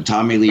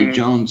 Tommy Lee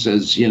Jones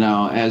says,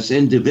 as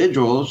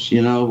individuals,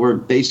 we're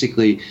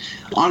basically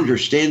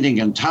understanding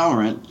and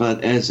tolerant,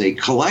 but as a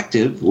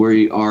collective,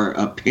 we are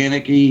a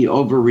panicky,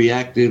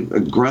 overreactive,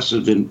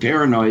 aggressive, and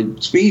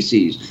paranoid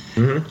species.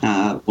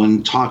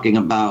 When talking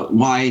about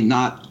why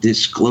not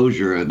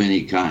disclosure of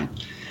any kind.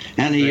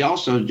 And he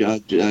also,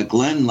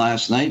 Glenn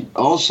last night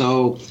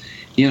also,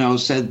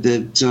 said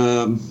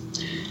that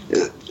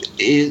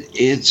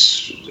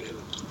it's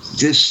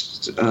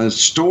this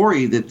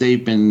story that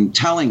they've been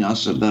telling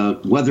us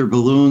about weather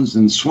balloons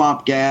and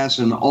swamp gas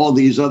and all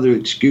these other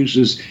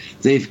excuses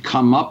they've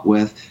come up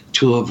with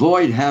to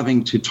avoid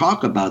having to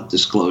talk about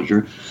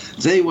disclosure.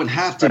 They would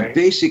have to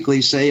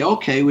basically say,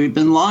 okay, we've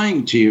been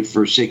lying to you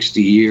for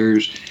 60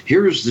 years.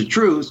 Here's the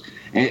truth,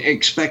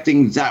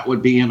 expecting that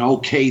would be an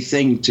okay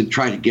thing to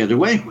try to get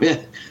away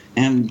with.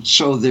 And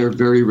so they're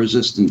very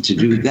resistant to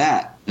do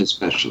that,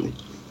 especially,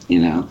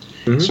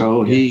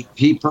 So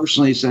he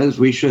personally says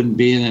we shouldn't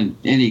be in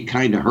any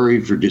kind of hurry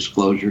for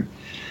disclosure.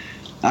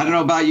 I don't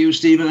know about you,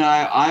 Stephen.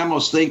 I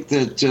almost think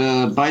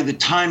that by the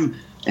time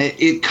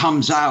it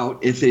comes out,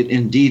 if it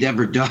indeed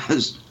ever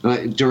does,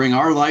 during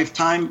our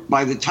lifetime,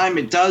 by the time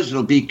it does,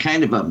 it'll be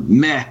kind of a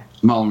meh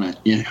moment,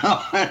 and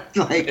I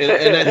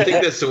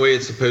think that's the way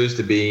it's supposed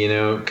to be,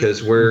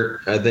 because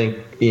I think,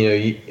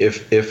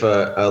 if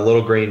a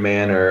little green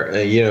man or,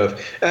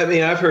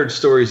 I've heard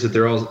stories that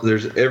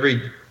there's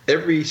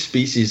every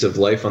species of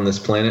life on this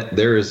planet,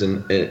 there is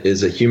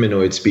a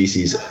humanoid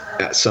species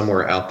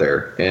somewhere out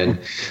there, and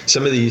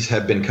some of these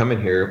have been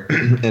coming here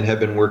and have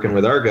been working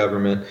with our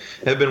government,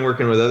 have been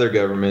working with other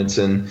governments,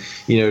 and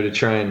to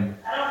try and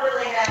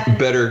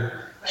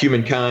better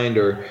humankind,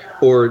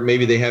 or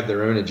maybe they have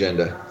their own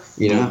agenda,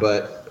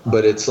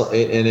 but it's,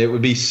 and it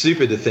would be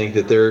stupid to think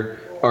that there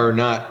are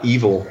not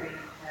evil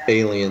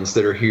aliens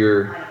that are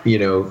here,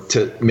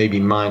 to maybe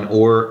mine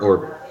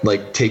or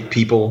like take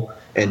people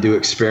and do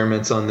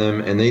experiments on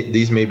them, and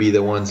these may be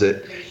the ones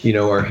that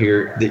are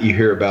here that you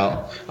hear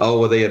about. Oh,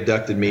 well, they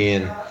abducted me,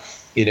 and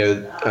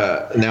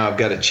now I've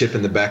got a chip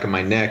in the back of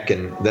my neck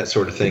and that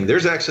sort of thing.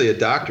 There's actually a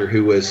doctor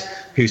who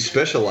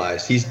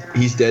specialized.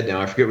 He's dead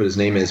now. I forget what his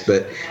name is,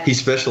 but he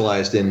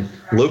specialized in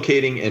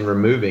locating and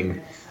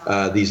removing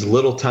these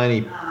little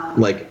tiny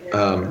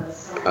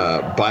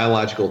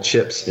biological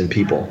chips in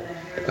people.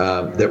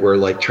 That were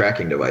like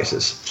tracking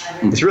devices.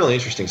 It's really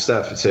interesting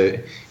stuff. So,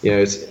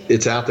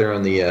 it's out there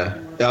on the,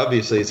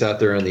 obviously it's out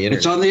there on the internet.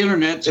 It's on the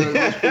internet, so it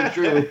must be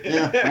true.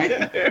 Yeah,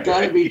 right?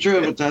 Got to be true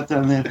if it's out there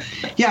on there.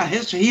 Yeah,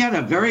 he had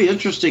a very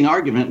interesting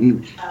argument.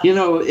 And,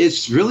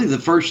 it's really the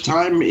first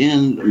time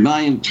in my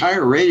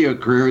entire radio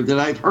career that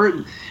I've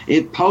heard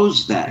it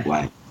posed that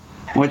way,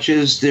 which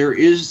is there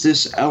is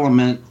this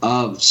element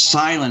of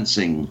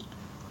silencing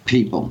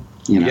people,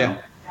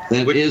 Yeah.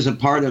 That is a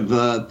part of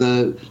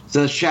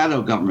the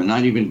shadow government,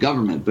 not even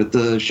government, but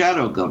the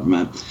shadow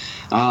government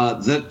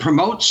that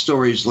promotes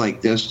stories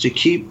like this to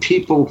keep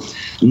people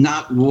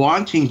not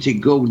wanting to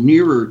go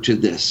nearer to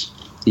this,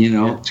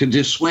 to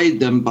dissuade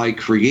them by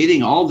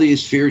creating all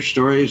these fear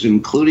stories,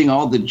 including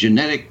all the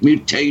genetic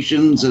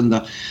mutations and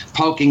the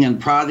poking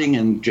and prodding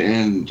and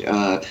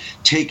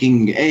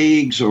taking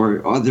eggs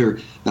or other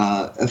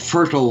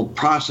fertile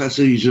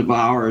processes of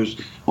ours,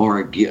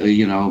 or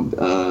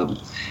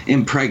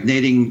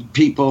impregnating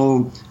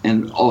people,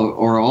 and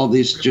or all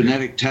this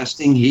genetic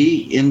testing.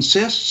 He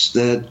insists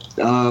that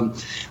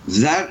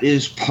that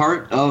is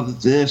part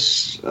of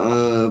this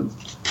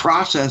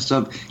process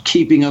of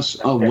keeping us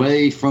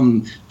away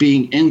from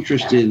being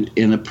interested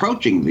in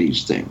approaching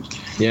these things.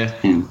 Yeah.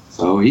 And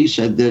so he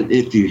said that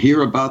if you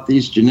hear about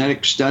these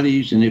genetic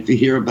studies, and if you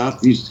hear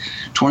about these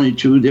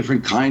 22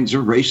 different kinds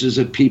of races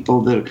of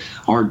people that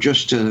are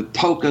just to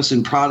poke us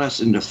and prod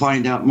us and to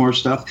find out more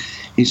stuff,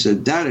 he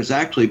said that is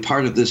actually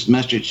part of this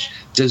message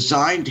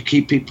designed to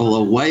keep people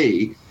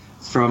away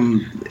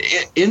from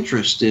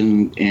interest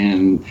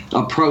in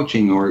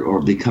approaching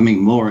or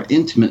becoming more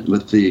intimate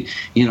with the,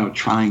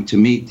 trying to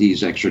meet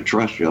these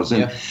extraterrestrials.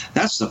 And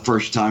that's the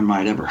first time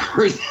I'd ever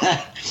heard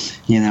that,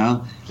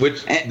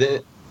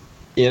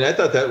 And I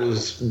thought that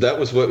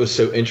was what was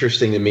so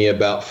interesting to me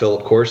about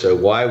Philip Corso.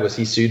 Why was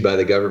he sued by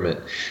the government?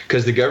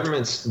 Because the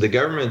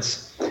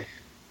government's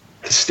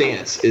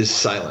stance is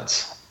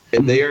silence.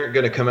 And they aren't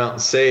going to come out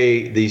and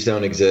say these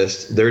don't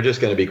exist. They're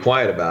just going to be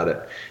quiet about it.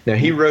 Now,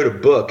 he wrote a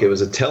book. It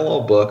was a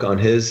tell-all book on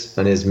his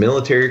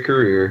military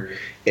career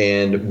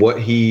and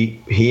what he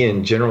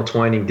and General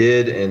Twining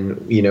did, and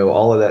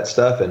all of that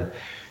stuff. And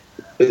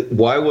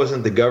why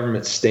wasn't the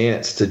government's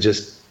stance to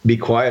just be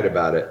quiet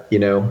about it?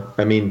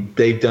 I mean,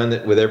 they've done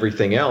it with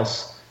everything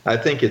else. I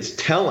think it's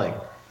telling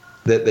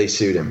that they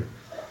sued him.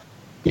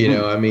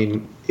 I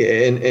mean,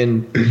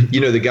 and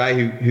the guy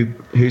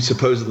who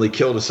supposedly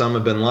killed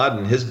Osama bin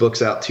Laden, his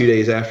book's out 2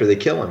 days after they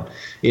kill him,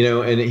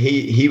 and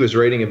he was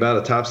writing about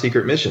a top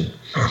secret mission.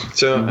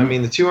 So, I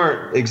mean, the two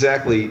aren't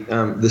exactly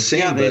the same.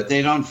 Yeah,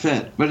 they don't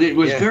fit. But it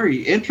was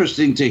very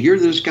interesting to hear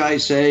this guy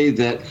say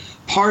that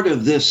part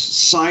of this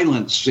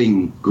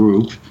silencing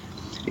group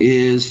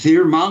is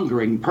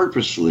fear-mongering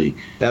purposefully.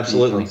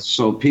 Absolutely.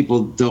 So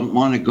people don't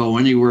want to go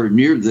anywhere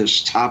near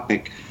this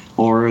topic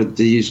or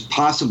these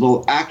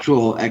possible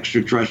actual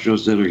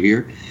extraterrestrials that are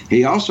here.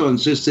 He also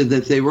insisted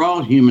that they were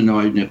all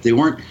humanoid, and if they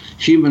weren't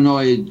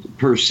humanoid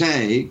per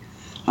se,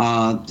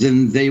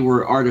 then they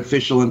were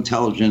artificial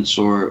intelligence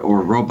or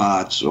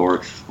robots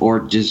or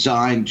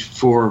designed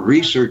for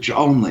research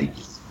only.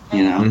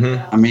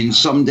 I mean,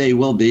 someday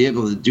we'll be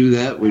able to do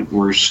that.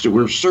 We're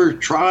still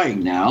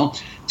trying now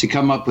to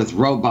come up with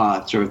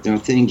robots or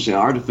things,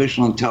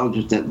 artificial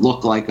intelligence that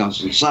look like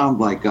us and sound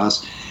like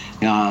us.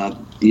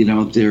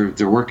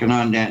 They're working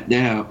on that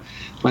now.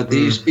 But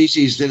these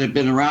species that have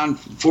been around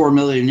 4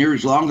 million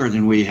years longer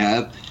than we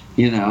have,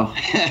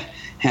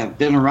 have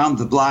been around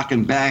the block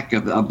and back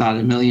about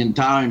 1 million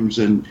times,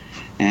 and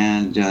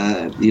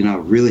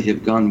really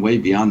have gone way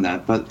beyond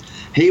that. But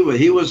he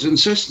was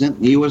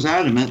insistent, he was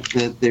adamant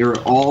that they're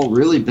all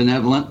really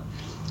benevolent,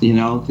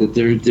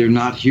 that they're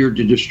not here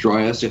to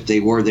destroy us. If they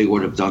were, they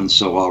would have done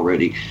so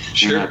already.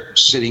 Sure. They're not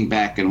sitting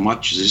back and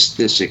watch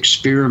this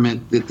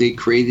experiment that they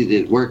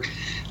created at work.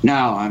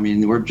 Now, I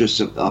mean, we're just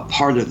a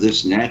part of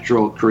this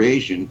natural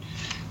creation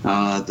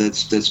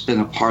that's been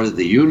a part of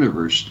the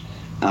universe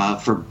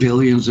for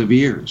billions of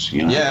years.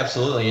 Yeah,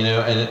 absolutely.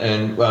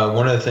 And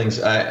one of the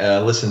things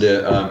I listened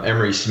to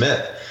Emery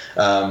Smith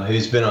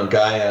who's been on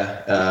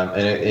Gaia,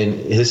 and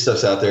his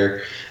stuff's out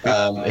there.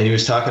 And he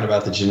was talking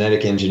about the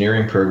genetic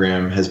engineering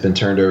program has been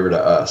turned over to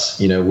us.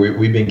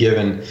 We've been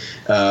given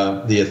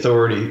the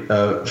authority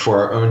for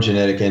our own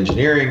genetic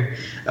engineering.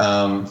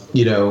 And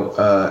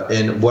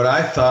what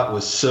I thought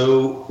was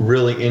so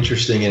really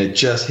interesting, and it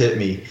just hit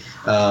me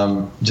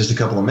just a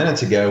couple of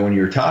minutes ago when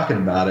you were talking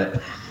about it,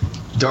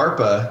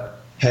 DARPA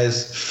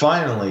has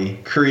finally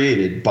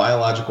created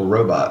biological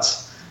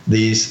robots.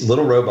 These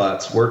little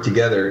robots work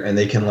together, and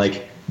they look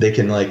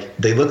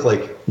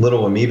like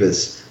little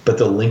amoebas, but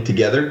they'll link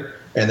together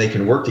and they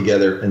can work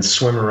together and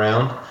swim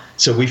around.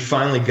 So we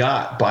finally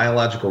got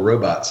biological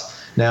robots.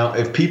 Now,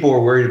 if people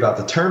are worried about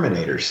the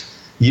Terminators,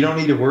 you don't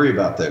need to worry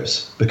about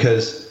those,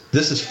 because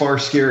this is far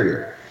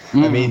scarier.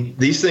 I mean,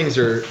 these things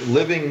are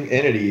living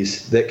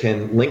entities that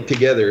can link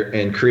together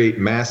and create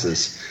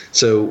masses.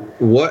 So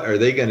what are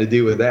they going to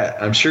do with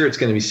that? I'm sure it's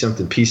going to be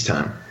something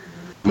peacetime.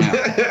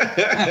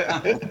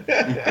 Yeah.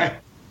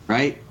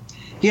 Right?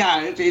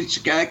 Yeah, it's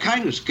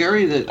kind of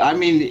scary that, I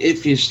mean,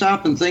 if you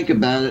stop and think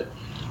about it,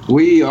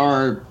 we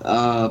are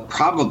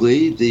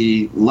probably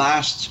the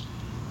last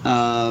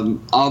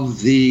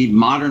of the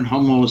modern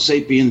Homo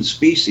sapiens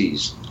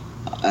species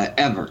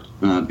ever.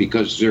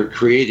 Because they're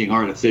creating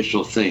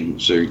artificial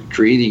things, they're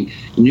creating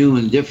new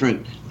and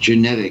different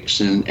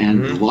genetics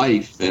and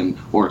life,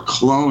 or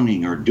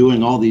cloning, or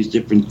doing all these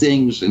different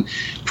things. And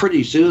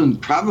pretty soon,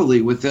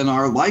 probably within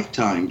our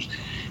lifetimes,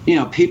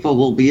 people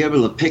will be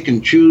able to pick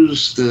and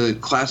choose the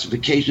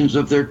classifications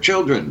of their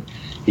children.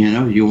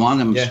 You want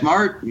them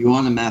smart, you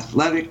want them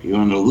athletic, you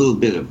want a little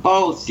bit of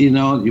both, you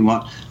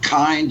want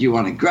kind, you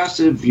want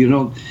aggressive,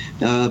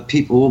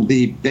 people will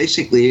be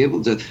basically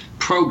able to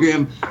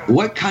program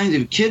what kind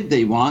of kid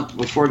they want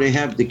before they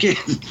have the kid,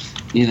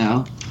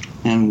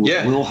 and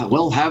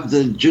we'll have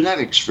the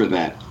genetics for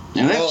that.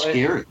 And that's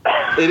scary.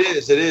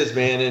 It is,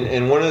 man.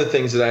 And one of the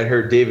things that I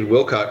heard David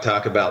Wilcock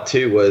talk about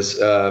too was,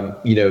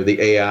 the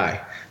AI.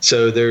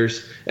 So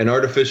there's an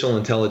artificial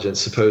intelligence,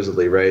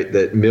 supposedly, right,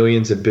 that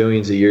millions and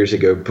billions of years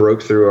ago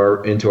broke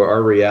through into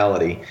our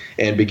reality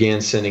and began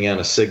sending out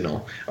a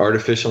signal.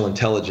 Artificial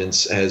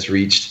intelligence has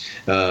reached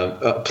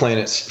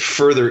planets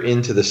further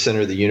into the center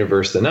of the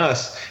universe than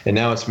us, and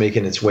now it's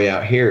making its way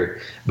out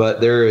here.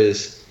 But there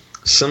is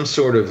some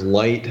sort of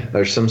light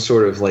or some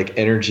sort of like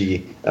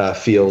energy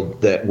field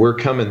that we're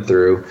coming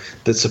through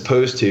that's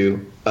supposed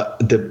to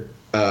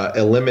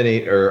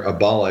eliminate or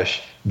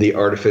abolish the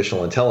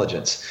artificial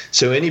intelligence.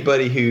 So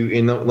anybody who,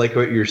 like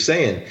what you're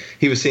saying,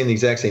 he was saying the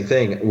exact same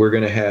thing. We're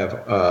going to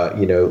have,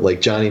 like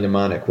Johnny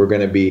Mnemonic. We're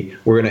going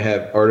to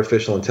have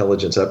artificial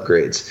intelligence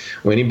upgrades.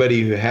 Well,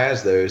 anybody who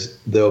has those,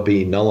 they'll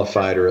be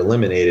nullified or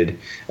eliminated.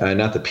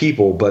 Not the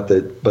people, but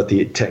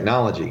the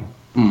technology.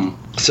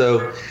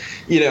 So,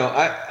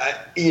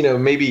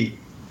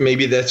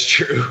 maybe that's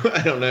true.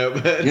 I don't know,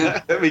 but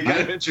that'd be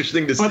kind of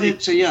interesting to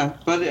see.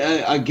 But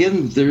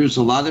again, there's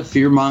a lot of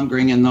fear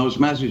mongering in those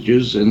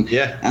messages, and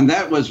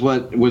that was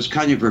what was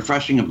kind of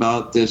refreshing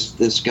about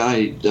this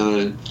guy,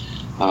 Glenn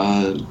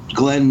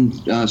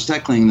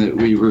Steckling, that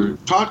we were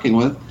talking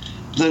with.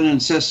 Then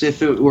it says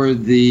if it were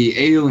the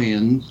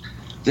aliens,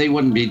 they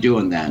wouldn't be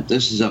doing that.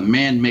 This is a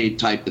man-made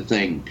type of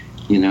thing,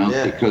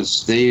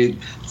 because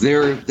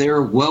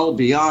they're well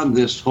beyond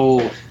this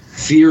whole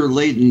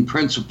fear-laden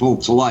principle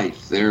to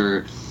life.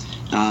 They're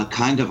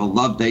kind of a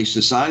love-based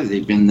society.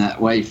 They've been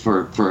that way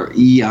for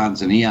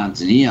eons and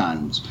eons and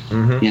eons.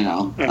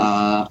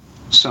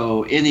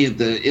 So any of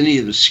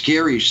the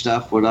scary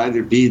stuff would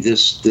either be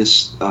this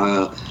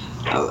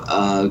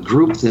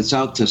group that's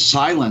out to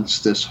silence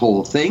this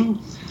whole thing,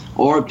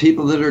 or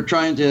people that are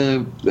trying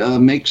to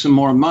make some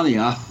more money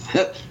off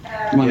it.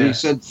 When he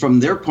said from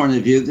their point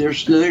of view,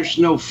 there's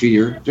no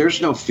fear. There's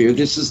no fear.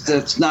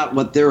 That's not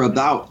what they're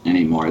about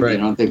anymore.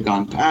 Right. They've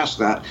gone past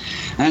that.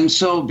 And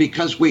so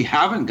because we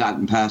haven't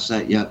gotten past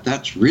that yet,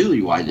 that's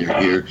really why they're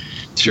here.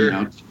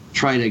 Sure.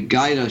 Try to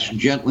guide us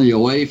gently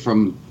away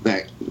from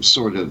that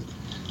sort of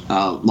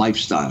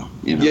lifestyle.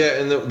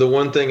 Yeah, and the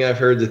one thing I've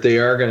heard that they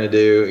are going to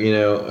do,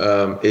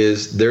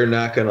 is they're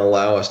not going to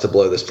allow us to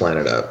blow this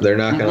planet up. They're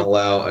not going to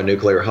allow a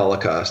nuclear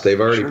holocaust.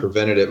 They've already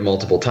prevented it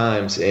multiple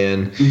times,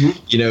 and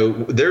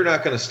they're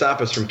not going to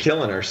stop us from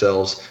killing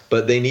ourselves.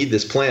 But they need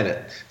this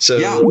planet. So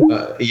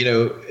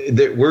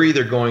we're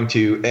either going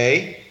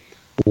to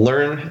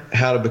learn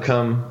how to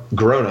become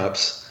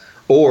grown-ups,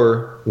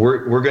 or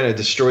we're going to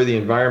destroy the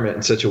environment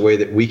in such a way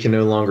that we can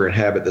no longer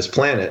inhabit this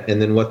planet.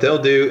 And then what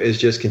they'll do is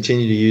just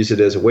continue to use it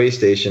as a way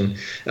station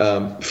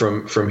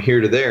from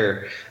here to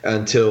there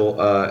until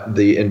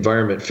the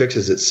environment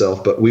fixes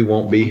itself, but we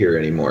won't be here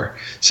anymore.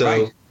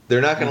 So they're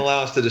not going to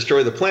allow us to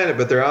destroy the planet,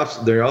 but they're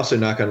also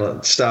not going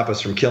to stop us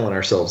from killing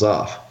ourselves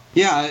off.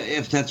 Yeah,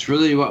 if that's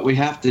really what we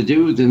have to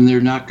do, then they're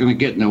not going to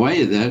get in the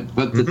way of that.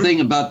 But the thing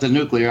about the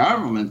nuclear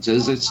armaments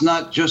is it's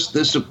not just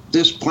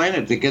this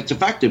planet that gets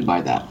affected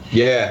by that.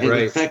 Yeah,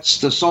 it affects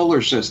the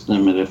solar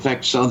system. It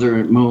affects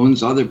other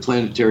moons, other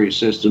planetary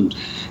systems,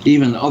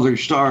 even other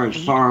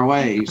stars far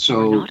away.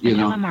 So,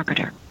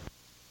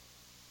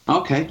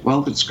 Okay,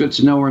 well, it's good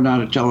to know we're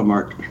not a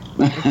telemarketer.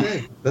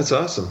 Okay, that's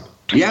awesome.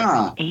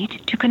 Yeah.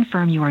 8 to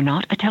confirm you are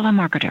not a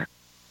telemarketer.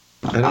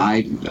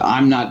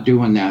 I'm not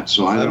doing that,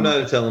 so I'm not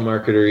a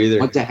telemarketer either.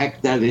 What the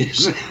heck that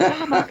is?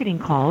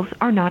 Telemarketing calls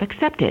are not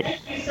accepted.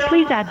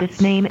 Please add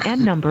this name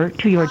and number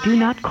to your do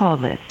not call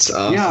list.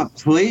 Awesome. Yeah,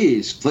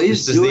 please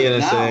This do is the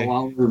it NSA. now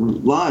while we're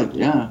live.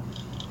 Yeah.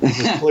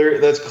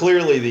 That's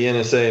clearly the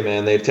NSA,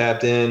 man. They've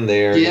tapped in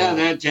there.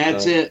 Yeah,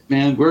 that's it,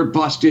 man. We're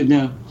busted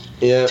now.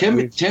 Yeah.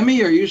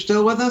 Timmy, are you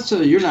still with us?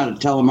 You're not a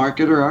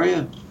telemarketer, are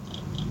you?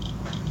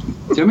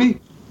 Timmy?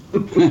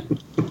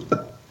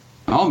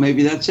 Oh,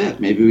 maybe that's it.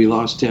 Maybe we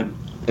lost Tim.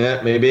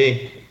 Yeah,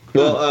 maybe.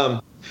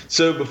 Well,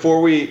 so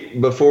before we,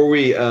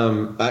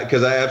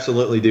 because I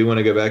absolutely do want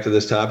to go back to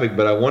this topic,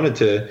 but I wanted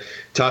to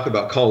talk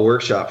about Call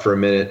Workshop for a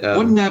minute.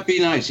 Wouldn't that be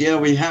nice? Yeah,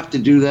 we have to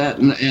do that,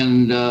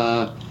 and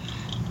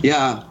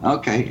yeah,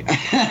 okay.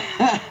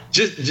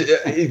 just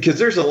because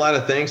there's a lot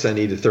of things I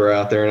need to throw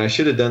out there, and I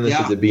should have done this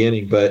at the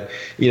beginning. But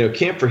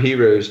Camp for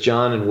Heroes,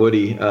 John and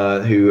Woody,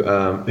 who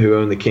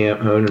own the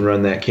camp, own and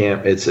run that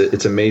camp.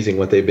 It's amazing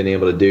what they've been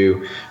able to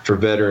do for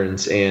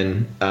veterans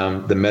and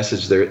the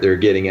message they're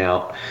getting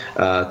out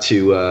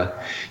to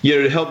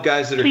help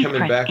guys that are Please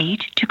coming press back.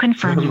 8 to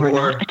confirm you are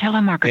not a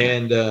telemarketer.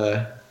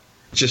 And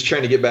just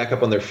trying to get back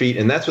up on their feet,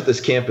 and that's what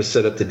this camp is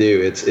set up to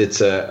do.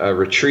 It's a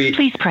retreat.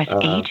 Please press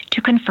 8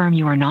 to confirm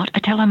you are not a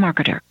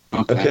telemarketer.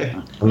 Okay.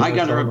 I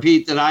got to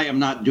repeat that I am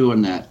not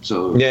doing that.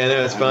 So yeah,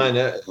 no, it's fine.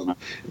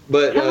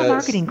 But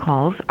telemarketing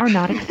calls are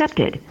not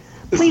accepted.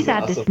 Please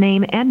add this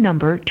name and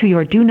number to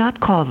your do not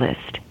call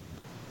list.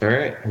 All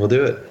right, we'll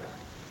do it.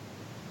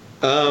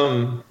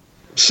 So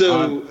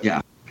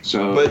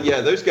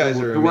those guys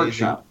are amazing.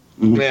 Workshop.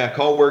 Mm-hmm. Yeah,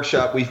 Call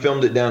Workshop. We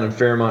filmed it down in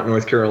Fairmont,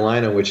 North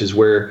Carolina, which is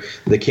where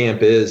the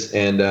camp is,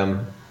 and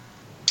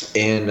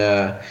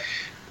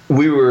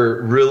we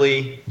were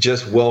really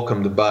just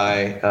welcomed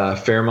by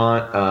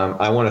Fairmont.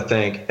 I want to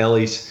thank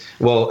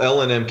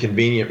L&M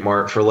Convenient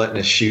Mart for letting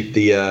us shoot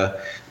the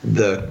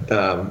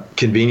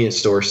convenience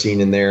store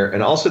scene in there,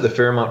 and also the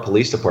Fairmont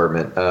Police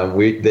Department.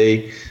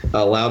 They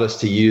allowed us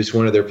to use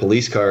one of their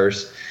police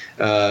cars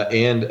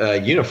and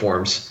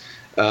uniforms.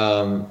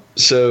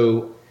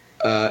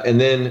 And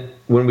then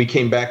when we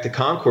came back to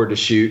Concord to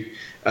shoot,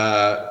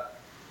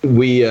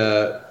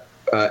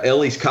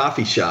 Ellie's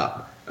Coffee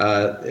Shop.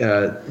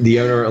 The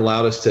owner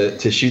allowed us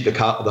to shoot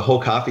the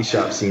whole coffee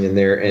shop scene in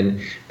there,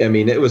 and I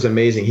mean it was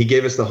amazing. He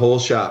gave us the whole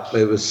shop.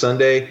 It was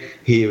Sunday.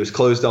 He was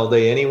closed all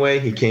day anyway.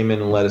 He came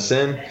in and let us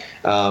in,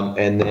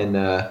 and then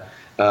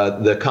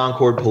the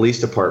Concord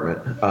Police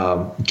Department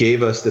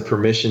gave us the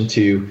permission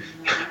to.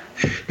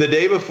 The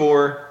day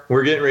before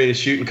we're getting ready to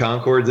shoot in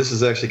Concord, this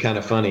is actually kind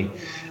of funny.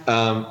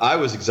 I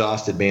was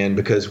exhausted, man,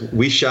 because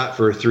we shot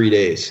for 3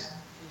 days.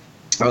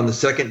 On the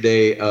second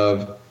day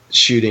of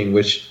shooting,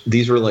 which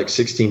these were like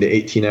 16 to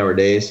 18 hour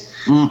days,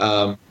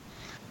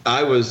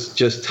 I was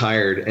just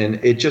tired, and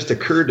it just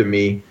occurred to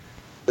me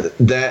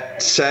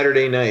that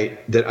Saturday night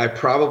that I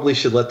probably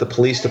should let the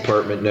police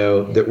department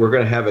know that we're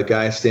going to have a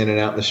guy standing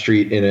out in the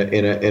street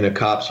in a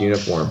cop's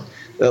uniform.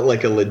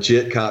 Like a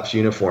legit cop's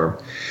uniform.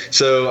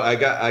 So I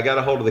got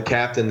a hold of the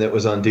captain that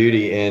was on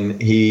duty,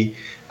 and he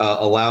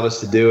allowed us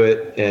to do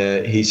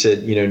it. He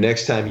said,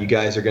 next time you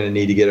guys are going to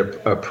need to get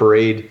a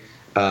parade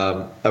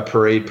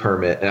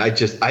permit. And I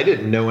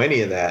didn't know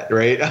any of that,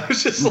 right? I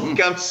was just like,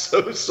 I'm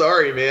so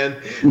sorry, man.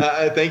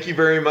 Thank you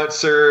very much,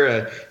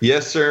 sir.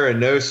 Yes, sir,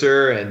 and no,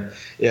 sir. And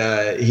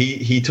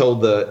he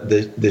told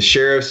the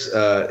sheriffs.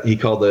 He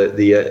called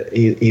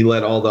he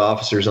let all the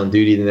officers on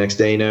duty the next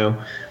day know.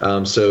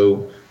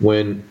 So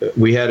when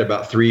we had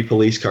about 3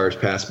 police cars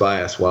pass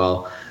by us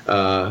while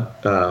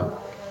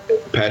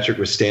Patrick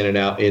was standing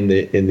out in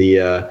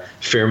the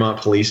Fairmont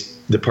Police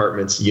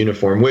Department's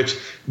uniform, which,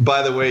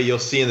 by the way, you'll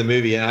see in the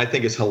movie, and I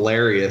think it's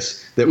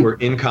hilarious that we're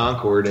in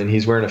Concord and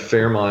he's wearing a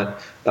Fairmont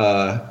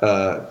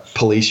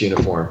police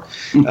uniform.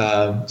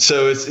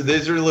 So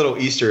these are little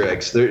Easter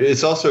eggs.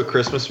 It's also a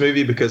Christmas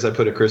movie because I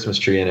put a Christmas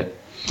tree in it.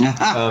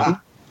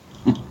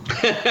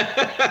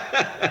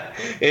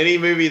 Any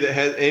movie that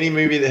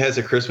has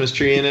a Christmas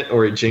tree in it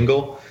or a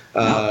jingle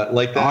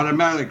like that,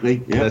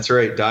 automatically. Yeah. That's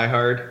right. Die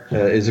Hard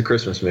is a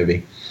Christmas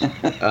movie.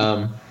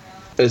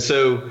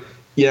 So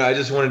I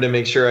just wanted to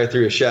make sure I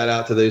threw a shout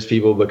out to those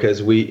people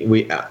because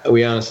we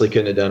honestly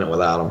couldn't have done it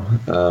without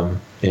them.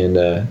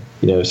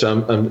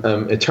 So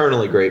I'm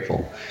eternally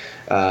grateful.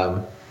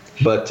 So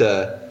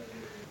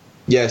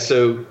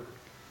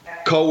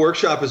Call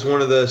Workshop is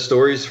one of the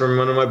stories from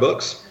one of my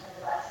books.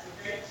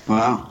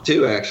 Wow.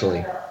 2,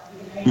 actually.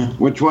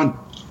 Which one?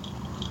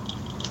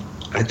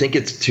 I think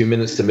it's 2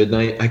 Minutes to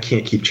Midnight. I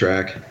can't keep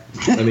track.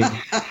 I mean,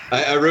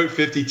 I wrote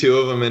 52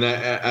 of them, and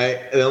I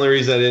the only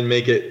reason I didn't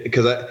make it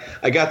because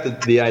I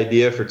got the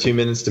idea for 2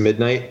 Minutes to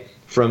Midnight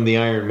from the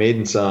Iron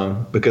Maiden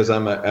song because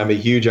I'm a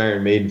huge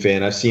Iron Maiden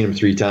fan. I've seen them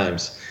 3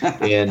 times,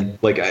 and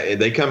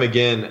they come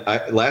again.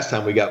 Last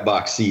time we got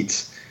box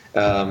seats.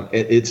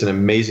 It's an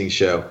amazing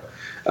show.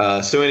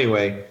 So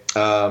anyway.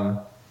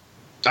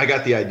 I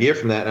got the idea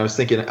from that, and I was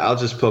thinking I'll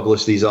just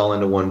publish these all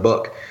into one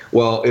book.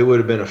 Well, it would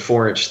have been a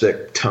 4-inch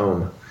thick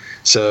tome.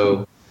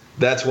 So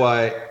that's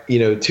why, you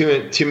know,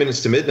 2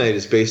 minutes to midnight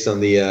is based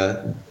on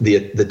the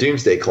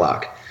doomsday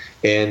clock.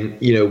 And,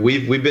 you know,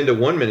 we've been to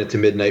 1 minute to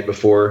midnight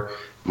before.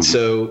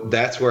 So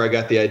that's where I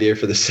got the idea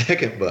for the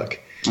second book.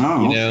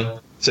 Oh. You know,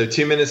 so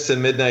 2 minutes to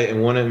midnight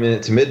and 1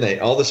 minute to midnight,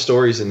 all the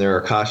stories in there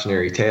are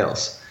cautionary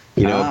tales,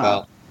 you know,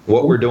 about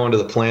what we're doing to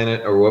the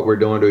planet or what we're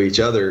doing to each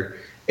other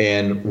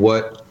and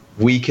what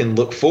we can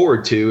look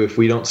forward to if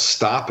we don't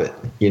stop it.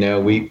 You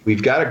know,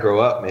 we've got to grow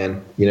up,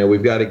 man. You know,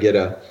 we've got to get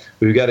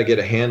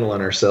a handle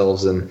on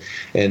ourselves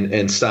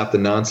and stop the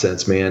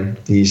nonsense, man.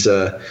 These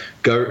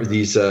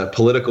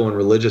political and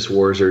religious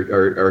wars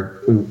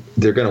are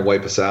they're going to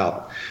wipe us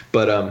out.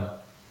 But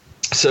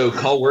so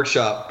Call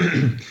Workshop,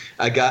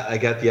 I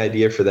got the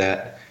idea for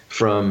that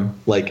from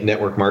like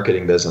network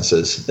marketing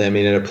businesses. I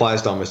mean, it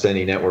applies to almost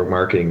any network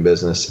marketing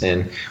business.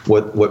 And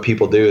what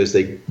people do is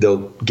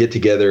they'll get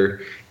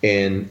together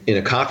and in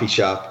a coffee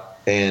shop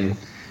and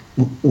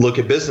look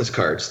at business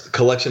cards, the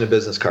collection of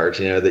business cards,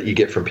 you know, that you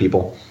get from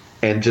people,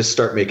 and just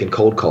start making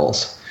cold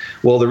calls.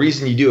 Well, the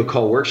reason you do a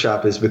call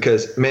workshop is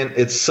because, man,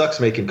 it sucks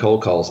making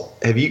cold calls.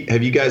 Have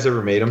you guys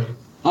ever made them?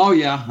 Oh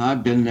yeah,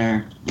 I've been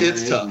there.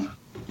 It's tough.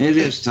 It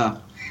is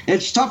tough.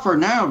 It's tougher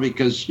now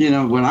because, you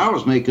know, when I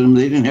was making them,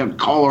 they didn't have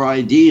caller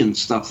ID and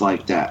stuff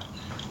like that.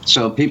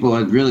 So people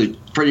would really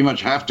pretty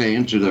much have to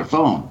answer their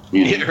phone.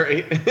 You know? Yeah,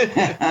 right.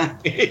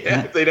 Yeah,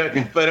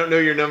 if I don't know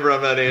your number,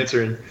 I'm not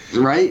answering.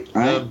 Right.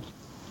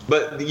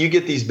 But you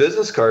get these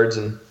business cards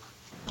and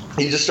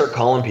you just start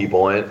calling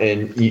people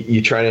and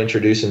you try to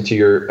introduce them to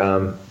your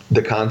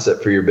the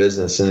concept for your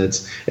business, and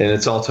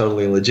it's all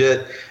totally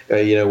legit,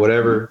 you know,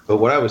 whatever. But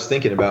what I was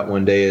thinking about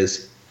one day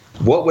is,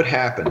 what would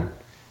happen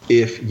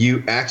if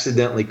you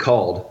accidentally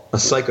called a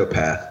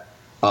psychopath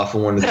off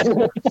of one of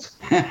the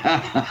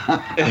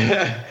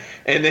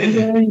and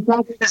then you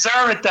probably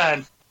deserve it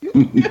then.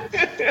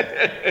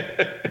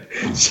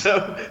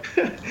 So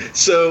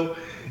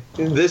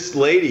this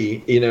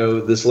lady, you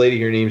know,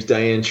 her name's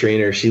Diane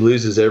Trainer. She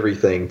loses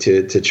everything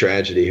to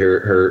tragedy.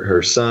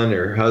 Her son,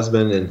 her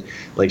husband, and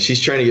like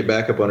she's trying to get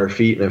back up on her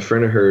feet. And a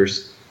friend of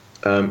hers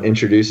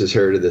introduces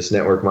her to this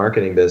network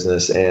marketing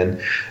business,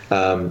 and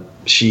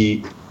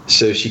she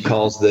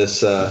calls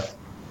this guy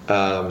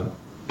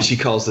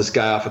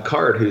off a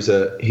card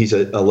he's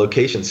a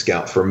location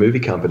scout for a movie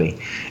company,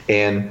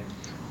 and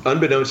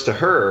unbeknownst to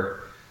her,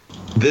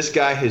 this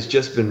guy has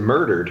just been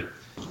murdered,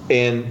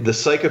 and the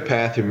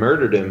psychopath who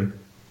murdered him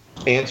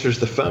answers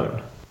the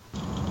phone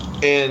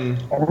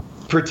and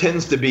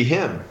pretends to be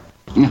him.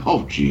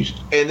 Oh, jeez.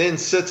 And then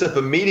sets up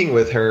a meeting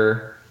with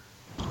her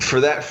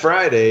for that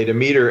Friday to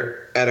meet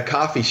her at a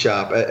coffee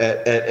shop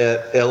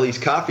at Ellie's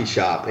coffee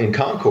shop in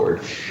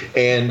Concord.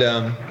 And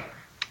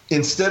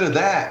instead of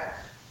that,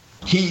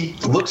 he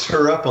looks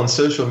her up on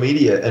social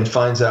media and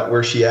finds out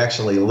where she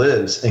actually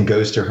lives and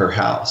goes to her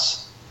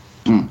house.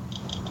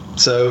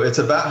 So it's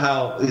about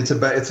how it's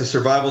a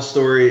survival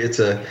story.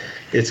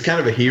 It's kind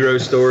of a hero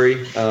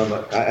story.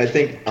 I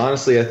think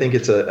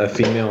it's a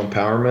female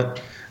empowerment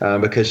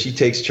because she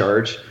takes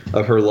charge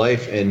of her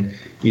life, and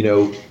you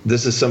know,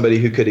 this is somebody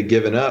who could have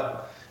given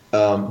up,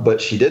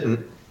 but she didn't.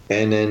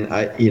 And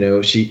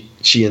then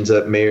she ends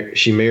up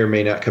she may or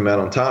may not come out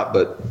on top,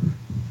 but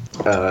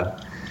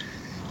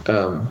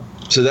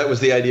so that was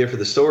the idea for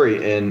the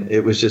story, and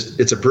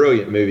it's a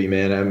brilliant movie,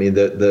 man. I mean,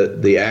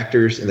 the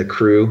actors and the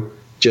crew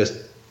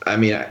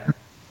I'm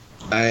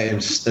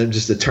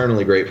just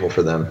eternally grateful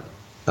for them.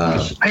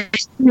 What's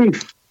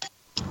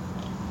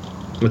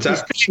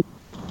that?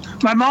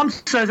 My mom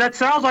says that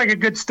sounds like a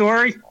good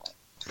story.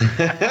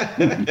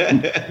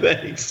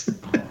 Thanks.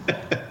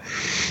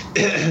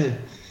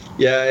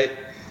 Yeah,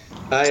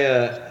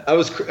 I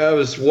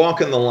was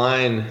walking the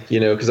line, you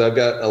know, because I've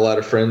got a lot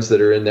of friends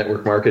that are in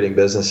network marketing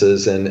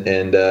businesses,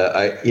 and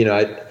I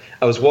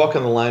was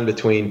walking the line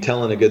between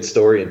telling a good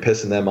story and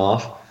pissing them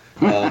off.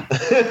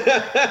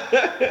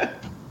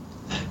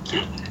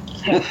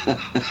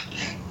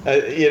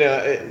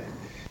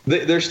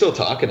 They're still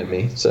talking to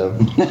me, so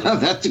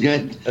that's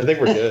good. I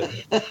think we're good.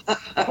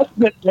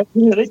 At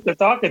least they're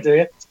talking to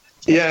you.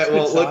 Yeah,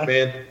 well, look,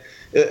 man,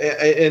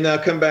 and I'll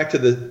come back to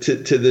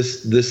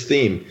this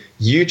theme.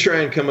 You try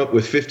and come up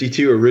with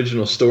 52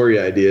 original story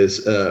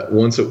ideas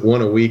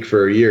one a week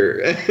for a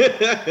year.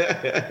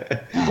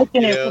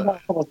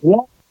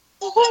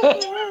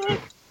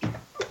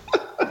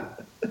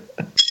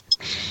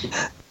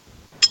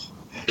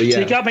 Yeah. So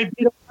you got me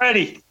beat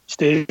already,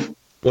 Steve.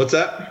 What's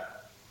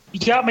that? You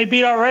got me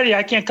beat already.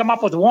 I can't come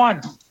up with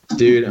one.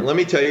 Dude, let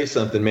me tell you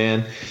something,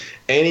 man.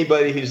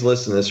 Anybody who's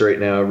listening to this right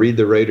now, read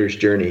The Writer's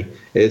Journey.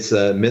 It's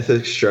a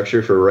mythic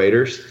structure for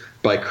writers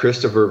by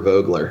Christopher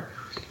Vogler.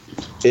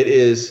 It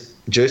is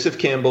Joseph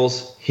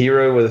Campbell's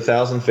Hero with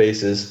 1,000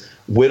 Faces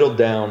whittled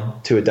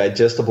down to a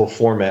digestible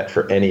format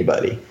for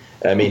anybody.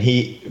 I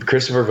mean,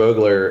 Christopher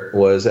Vogler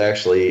was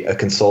actually a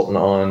consultant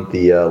on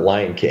The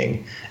Lion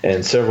King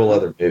and several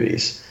other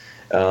movies.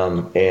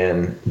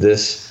 And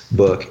this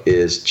book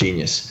is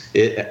genius.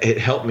 It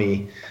helped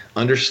me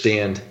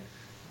understand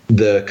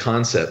the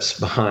concepts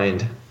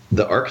behind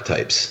the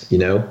archetypes,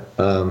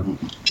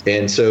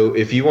 and so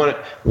if you want,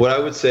 what I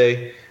would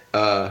say,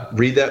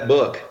 read that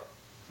book,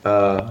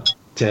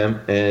 Tim,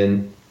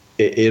 and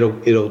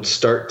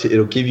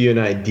it'll give you an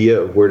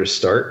idea of where to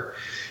start,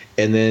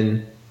 and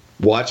then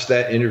watch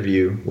that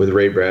interview with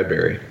Ray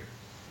Bradbury.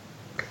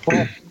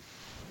 Cool.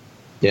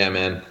 Yeah,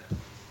 man.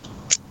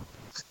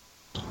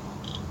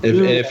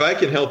 If I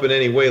can help in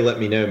any way, let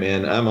me know,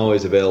 man. I'm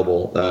always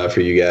available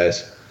for you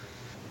guys.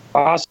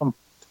 Awesome.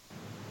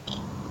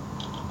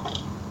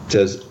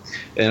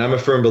 And I'm a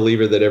firm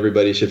believer that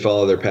everybody should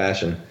follow their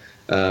passion.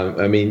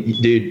 I mean,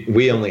 dude,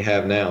 we only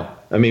have now.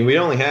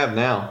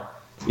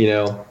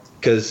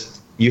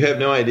 Because you have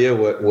no idea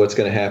what's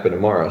going to happen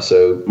tomorrow.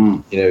 So,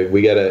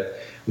 we gotta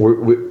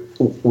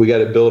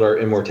build our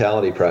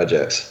immortality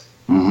projects.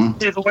 Mm-hmm.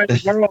 See, the way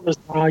the world is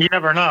now, you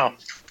never know.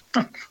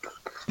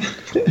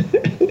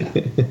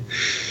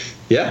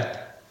 Yeah,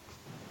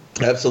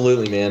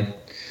 absolutely, man.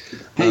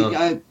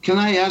 Hey, can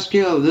I ask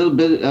you a little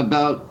bit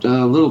about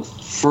a little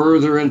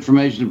further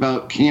information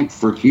about Camp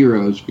for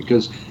Heroes?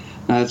 Because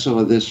that's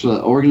this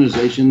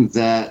organization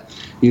that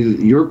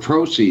your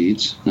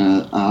proceeds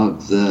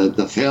of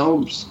the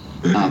films,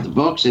 the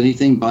books,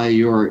 anything by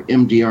your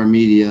MDR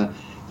Media,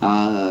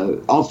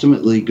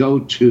 ultimately go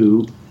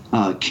to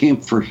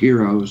Camp for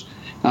Heroes.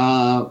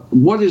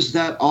 What is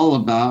that all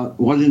about?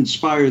 What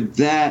inspired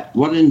that?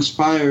 What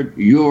inspired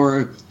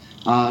your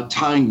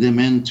tying them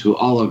into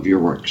all of your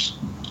works?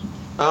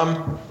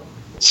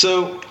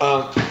 So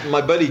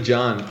my buddy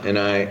John and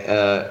I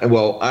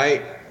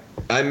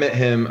met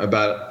him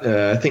about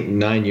I think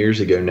 9 years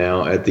ago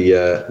now at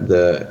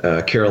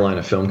the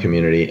Carolina film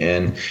community,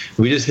 and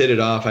we just hit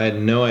it off. I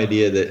had no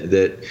idea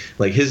that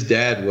like his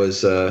dad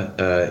was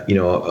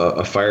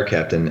a fire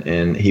captain,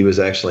 and he was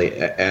actually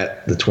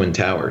at the Twin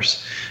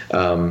Towers,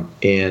 and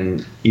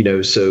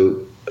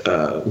so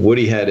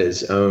Woody had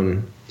his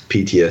own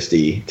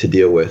PTSD to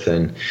deal with,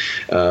 and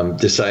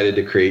decided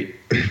to create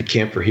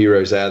Camp for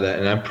Heroes out of that.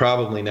 And I'm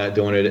probably not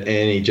doing it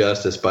any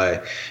justice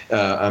by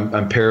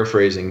I'm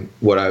paraphrasing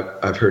what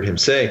I've heard him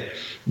say,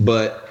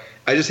 but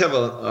I just have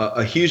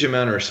a huge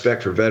amount of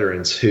respect for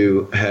veterans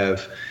who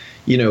have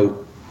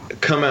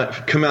come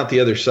out the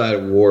other side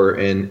of war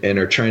and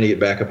are trying to get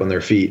back up on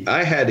their feet.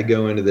 I had to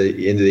go into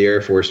the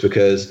Air Force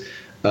because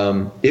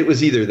it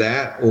was either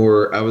that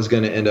or I was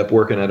going to end up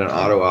working at an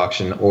auto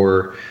auction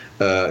or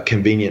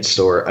convenience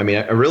store. I mean,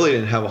 I really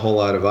didn't have a whole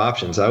lot of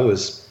options. I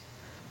was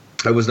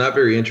not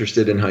very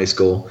interested in high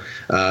school,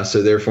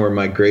 so therefore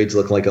my grades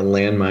looked like a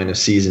landmine of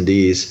C's and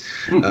D's,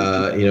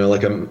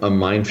 like a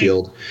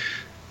minefield.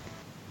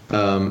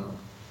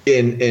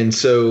 And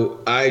so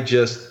I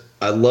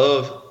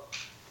love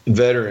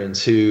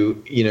veterans who,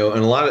 and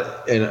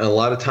a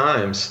lot of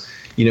times,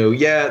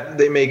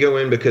 they may go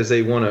in because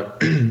they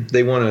want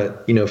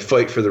to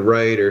fight for the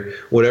right or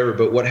whatever.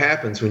 But what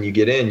happens when you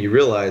get in, you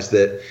realize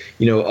that,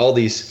 all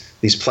these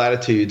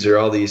platitudes or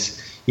all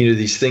these,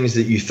 these things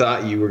that you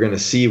thought you were going to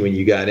see when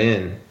you got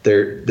in,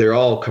 they're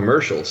all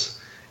commercials.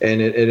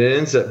 And it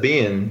ends up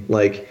being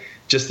like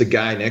just the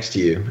guy next to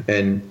you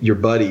and your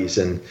buddies.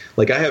 And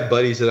like, I have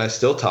buddies that I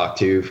still talk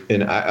to,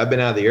 and I've been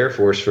out of the Air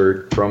Force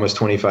for almost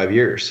 25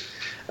 years.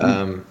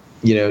 So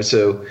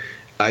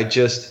I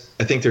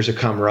think there's a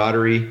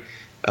camaraderie,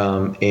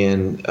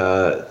 and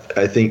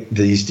I think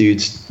these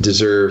dudes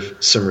deserve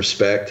some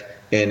respect,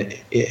 and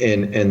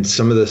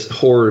some of the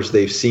horrors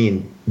they've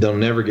seen, they'll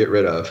never get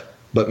rid of,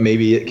 but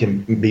maybe it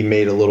can be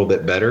made a little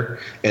bit better,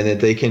 and that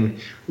they can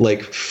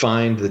like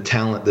find the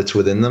talent that's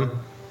within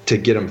them to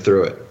get them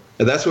through it.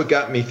 And that's what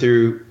got me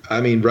through.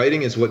 I mean,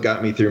 writing is what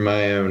got me through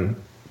my own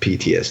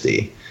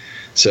PTSD.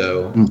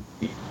 So,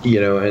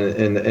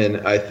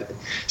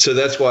 so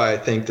that's why I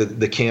think that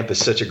the camp is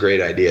such a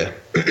great idea.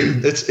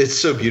 It's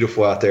so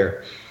beautiful out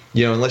there,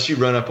 unless you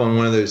run up on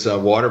one of those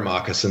water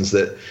moccasins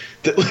that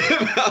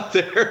live out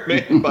there,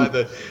 man,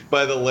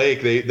 by the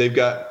lake. They've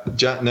got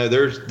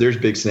there's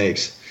big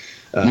snakes.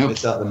 Nope.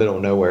 It's out in the middle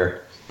of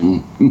nowhere.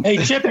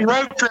 Hey, Chippy,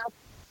 road trip.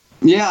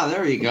 Yeah,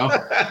 there you go.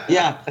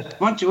 Yeah,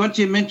 once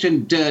you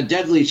mentioned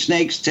deadly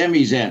snakes,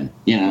 Timmy's in.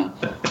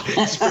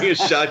 Just bring a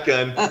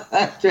shotgun.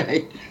 That's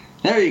right.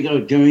 There you go,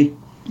 Timmy.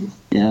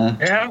 Yeah.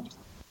 Yeah.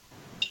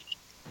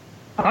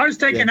 I was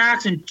taking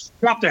axe and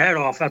chop the head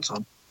off. That's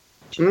all.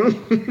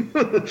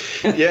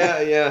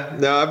 Yeah.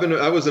 No,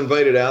 I was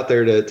invited out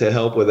there to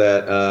help with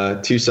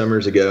that 2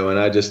 summers ago, and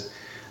I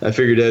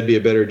figured that'd be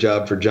a better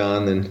job for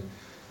John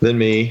than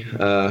me,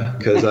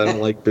 because I don't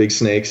like big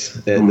snakes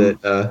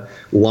that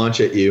launch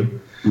at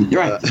you.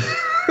 Right.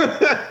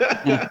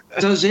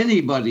 Does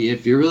anybody,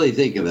 if you really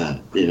think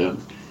about it,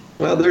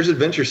 Well, there's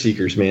adventure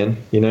seekers, man.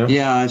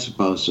 Yeah, I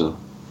suppose so.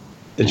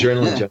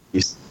 Adrenaline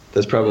junkies.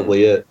 That's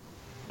probably it.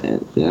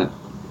 Yeah.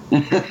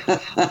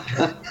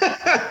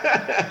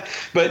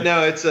 But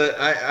no, it's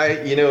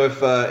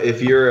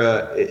if you're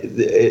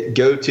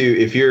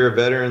if you're a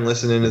veteran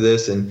listening to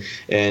this and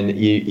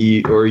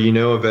you or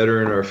a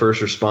veteran or a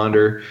first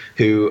responder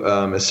who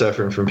is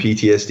suffering from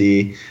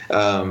PTSD,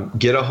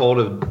 get a hold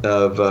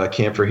of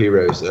Camp for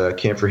Heroes,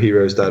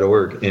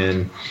 campforheroes.org,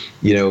 and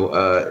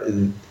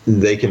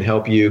they can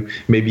help you.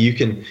 Maybe you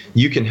can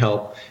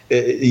help.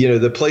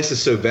 The place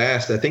is so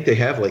vast. I think they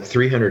have like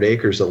 300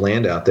 acres of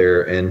land out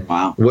there, and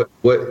wow.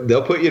 What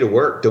they'll put you to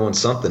work doing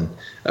something,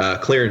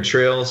 clearing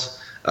trails.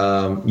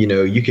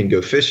 You can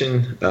go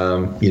fishing,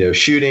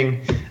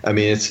 shooting. I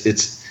mean,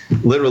 it's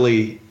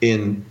literally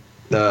in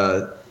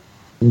the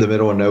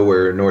middle of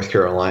nowhere in North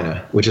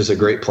Carolina, which is a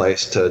great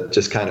place to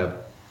just kind of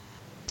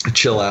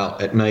chill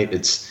out at night.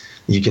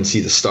 You can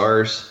see the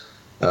stars.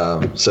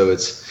 So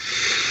it's,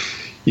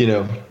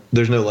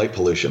 there's no light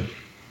pollution.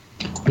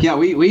 Yeah,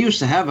 we used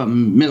to have a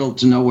middle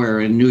to nowhere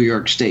in New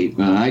York State.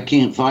 I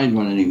can't find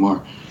one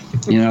anymore.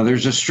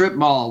 There's a strip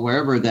mall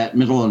wherever that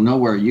middle of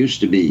nowhere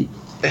used to be.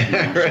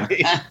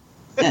 Right.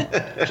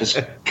 Just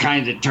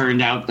kind of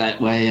turned out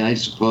that way, I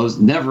suppose.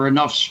 Never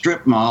enough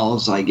strip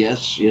malls, I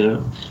guess,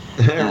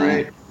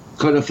 Right.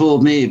 Could have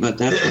fooled me, but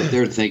that's what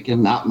they're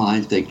thinking, not my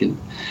thinking.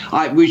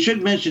 We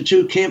should mention,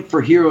 too, Camp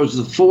for Heroes.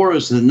 The 4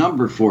 is the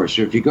number 4.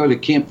 So if you go to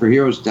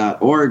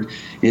campforheroes.org,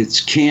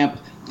 it's camp,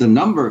 the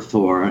number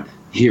 4,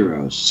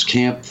 Heroes,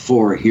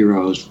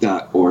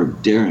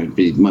 campforheroes.org. There, it'd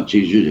be much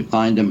easier to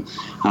find them,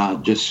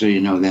 just so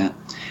you know that.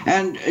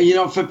 And,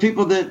 for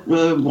people that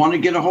want to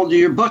get a hold of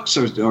your books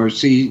or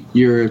see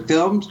your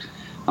films,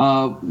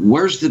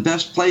 where's the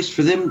best place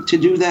for them to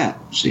do that,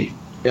 Steve?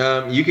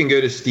 You can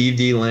go to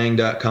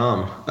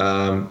stevedlang.com,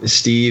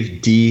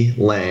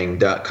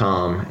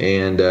 stevedlang.com,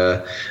 and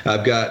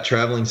I've got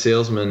Traveling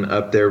Salesman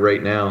up there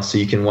right now, so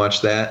you can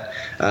watch that.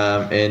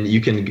 And you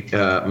can,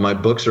 my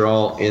books are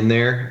all in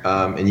there,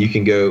 and you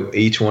can go,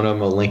 each one of them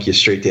will link you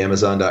straight to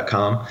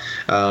Amazon.com.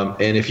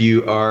 And if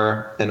you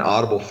are an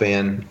Audible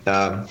fan,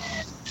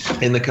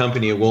 In the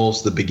Company of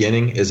Wolves, the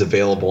beginning is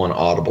available on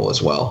Audible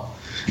as well.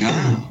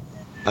 Oh.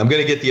 I'm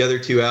going to get the other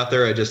 2 out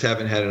there. I just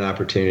haven't had an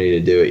opportunity to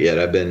do it yet.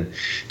 I've been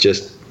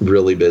just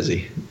really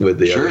busy with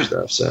the other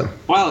stuff. So.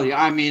 Well,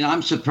 I mean,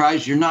 I'm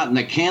surprised you're not in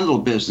the candle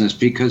business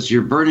because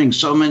you're burning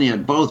so many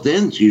at both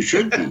ends. You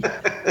should be.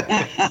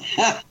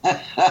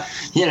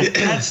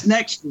 That's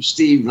next for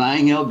Steve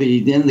Lang. He'll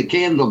be in the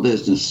candle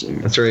business, sir.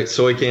 That's right.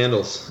 Soy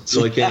candles,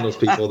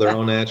 people. They're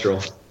all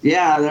natural.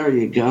 Yeah, there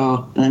you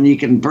go. And you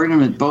can burn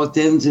them at both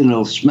ends and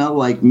it'll smell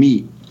like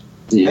meat.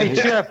 Yeah. Hey,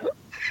 Chip.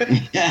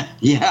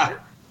 Yeah.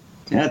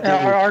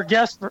 Our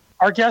guest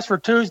for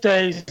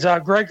Tuesday is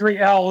Gregory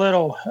L.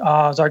 Little.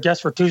 Is our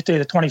guest for Tuesday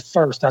the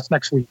 21st. That's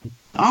next week.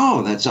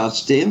 Oh, that's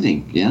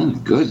outstanding. Yeah,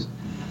 good.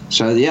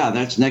 So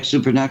that's next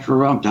Supernatural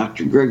Realm.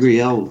 Dr. Gregory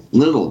L.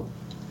 Little,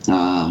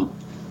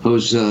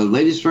 whose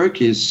latest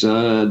work is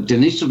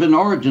Denise of an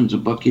Origins, a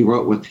book he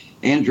wrote with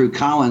Andrew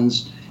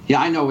Collins. Yeah,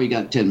 I know we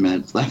got 10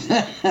 minutes left.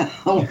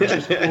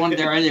 Just going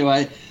there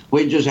anyway.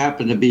 We just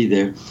happened to be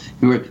there.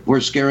 We're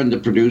scaring the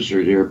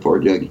producer here,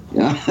 poor Juggy.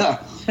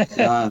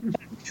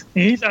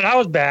 He thought I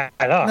was bad.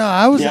 Huh? No,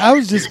 I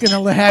was just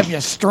gonna have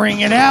you string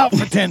it out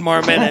for 10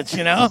 more minutes.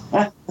 We'll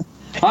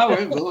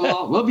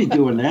be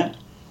doing that.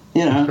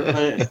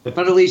 But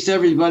at least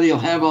everybody will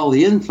have all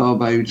the info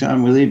by the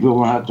time we leave. We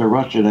won't have to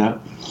rush it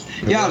out.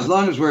 Yeah, as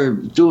long as we're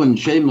doing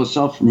shameless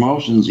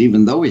self-promotions,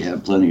 even though we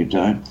have plenty of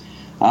time.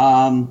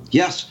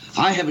 Yes,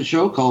 I have a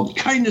show called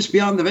Kindness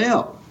Beyond the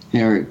Veil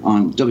here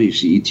on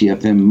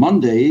WCET-FM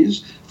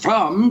Mondays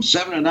from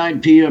 7 to 9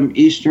 p.m.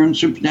 Eastern,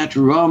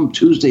 Supernatural Realm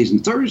Tuesdays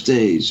and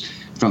Thursdays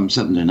from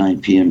 7 to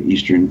 9 p.m.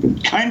 Eastern.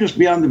 But Kindness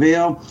Beyond the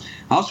Veil.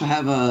 I also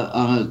have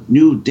a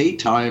new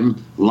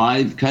daytime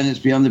live Kindness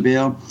Beyond the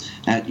Veil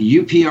at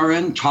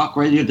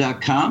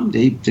uprntalkradio.com.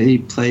 They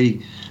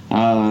play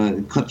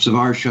clips of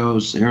our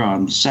shows there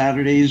on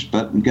Saturdays,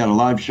 but we've got a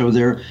live show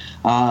there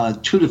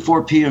 2 to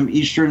 4 p.m.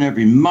 Eastern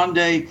every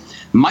Monday.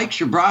 Mike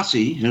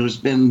Shabrasi, who's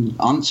been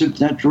on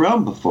Supernatural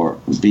Realm before,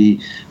 will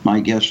be my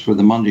guest for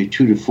the Monday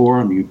 2 to 4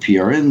 on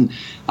UPRN.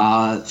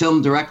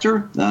 Film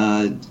director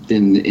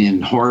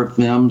in horror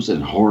films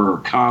and horror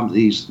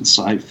comedies and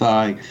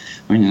sci-fi.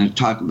 We're going to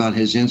talk about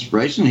his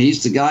inspiration.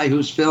 He's the guy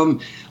whose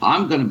film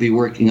I'm going to be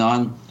working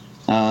on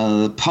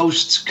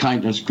post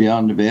Kindness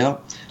Beyond the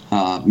Veil.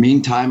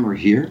 Meantime, we're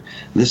here.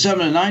 The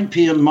 7 to 9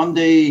 p.m.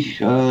 Monday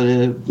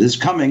is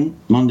coming,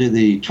 Monday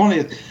the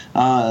 20th.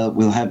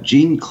 We'll have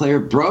Jean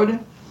Claire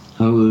Broda,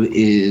 who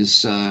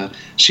is,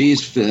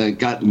 she's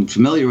gotten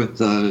familiar with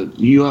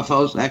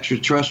UFOs,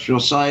 extraterrestrial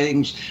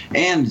sightings,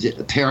 and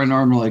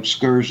paranormal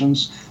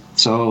excursions.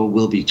 So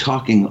we'll be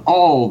talking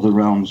all the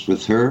realms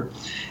with her.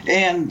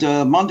 And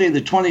Monday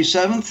the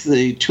 27th,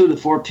 the 2 to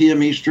 4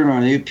 p.m. Eastern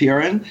on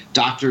APRN,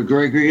 Dr.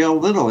 Gregory L.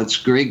 Little. It's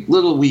Greg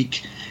Little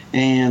Week.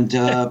 And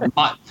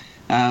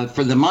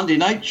for the Monday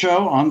night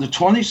show on the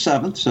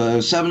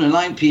 27th, 7 to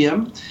 9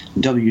 p.m.,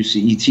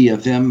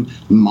 WCET-FM.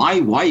 My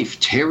wife,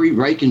 Terry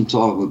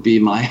Reichenthal, would be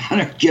my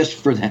honored guest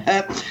for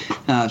that.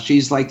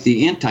 She's like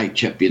the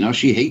anti-chip,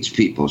 She hates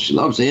people. She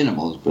loves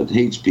animals, but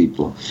hates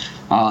people.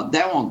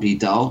 That won't be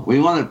dull. We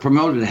want to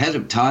promote it ahead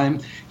of time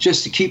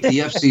just to keep the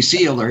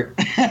FCC alert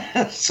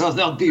so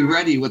they'll be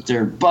ready with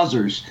their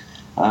buzzers.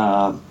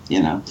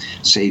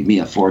 Save me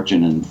a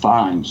fortune in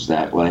fines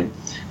that way.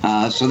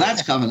 So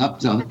that's coming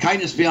up. So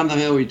Kindness Beyond the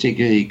Veil, we take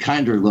a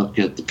kinder look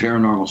at the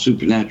paranormal,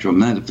 supernatural,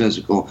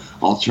 metaphysical,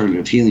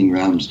 alternative healing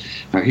realms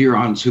here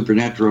on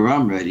Supernatural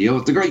Realm Radio.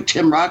 With the great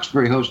Tim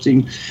Roxbury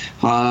hosting,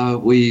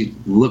 we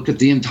look at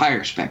the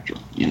entire spectrum,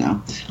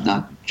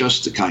 not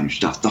just the kind of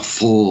stuff, the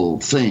full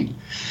thing.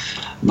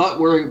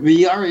 But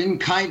we are in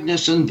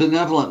kindness and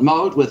benevolent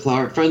mode with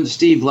our friend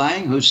Steve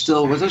Lang, who's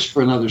still with us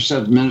for another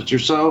 7 minutes or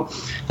so,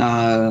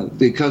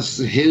 because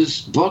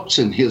his books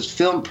and his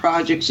film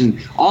projects and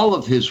all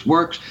of his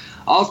works,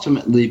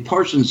 ultimately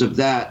portions of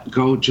that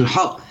go to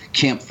help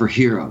Camp for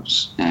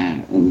Heroes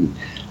and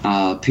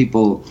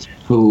people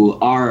who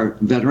are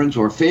veterans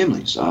or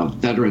families of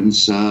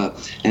veterans,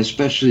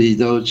 especially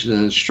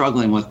those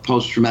struggling with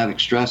post-traumatic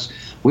stress.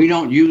 We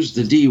don't use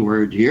the D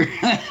word here.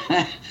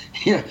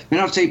 We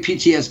don't say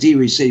PTSD,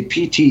 we say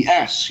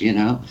PTS,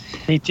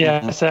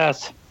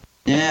 PTSS.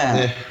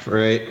 Yeah,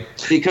 right.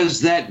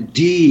 Because that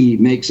D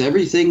makes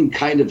everything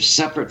kind of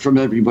separate from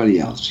everybody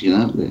else,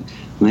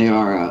 They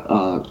are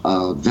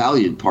a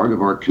valued part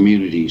of our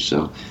community,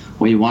 so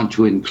we want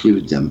to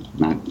include them,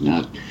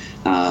 not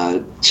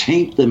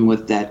taint them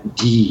with that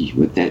D,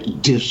 with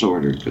that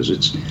disorder, because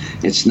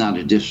it's not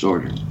a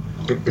disorder.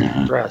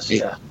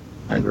 Yeah,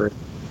 I agree.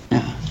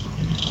 Yeah.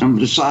 And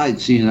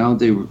besides,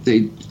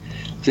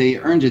 they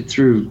earned it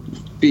through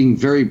being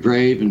very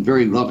brave and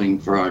very loving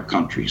for our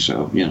country.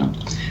 So,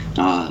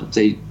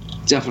 they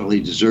definitely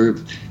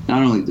deserve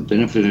not only the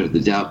benefit of the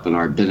doubt, but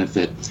our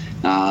benefit.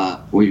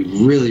 We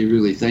really,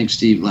 really thank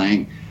Steve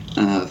Lang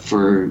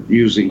for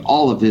using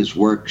all of his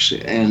works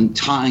and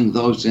tying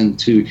those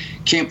into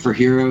Camp for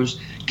Heroes.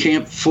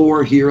 Camp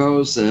for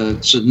Heroes,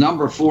 it's a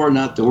number 4,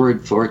 not the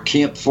word for,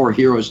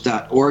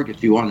 camp4heroes.org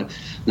if you want to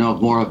know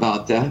more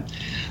about that.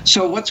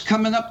 So what's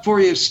coming up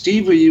for you,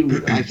 Steve?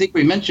 I think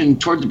we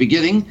mentioned toward the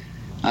beginning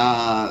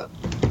that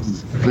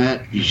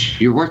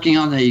you're working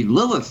on a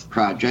Lilith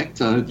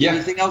project.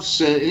 Anything else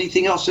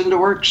in the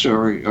works,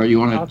 or you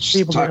want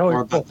to talk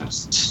more about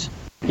this?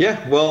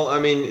 Yeah, well, I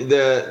mean,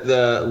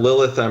 the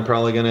Lilith, I'm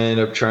probably going to end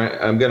up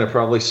I'm going to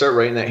probably start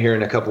writing that here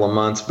in a couple of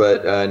months.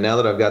 But now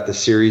that I've got the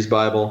series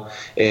Bible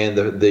and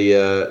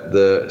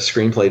the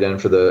screenplay done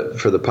for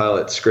the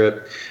pilot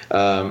script,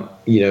 I'm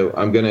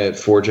going to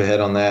forge ahead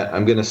on that.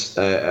 I'm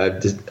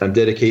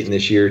dedicating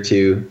this year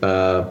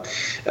to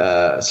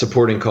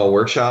supporting Call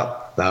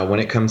Workshop when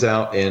it comes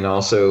out, and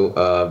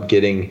also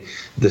getting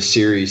the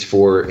series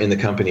for In the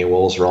Company of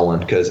Wolves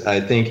rolling, because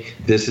I think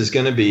this is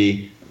going to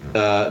be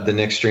the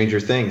next Stranger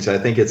Things. I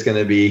think it's going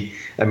to be.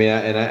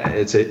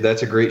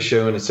 That's a great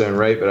show in its own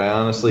right. But I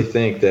honestly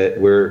think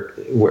that where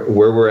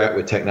we're at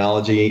with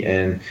technology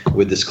and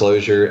with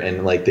disclosure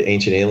and like the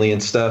ancient alien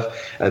stuff,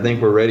 I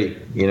think we're ready.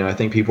 I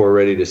think people are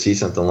ready to see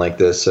something like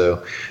this.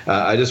 So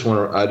I just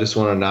want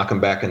to knock them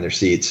back in their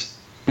seats.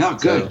 Yeah,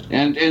 good. So,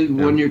 and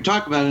when you're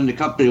talking about In the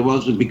Company of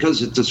Wolves,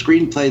 because it's a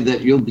screenplay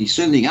that you'll be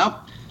sending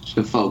out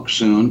to folks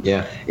soon.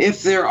 Yeah.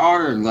 If there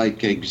are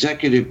like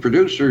executive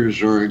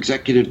producers or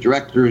executive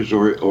directors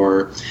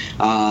or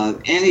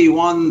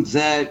anyone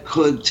that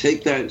could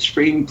take that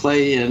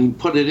screenplay and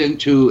put it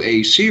into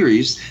a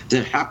series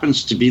that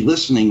happens to be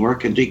listening, where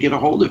can they get a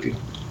hold of you?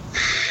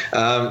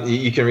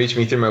 You can reach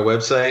me through my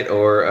website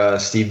or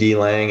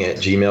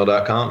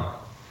stevedlang@gmail.com.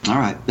 All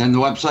right. Then the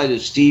website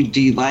is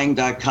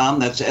stevedlang.com.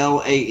 That's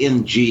Lang.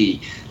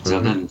 So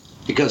then,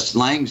 because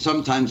Lang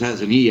sometimes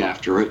has an E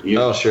after it.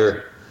 Oh,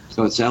 sure.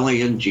 So it's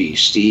Lang,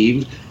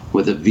 Steve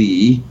with a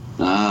V,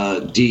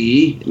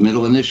 D,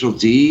 middle initial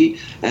D,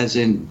 as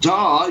in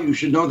Daw. You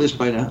should know this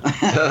by now.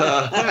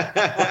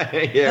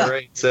 Yeah,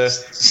 right. So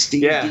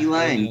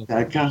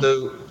SteveDLang.com.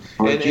 So,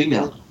 or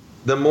Gmail.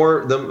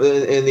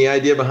 The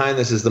idea behind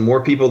this is the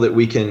more people that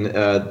we can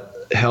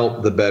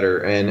help, the better.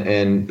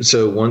 And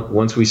so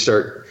once we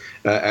start.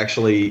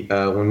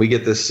 When we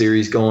get this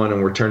series going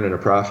and we're turning a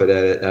profit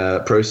at it,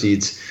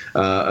 proceeds,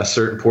 a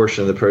certain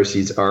portion of the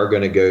proceeds are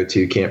going to go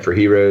to Camp for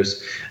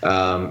Heroes.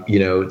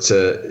 It's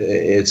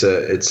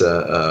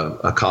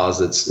a cause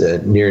that's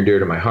near and dear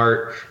to my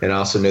heart, and I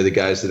also know the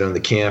guys that own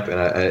the camp, and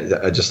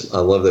I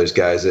love those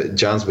guys.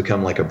 John's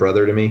become like a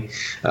brother to me.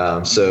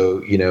 That's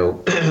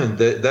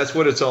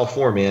what it's all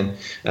for, man.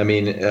 I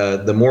mean,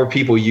 the more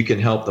people you can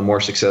help, the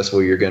more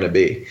successful you're going to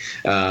be.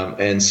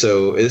 And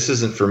so this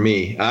isn't for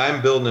me.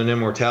 I'm building an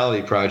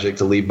immortality project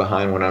to leave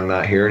behind when I'm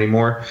not here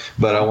anymore,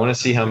 but I want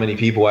to see how many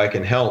people I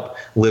can help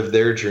live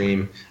their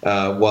dream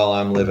while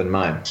I'm living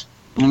mine.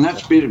 And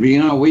that's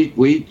beautiful.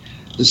 We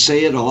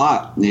say it a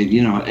lot,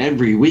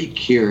 every week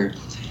here,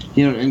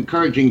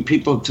 encouraging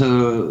people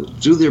to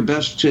do their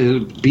best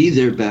to be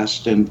their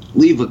best and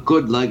leave a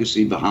good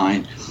legacy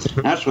behind.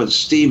 That's what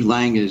Steve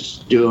Lang is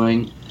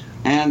doing.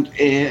 And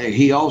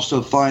he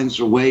also finds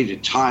a way to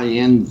tie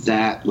in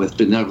that with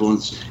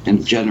benevolence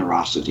and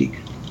generosity,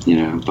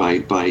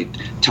 by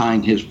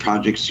tying his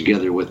projects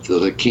together with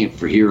the Camp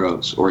for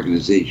Heroes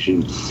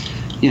organization.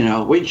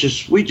 We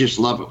just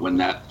love it when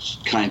that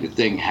kind of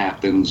thing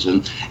happens,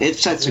 and it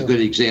sets a good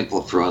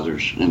example for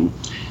others. And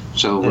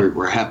so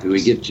we're happy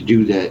we get to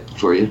do that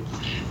for you.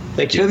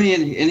 Thank you.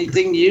 Timmy,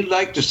 anything you'd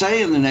like to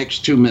say in the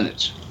next 2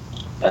 minutes?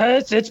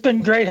 It's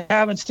been great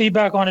having Steve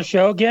back on the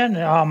show again.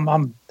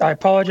 I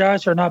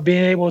apologize for not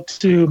being able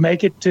to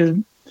make it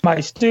to my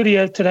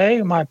studio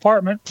today, my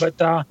apartment,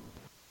 but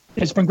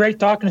it's been great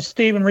talking to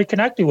Steve and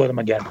reconnecting with him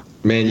again.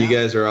 Man, you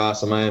guys are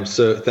awesome.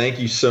 Thank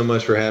you so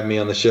much for having me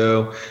on the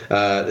show.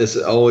 This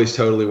is always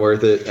totally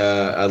worth it.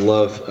 I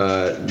love,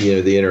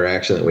 the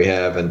interaction that we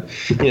have. And,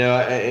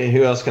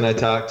 who else can I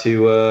talk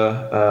to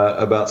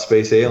about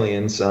space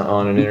aliens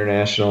on an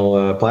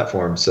international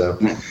platform? So,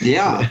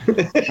 yeah,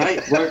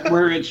 right.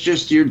 Where it's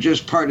just, you're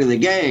just part of the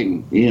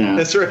gang,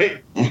 That's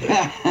right.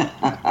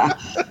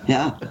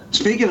 Yeah.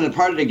 Speaking of the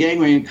part of the gang,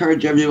 we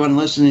encourage everyone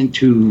listening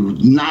to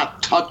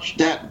not touch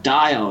that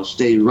dial.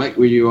 Stay right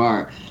where you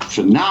are.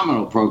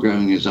 Phenomenal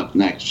programming is up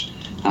next.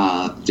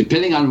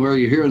 Depending on where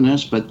you're hearing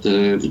this, but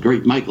the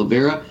great Michael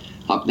Vera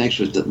up next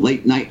with the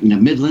Late Night in the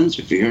Midlands,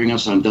 if you're hearing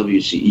us on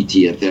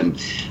WCET-FM.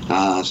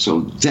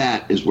 So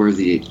that is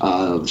worthy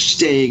of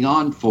staying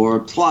on for.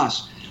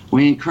 Plus,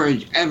 we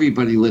encourage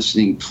everybody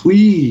listening,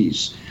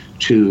 please,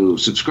 to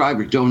subscribe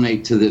or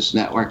donate to this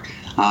network.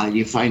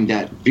 You find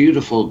that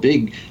beautiful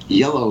big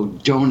yellow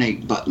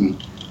donate button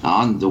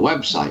on the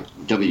website,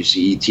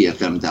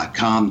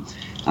 WCETFM.com,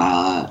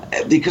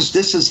 because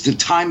this is the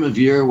time of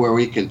year where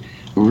we can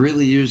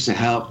really use the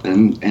help,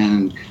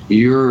 and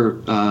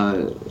your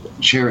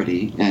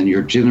charity and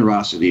your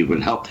generosity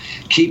would help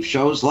keep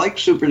shows like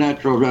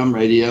Supernatural Realm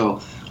Radio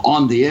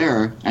on the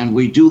air, and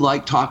we do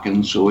like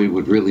talking, so we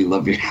would really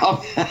love your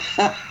help.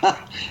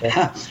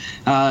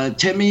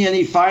 Timmy,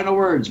 any final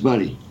words,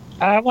 buddy?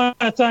 I want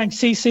to thank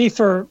CC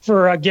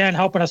for again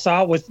helping us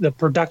out with the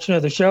production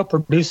of the show,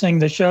 producing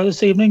the show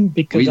this evening.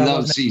 Because we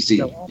love CC.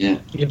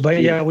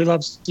 But we love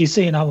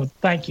CC, and I would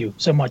thank you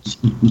so much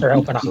for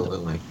helping out.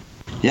 Absolutely.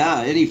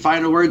 Yeah. Any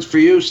final words for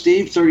you,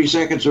 Steve? 30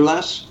 seconds or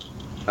less.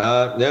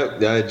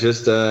 No,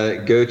 just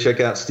go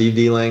check out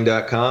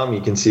stevedlang.com.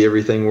 You can see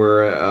everything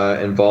we're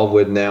involved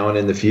with now and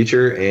in the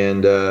future,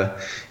 and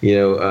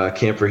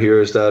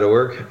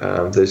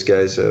campforheroes.org. Those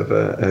guys have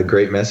a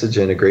great message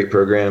and a great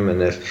program.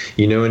 And if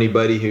you know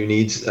anybody who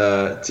needs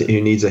a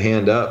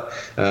hand up,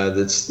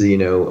 that's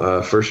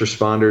first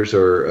responders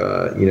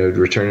or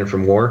returning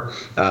from war,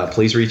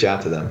 please reach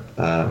out to them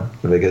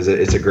because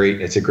it's a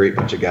great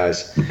bunch of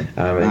guys,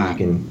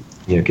 and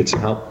you can get some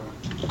help.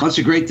 That's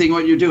a great thing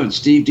what you're doing.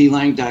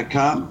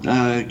 SteveDlang.com.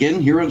 Again,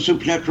 here on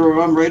Supernatural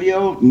Realm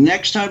Radio.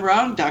 Next time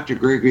around, Dr.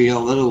 Gregory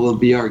L. Little will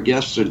be our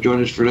guest, so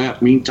join us for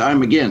that.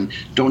 Meantime, again,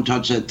 don't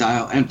touch that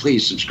dial, and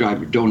please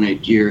subscribe or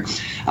donate here.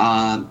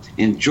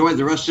 Enjoy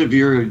the rest of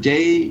your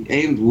day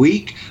and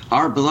week.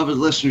 Our beloved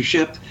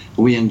listenership,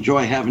 we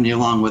enjoy having you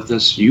along with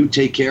us. You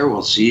take care.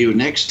 We'll see you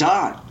next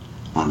time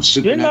on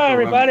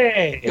Supernatural Good night,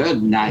 everybody.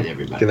 Good night,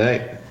 everybody. Good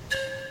night.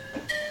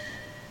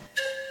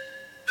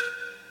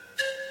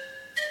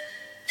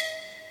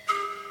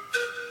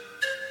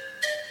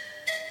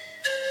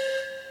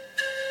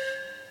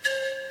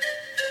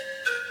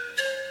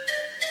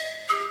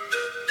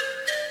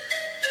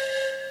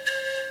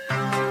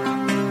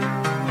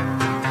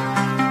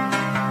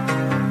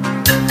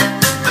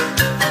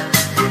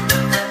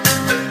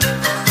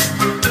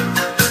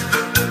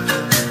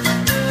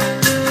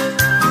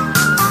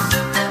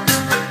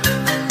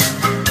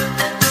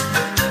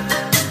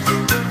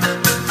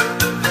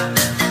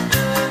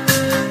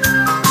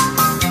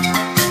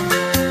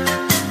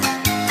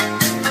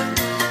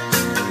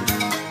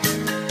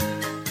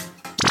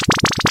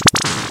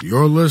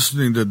 You're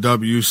listening to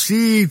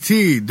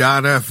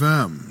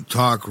WCET.FM,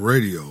 talk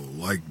radio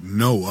like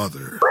no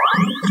other.